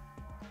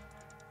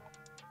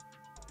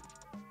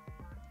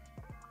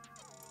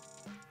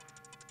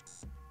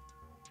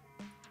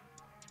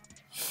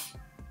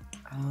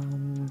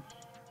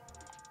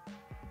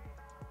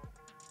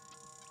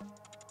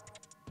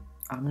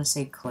 I'm gonna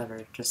say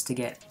clever, just to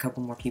get a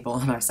couple more people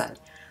on our side.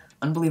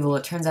 Unbelievable,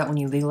 it turns out when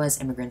you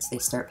legalize immigrants, they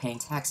start paying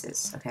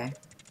taxes, okay?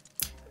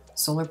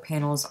 Solar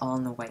panels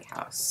on the White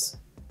House.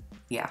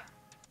 Yeah.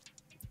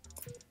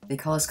 They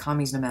call us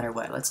commies no matter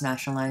what. Let's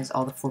nationalize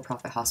all the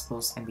for-profit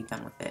hospitals and be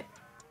done with it.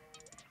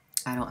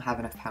 I don't have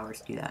enough power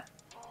to do that.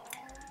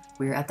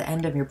 We're at the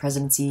end of your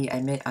presidency. I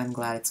admit I'm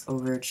glad it's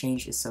over.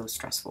 Change is so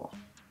stressful.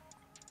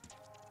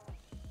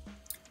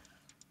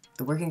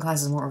 The working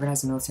class is more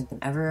organized and militant than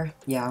ever.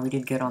 Yeah, we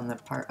did good on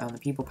the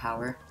people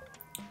power,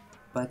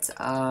 but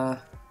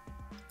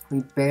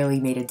we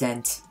barely made a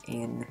dent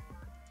in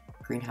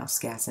greenhouse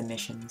gas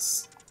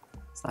emissions,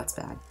 so that's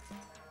bad.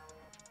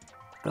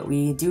 But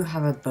we do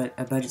have a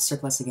budget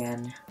surplus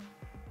again.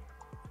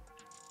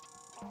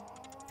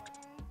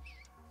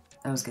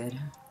 That was good.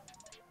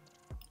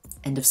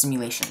 End of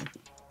simulation.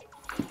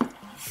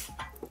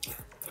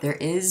 There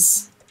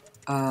is,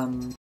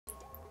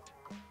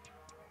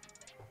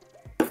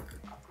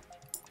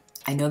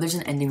 I I know there's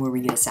an ending where we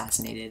get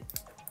assassinated.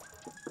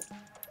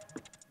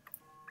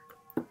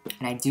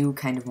 And I do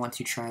kind of want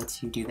to try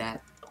to do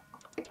that.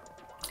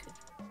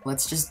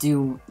 Let's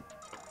do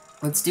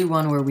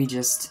one where we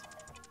just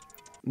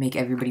make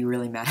everybody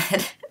really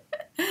mad.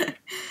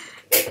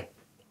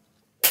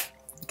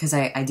 Because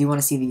I do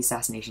want to see the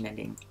assassination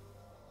ending.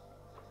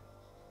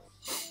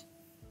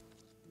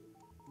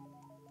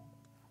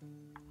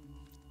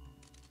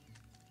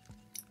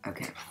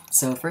 Okay,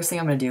 so first thing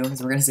I'm going to do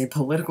is we're going to say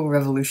political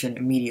revolution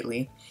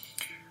immediately.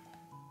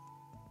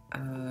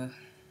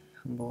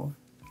 Humble.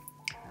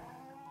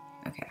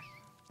 Okay.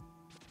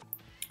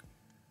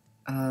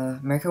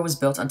 America was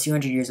built on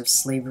 200 years of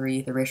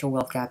slavery. The racial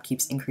wealth gap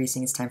keeps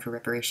increasing. It's time for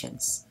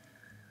reparations.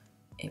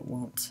 It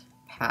won't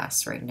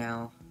pass right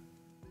now.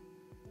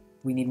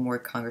 We need more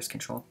Congress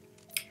control.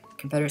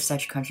 Confederate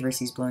statue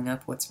controversy is blowing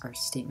up. What's our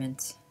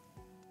statement?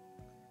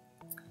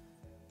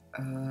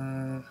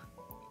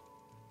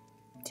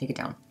 Take it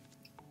down.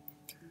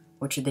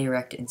 What should they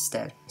erect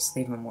instead?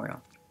 Slave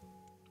memorial.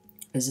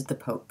 Visit the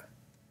Pope.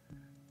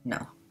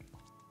 No.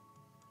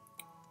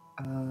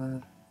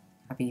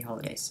 Happy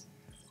holidays.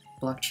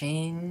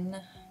 Blockchain?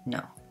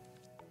 No.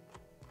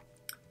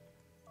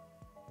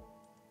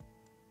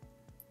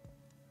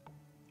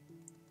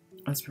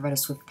 Let's provide a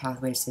swift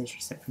pathway to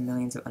citizenship for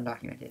millions of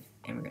undocumented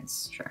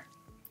immigrants. Sure.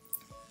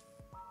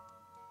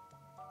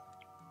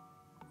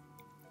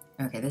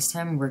 Okay, this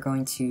time we're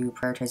going to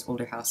prioritize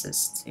older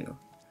houses to do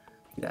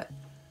that.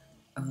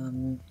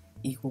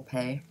 Equal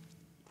pay.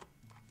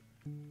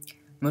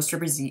 Most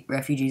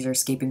refugees are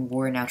escaping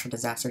war and natural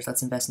disasters.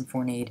 Let's invest in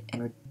foreign aid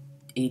and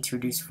aid to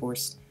reduce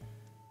forced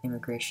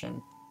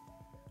immigration.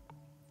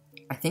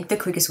 I think the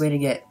quickest way to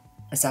get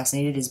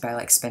assassinated is by,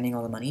 like, spending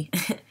all the money.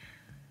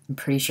 I'm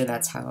pretty sure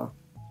that's how.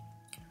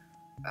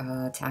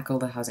 Tackle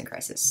the housing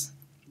crisis.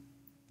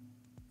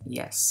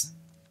 Yes.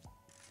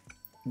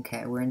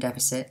 Okay, we're in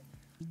deficit.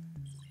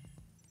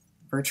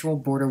 Virtual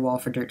border wall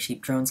for dirt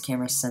cheap. Drones,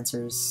 cameras,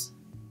 sensors.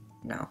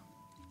 No.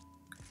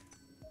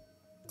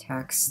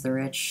 Tax the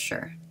rich?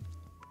 Sure.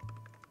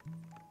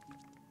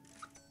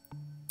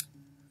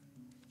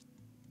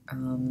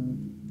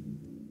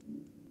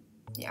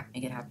 Yeah,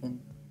 make it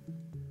happen.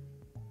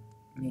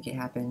 Make it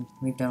happen.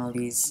 We've done all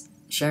these.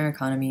 Sharing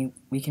economy.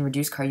 We can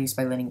reduce car use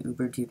by letting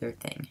Uber do their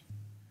thing.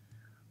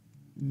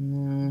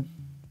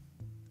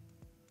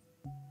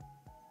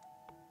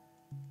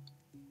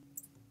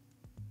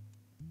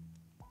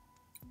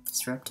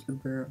 Disrupt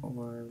Uber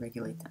or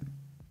regulate them.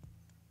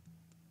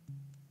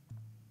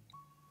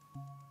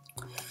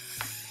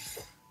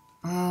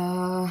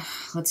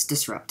 Let's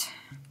disrupt.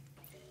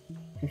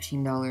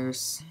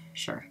 $15,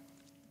 sure.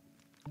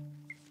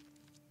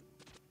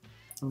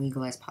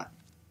 Legalize pot.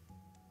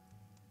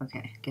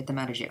 Okay, get them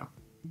out of jail.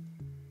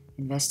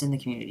 Invest in the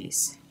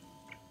communities.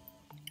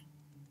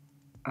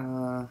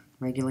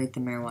 Regulate the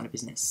marijuana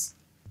business.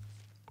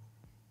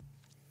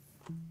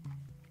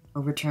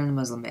 Overturn the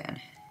Muslim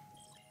ban.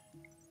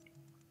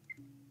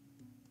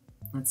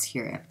 Let's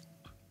hear it.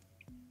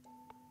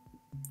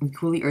 We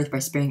cool the earth by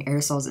spraying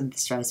aerosols into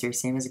the stratosphere,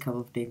 same as a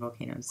couple of big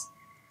volcanoes.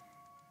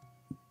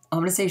 I'm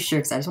gonna say sure,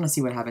 because I just want to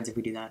see what happens if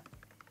we do that.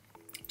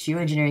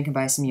 Geoengineering can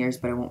buy some years,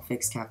 but it won't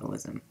fix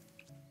capitalism.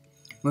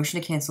 Motion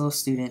to cancel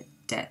student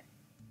debt.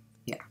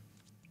 Yeah.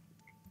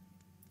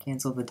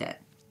 Cancel the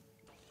debt.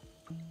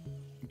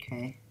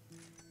 Okay.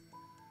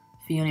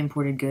 Fee on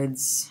imported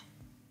goods.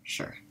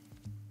 Sure.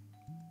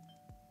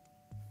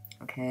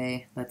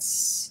 Okay,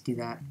 let's do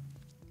that.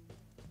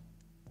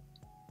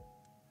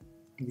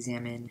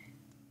 Examine.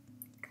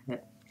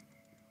 Cut.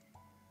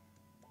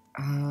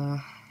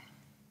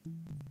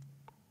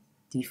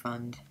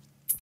 Defund.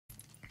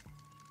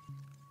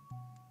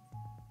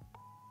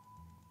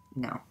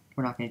 No,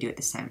 we're not going to do it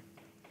this time.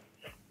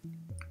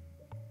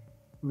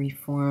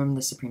 Reform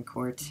the Supreme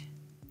Court.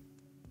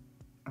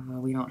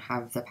 We don't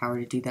have the power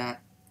to do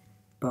that,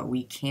 but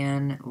we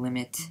can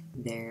limit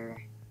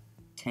their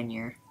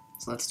tenure,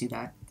 so let's do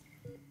that.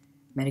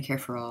 Medicare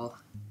for all.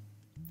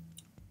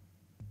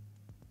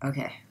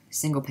 Okay,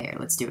 single payer,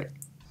 let's do it.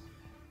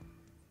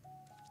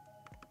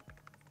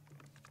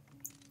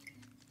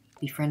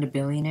 Befriend a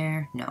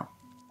billionaire? No.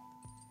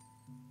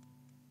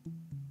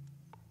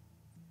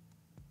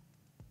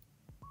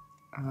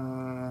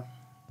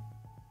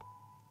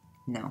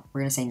 No.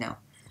 We're gonna say no.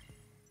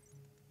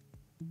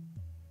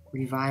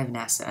 Revive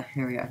NASA.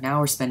 Here we go. Now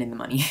we're spending the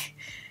money.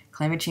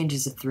 Climate change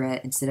is a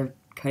threat. Instead of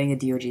cutting a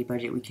DOJ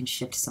budget, we can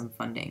shift some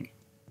funding.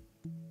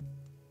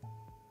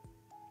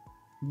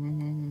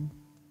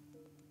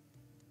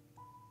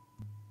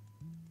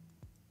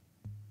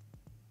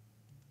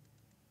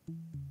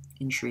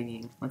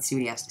 Intriguing. Let's see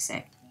what he has to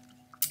say.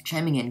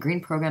 Chiming in. Green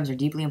programs are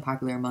deeply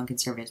unpopular among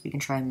conservatives. We can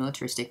try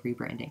militaristic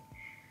rebranding.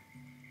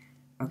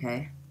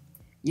 Okay.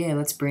 Yeah,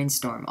 let's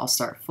brainstorm. I'll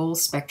start. Full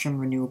spectrum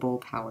renewable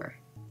power.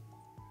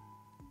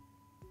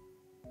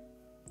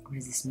 What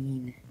does this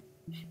mean?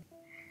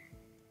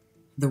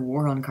 The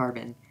war on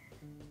carbon.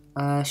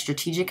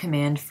 Strategic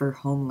command for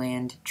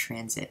homeland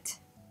transit.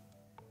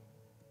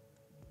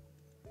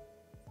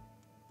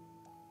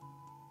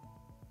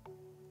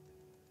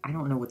 I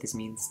don't know what this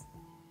means.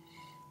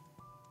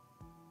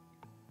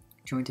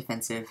 Joint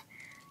offensive.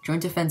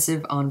 Joint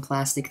offensive on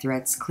plastic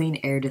threats. Clean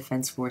air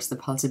defense force. The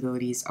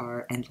possibilities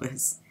are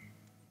endless.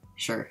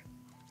 Sure.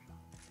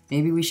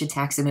 Maybe we should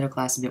tax the middle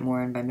class a bit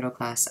more, and by middle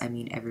class, I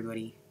mean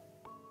everybody.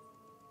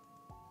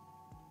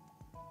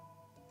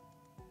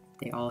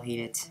 They all hate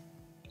it.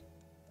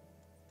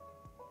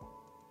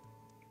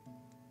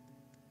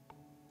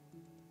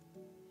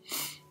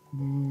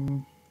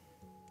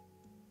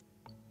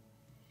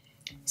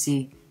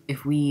 See,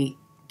 if we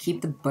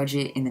keep the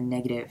budget in the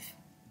negative,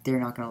 they're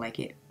not gonna like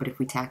it. But if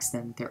we tax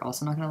them, they're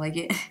also not gonna like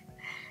it.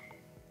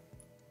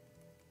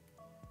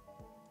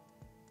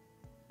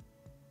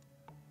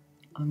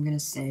 I'm gonna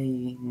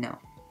say no.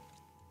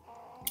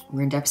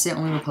 We're in deficit.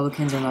 Only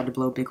Republicans are allowed to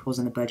blow big holes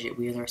in the budget.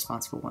 We are the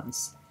responsible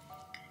ones.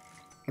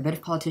 I bet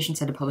if politicians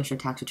had to publish their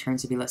tax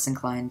returns, they'd be less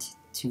inclined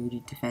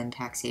to defend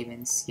tax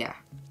havens. Yeah.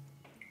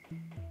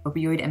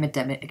 Opioid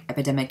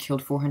epidemic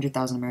killed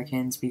 400,000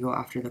 Americans. We go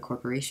after the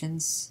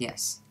corporations?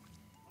 Yes.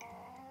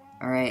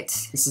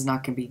 Alright, this is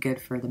not going to be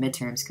good for the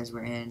midterms because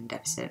we're in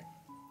deficit.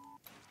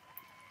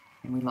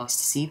 And we lost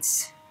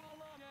seats.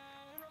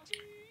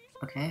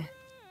 Okay.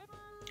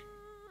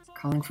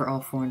 Calling for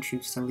all foreign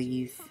troops to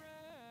leave.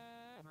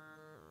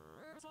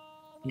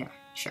 Yeah,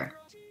 sure.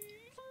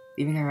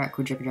 Leaving Iraq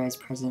would jeopardize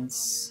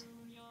presence.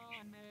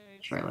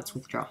 Sure, let's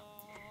withdraw.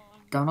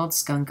 Donald,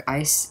 Skunk,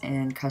 ICE,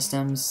 and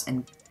Customs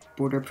and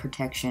Border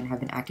Protection have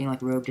been acting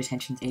like rogue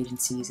detention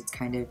agencies. It's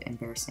kind of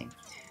embarrassing.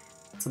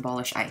 Let's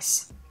abolish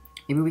ICE.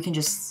 Maybe we can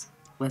just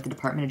let the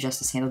Department of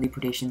Justice handle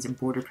deportations and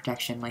border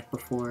protection like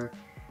before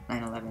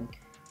 9/11.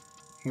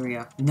 Here we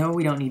go. No,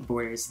 we don't need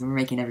borders. We're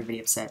making everybody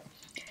upset.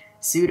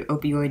 Sued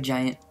opioid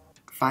giant.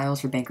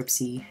 Files for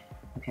bankruptcy.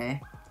 Okay.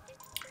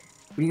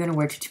 What are you going to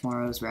wear to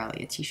tomorrow's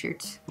rally? A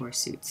t-shirt or a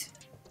suit?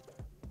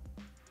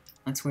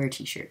 Let's wear a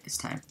t-shirt this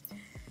time.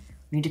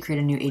 We need to create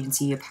a new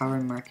agency, a power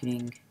and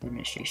marketing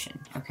administration.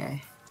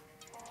 Okay.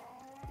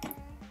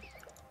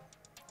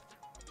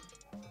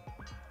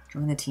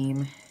 Join the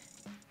team.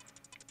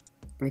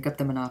 Break up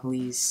the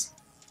monopolies.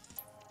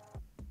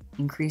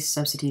 Increase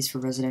subsidies for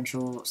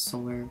residential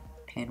solar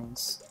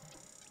panels.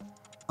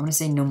 I'm going to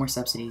say no more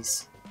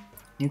subsidies.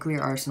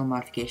 Nuclear arsenal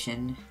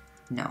modification.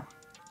 No.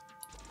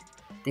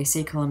 They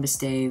say Columbus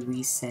Day,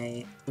 we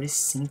say... What is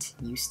St.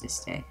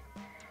 Eustace Day?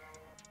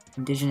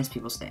 Indigenous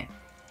Peoples Day.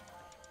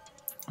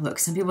 Look,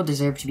 some people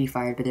deserve to be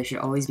fired, but there should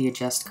always be a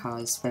just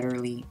cause,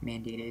 federally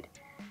mandated.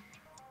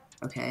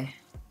 Okay.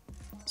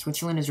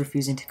 Switzerland is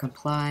refusing to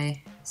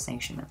comply.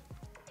 Sanction them.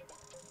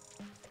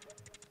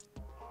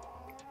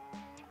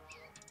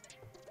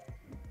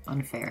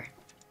 Unfair.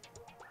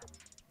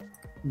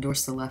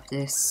 Endorse the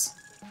leftists.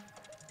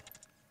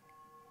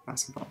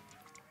 Basketball.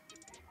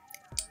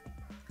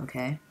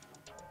 Okay.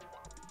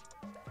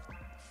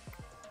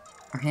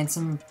 Our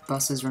handsome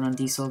buses run on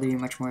diesel. They'd be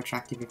much more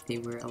attractive if they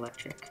were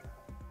electric.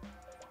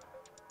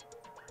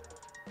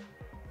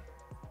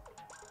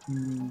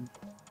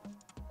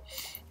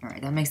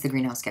 Alright, that makes the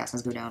greenhouse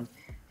gases go down.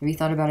 Have you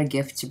thought about a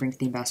gift to bring to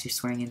the ambassador's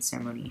swearing-in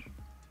ceremony?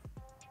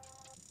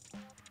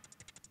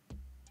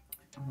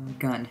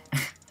 Gun.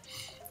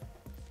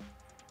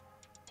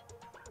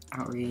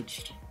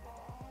 Outraged.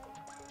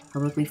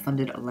 Publicly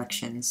funded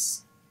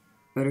elections.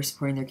 Voters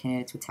supporting their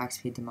candidates with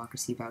tax-paid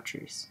democracy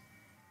vouchers.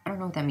 I don't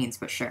know what that means,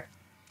 but sure.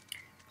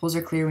 Polls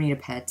are clear, we need a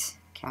pet.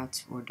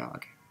 Cat or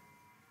dog.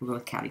 We'll go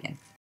with cat again.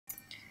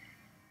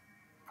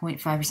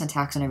 0.5%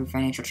 tax on every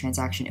financial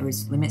transaction. It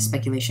was limit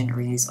speculation and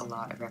raise a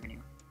lot of revenue.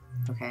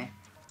 Okay.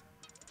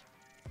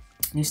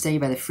 New study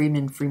by the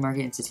Friedman Free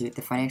Market Institute.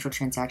 The financial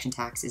transaction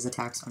tax is a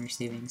tax on your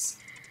savings.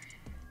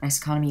 Nice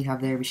economy you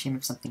have there. It'd be a shame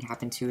if something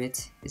happened to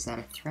it. Is that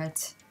a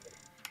threat?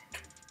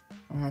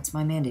 That's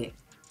my mandate.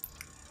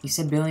 You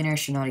said billionaires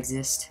should not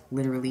exist.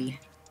 Literally.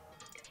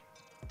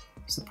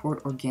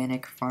 Support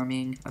organic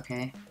farming.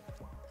 Okay.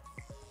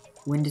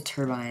 Wind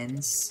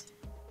turbines.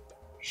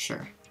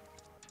 Sure.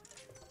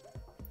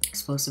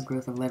 Explosive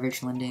growth of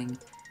leverage lending.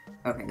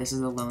 Okay, this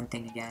is a loan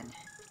thing again.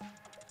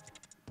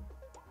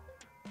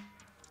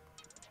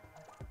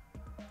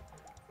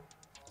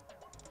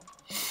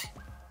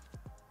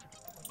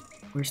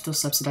 We're still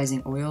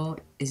subsidizing oil.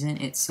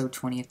 Isn't it so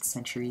 20th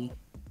century?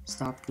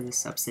 Stop the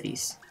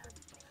subsidies.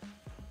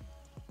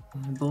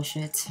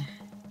 Bullshit.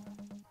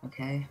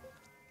 Okay.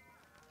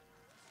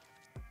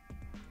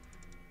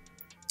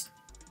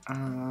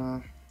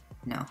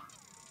 No.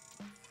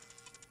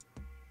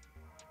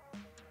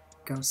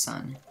 Go,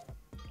 son.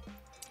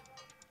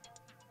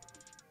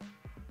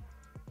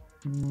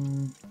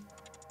 I'm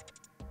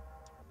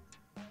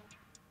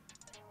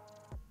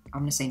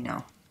gonna say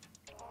no.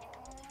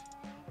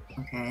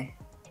 Okay.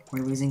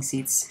 We're losing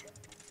seats.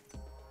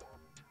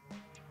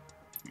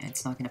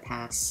 It's not gonna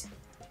pass.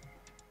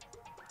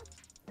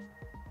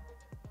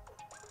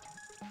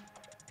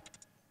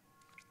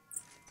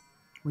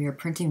 We are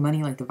printing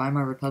money like the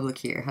Weimar Republic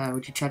here.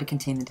 Would you try to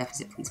contain the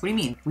deficit, please? What do you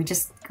mean? We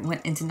just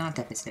went into not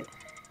deficit.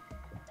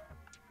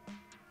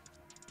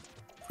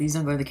 Please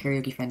don't go to the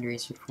karaoke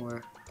fundraiser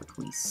for the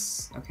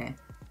police. Okay.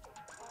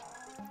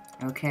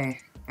 Okay.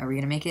 Are we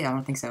gonna make it? I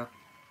don't think so.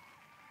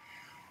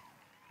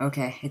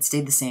 Okay, it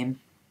stayed the same.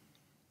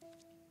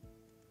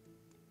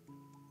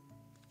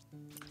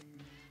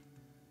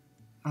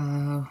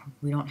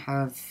 We don't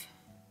have...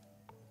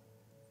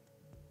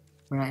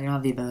 we don't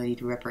have the ability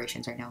to do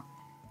reparations right now.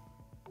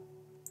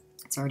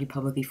 It's already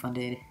publicly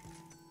funded.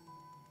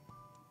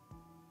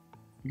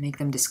 Make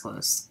them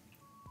disclose.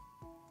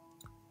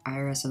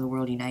 IRS of the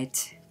world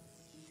unite.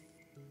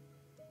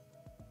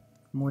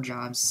 More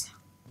jobs.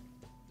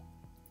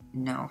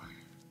 No.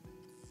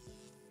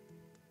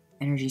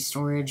 Energy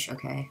storage,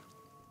 okay.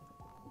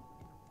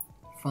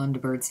 Fund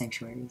bird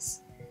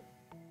sanctuaries.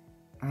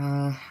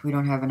 We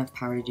don't have enough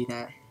power to do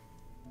that.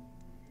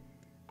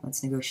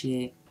 Let's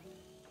negotiate.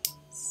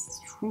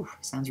 Whew,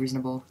 sounds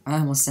reasonable. I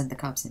almost sent the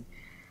cops in.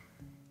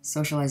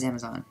 Socialize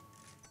Amazon.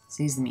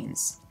 Seize the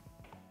means.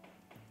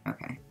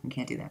 Okay, we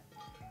can't do that.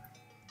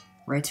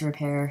 Right to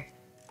repair.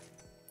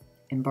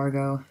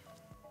 Embargo.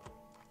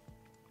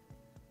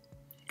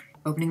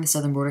 Opening the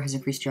southern border has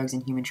increased drugs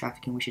and human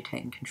trafficking. We should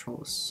tighten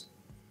controls.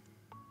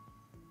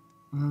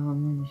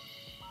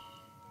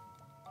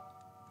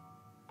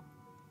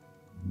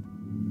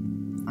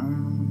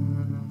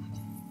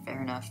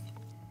 Fair enough.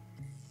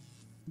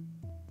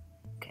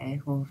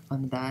 Okay, we'll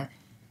fund that.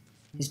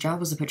 His job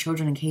was to put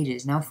children in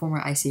cages. Now former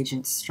ICE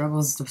agent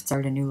struggles to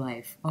start a new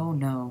life. Oh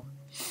no.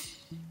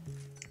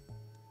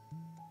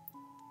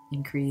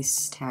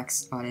 Increase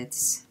tax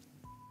audits.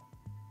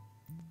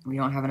 We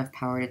don't have enough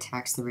power to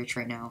tax the rich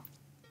right now.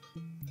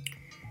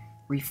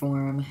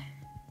 Reform.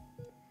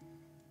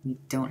 We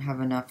don't have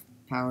enough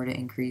power to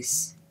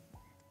increase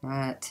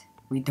that.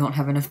 We don't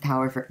have enough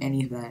power for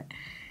any of that.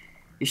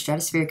 Your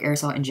stratospheric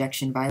aerosol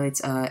injection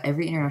violates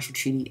every international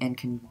treaty and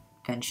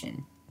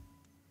convention.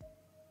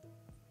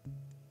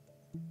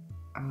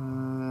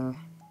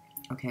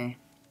 Okay.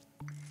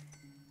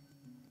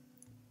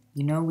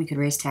 You know we could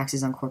raise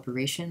taxes on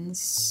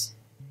corporations?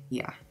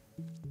 Yeah.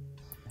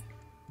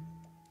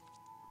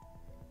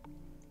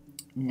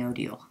 No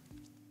deal.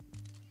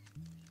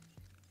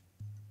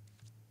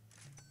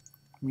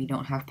 We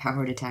don't have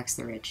power to tax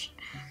the rich.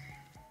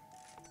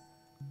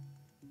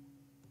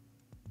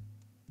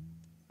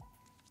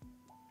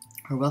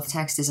 Our wealth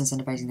tax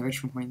disincentivizing the rich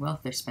from hoarding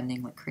wealth. They're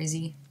spending like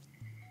crazy.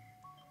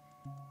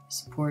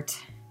 Support.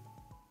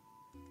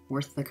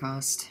 Worth the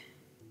cost.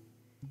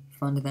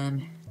 Fund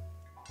them.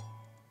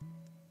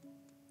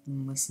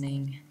 I'm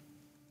listening.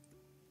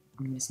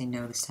 I'm gonna say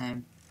no this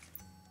time.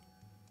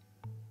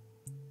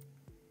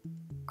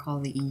 Call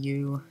the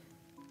EU.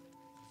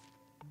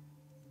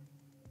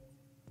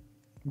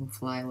 We'll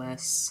fly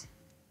less.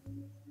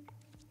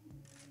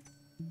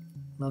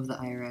 Love the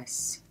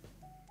IRS.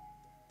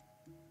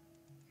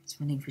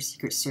 Spending for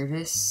Secret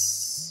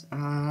Service.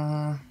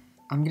 I'm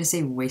gonna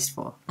say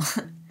wasteful.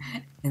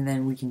 And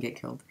then we can get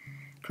killed.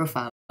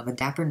 Profile. The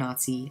dapper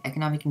Nazi,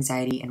 economic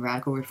anxiety, and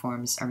radical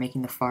reforms are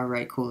making the far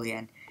right cool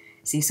again.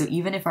 See, so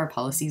even if our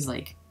policies,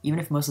 like, even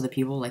if most of the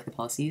people like the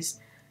policies,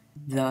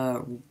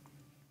 the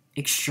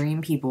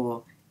extreme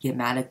people get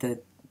mad at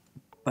the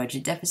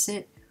budget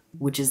deficit,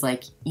 which is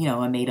like, you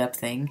know, a made-up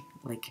thing.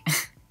 Like,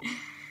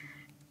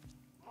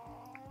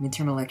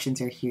 midterm elections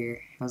are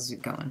here. How's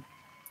it going?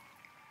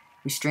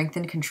 We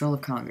strengthen control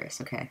of Congress.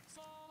 Okay.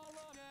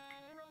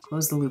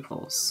 Close the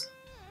loopholes.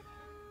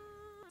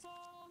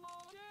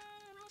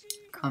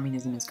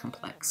 Communism is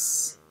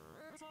complex.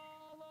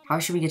 How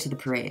should we get to the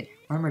parade?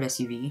 Armored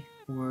SUV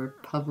or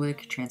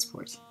public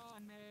transport?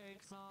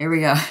 Here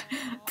we go.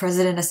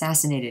 President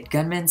assassinated.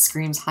 Gunman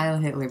screams Heil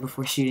Hitler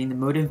before shooting. The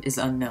motive is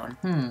unknown.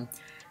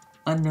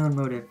 Unknown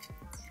motive.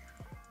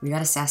 We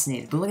got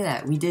assassinated. But look at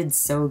that. We did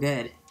so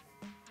good.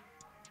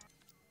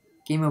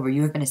 Game over.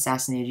 You have been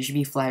assassinated. You should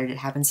be flattered. It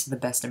happens to the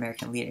best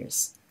American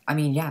leaders. I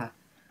mean, yeah.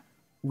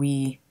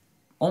 We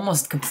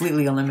almost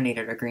completely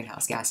eliminated our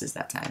greenhouse gases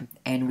that time.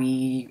 And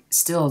we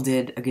still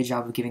did a good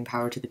job of giving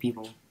power to the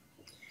people.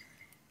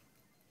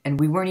 And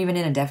we weren't even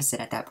in a deficit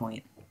at that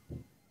point.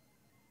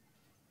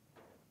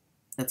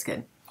 That's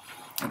good.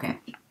 Okay.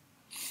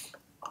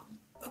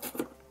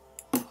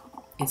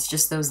 It's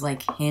just those,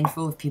 like,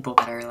 handful of people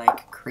that are,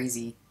 like,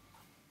 crazy.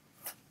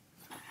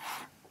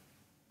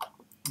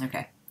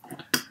 Okay.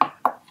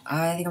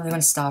 I think I'm going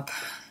to stop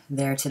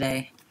there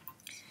today.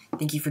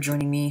 Thank you for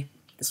joining me.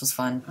 This was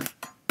fun.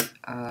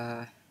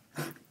 I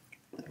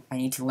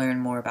need to learn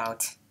more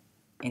about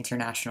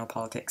international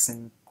politics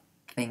and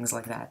things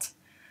like that.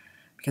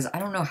 Because I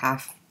don't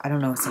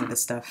know some of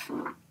this stuff.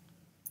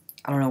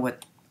 I don't know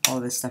what all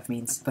of this stuff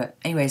means. But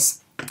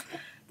anyways,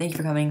 thank you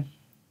for coming.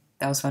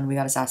 That was fun. We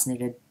got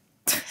assassinated.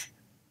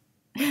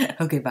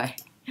 Okay, bye.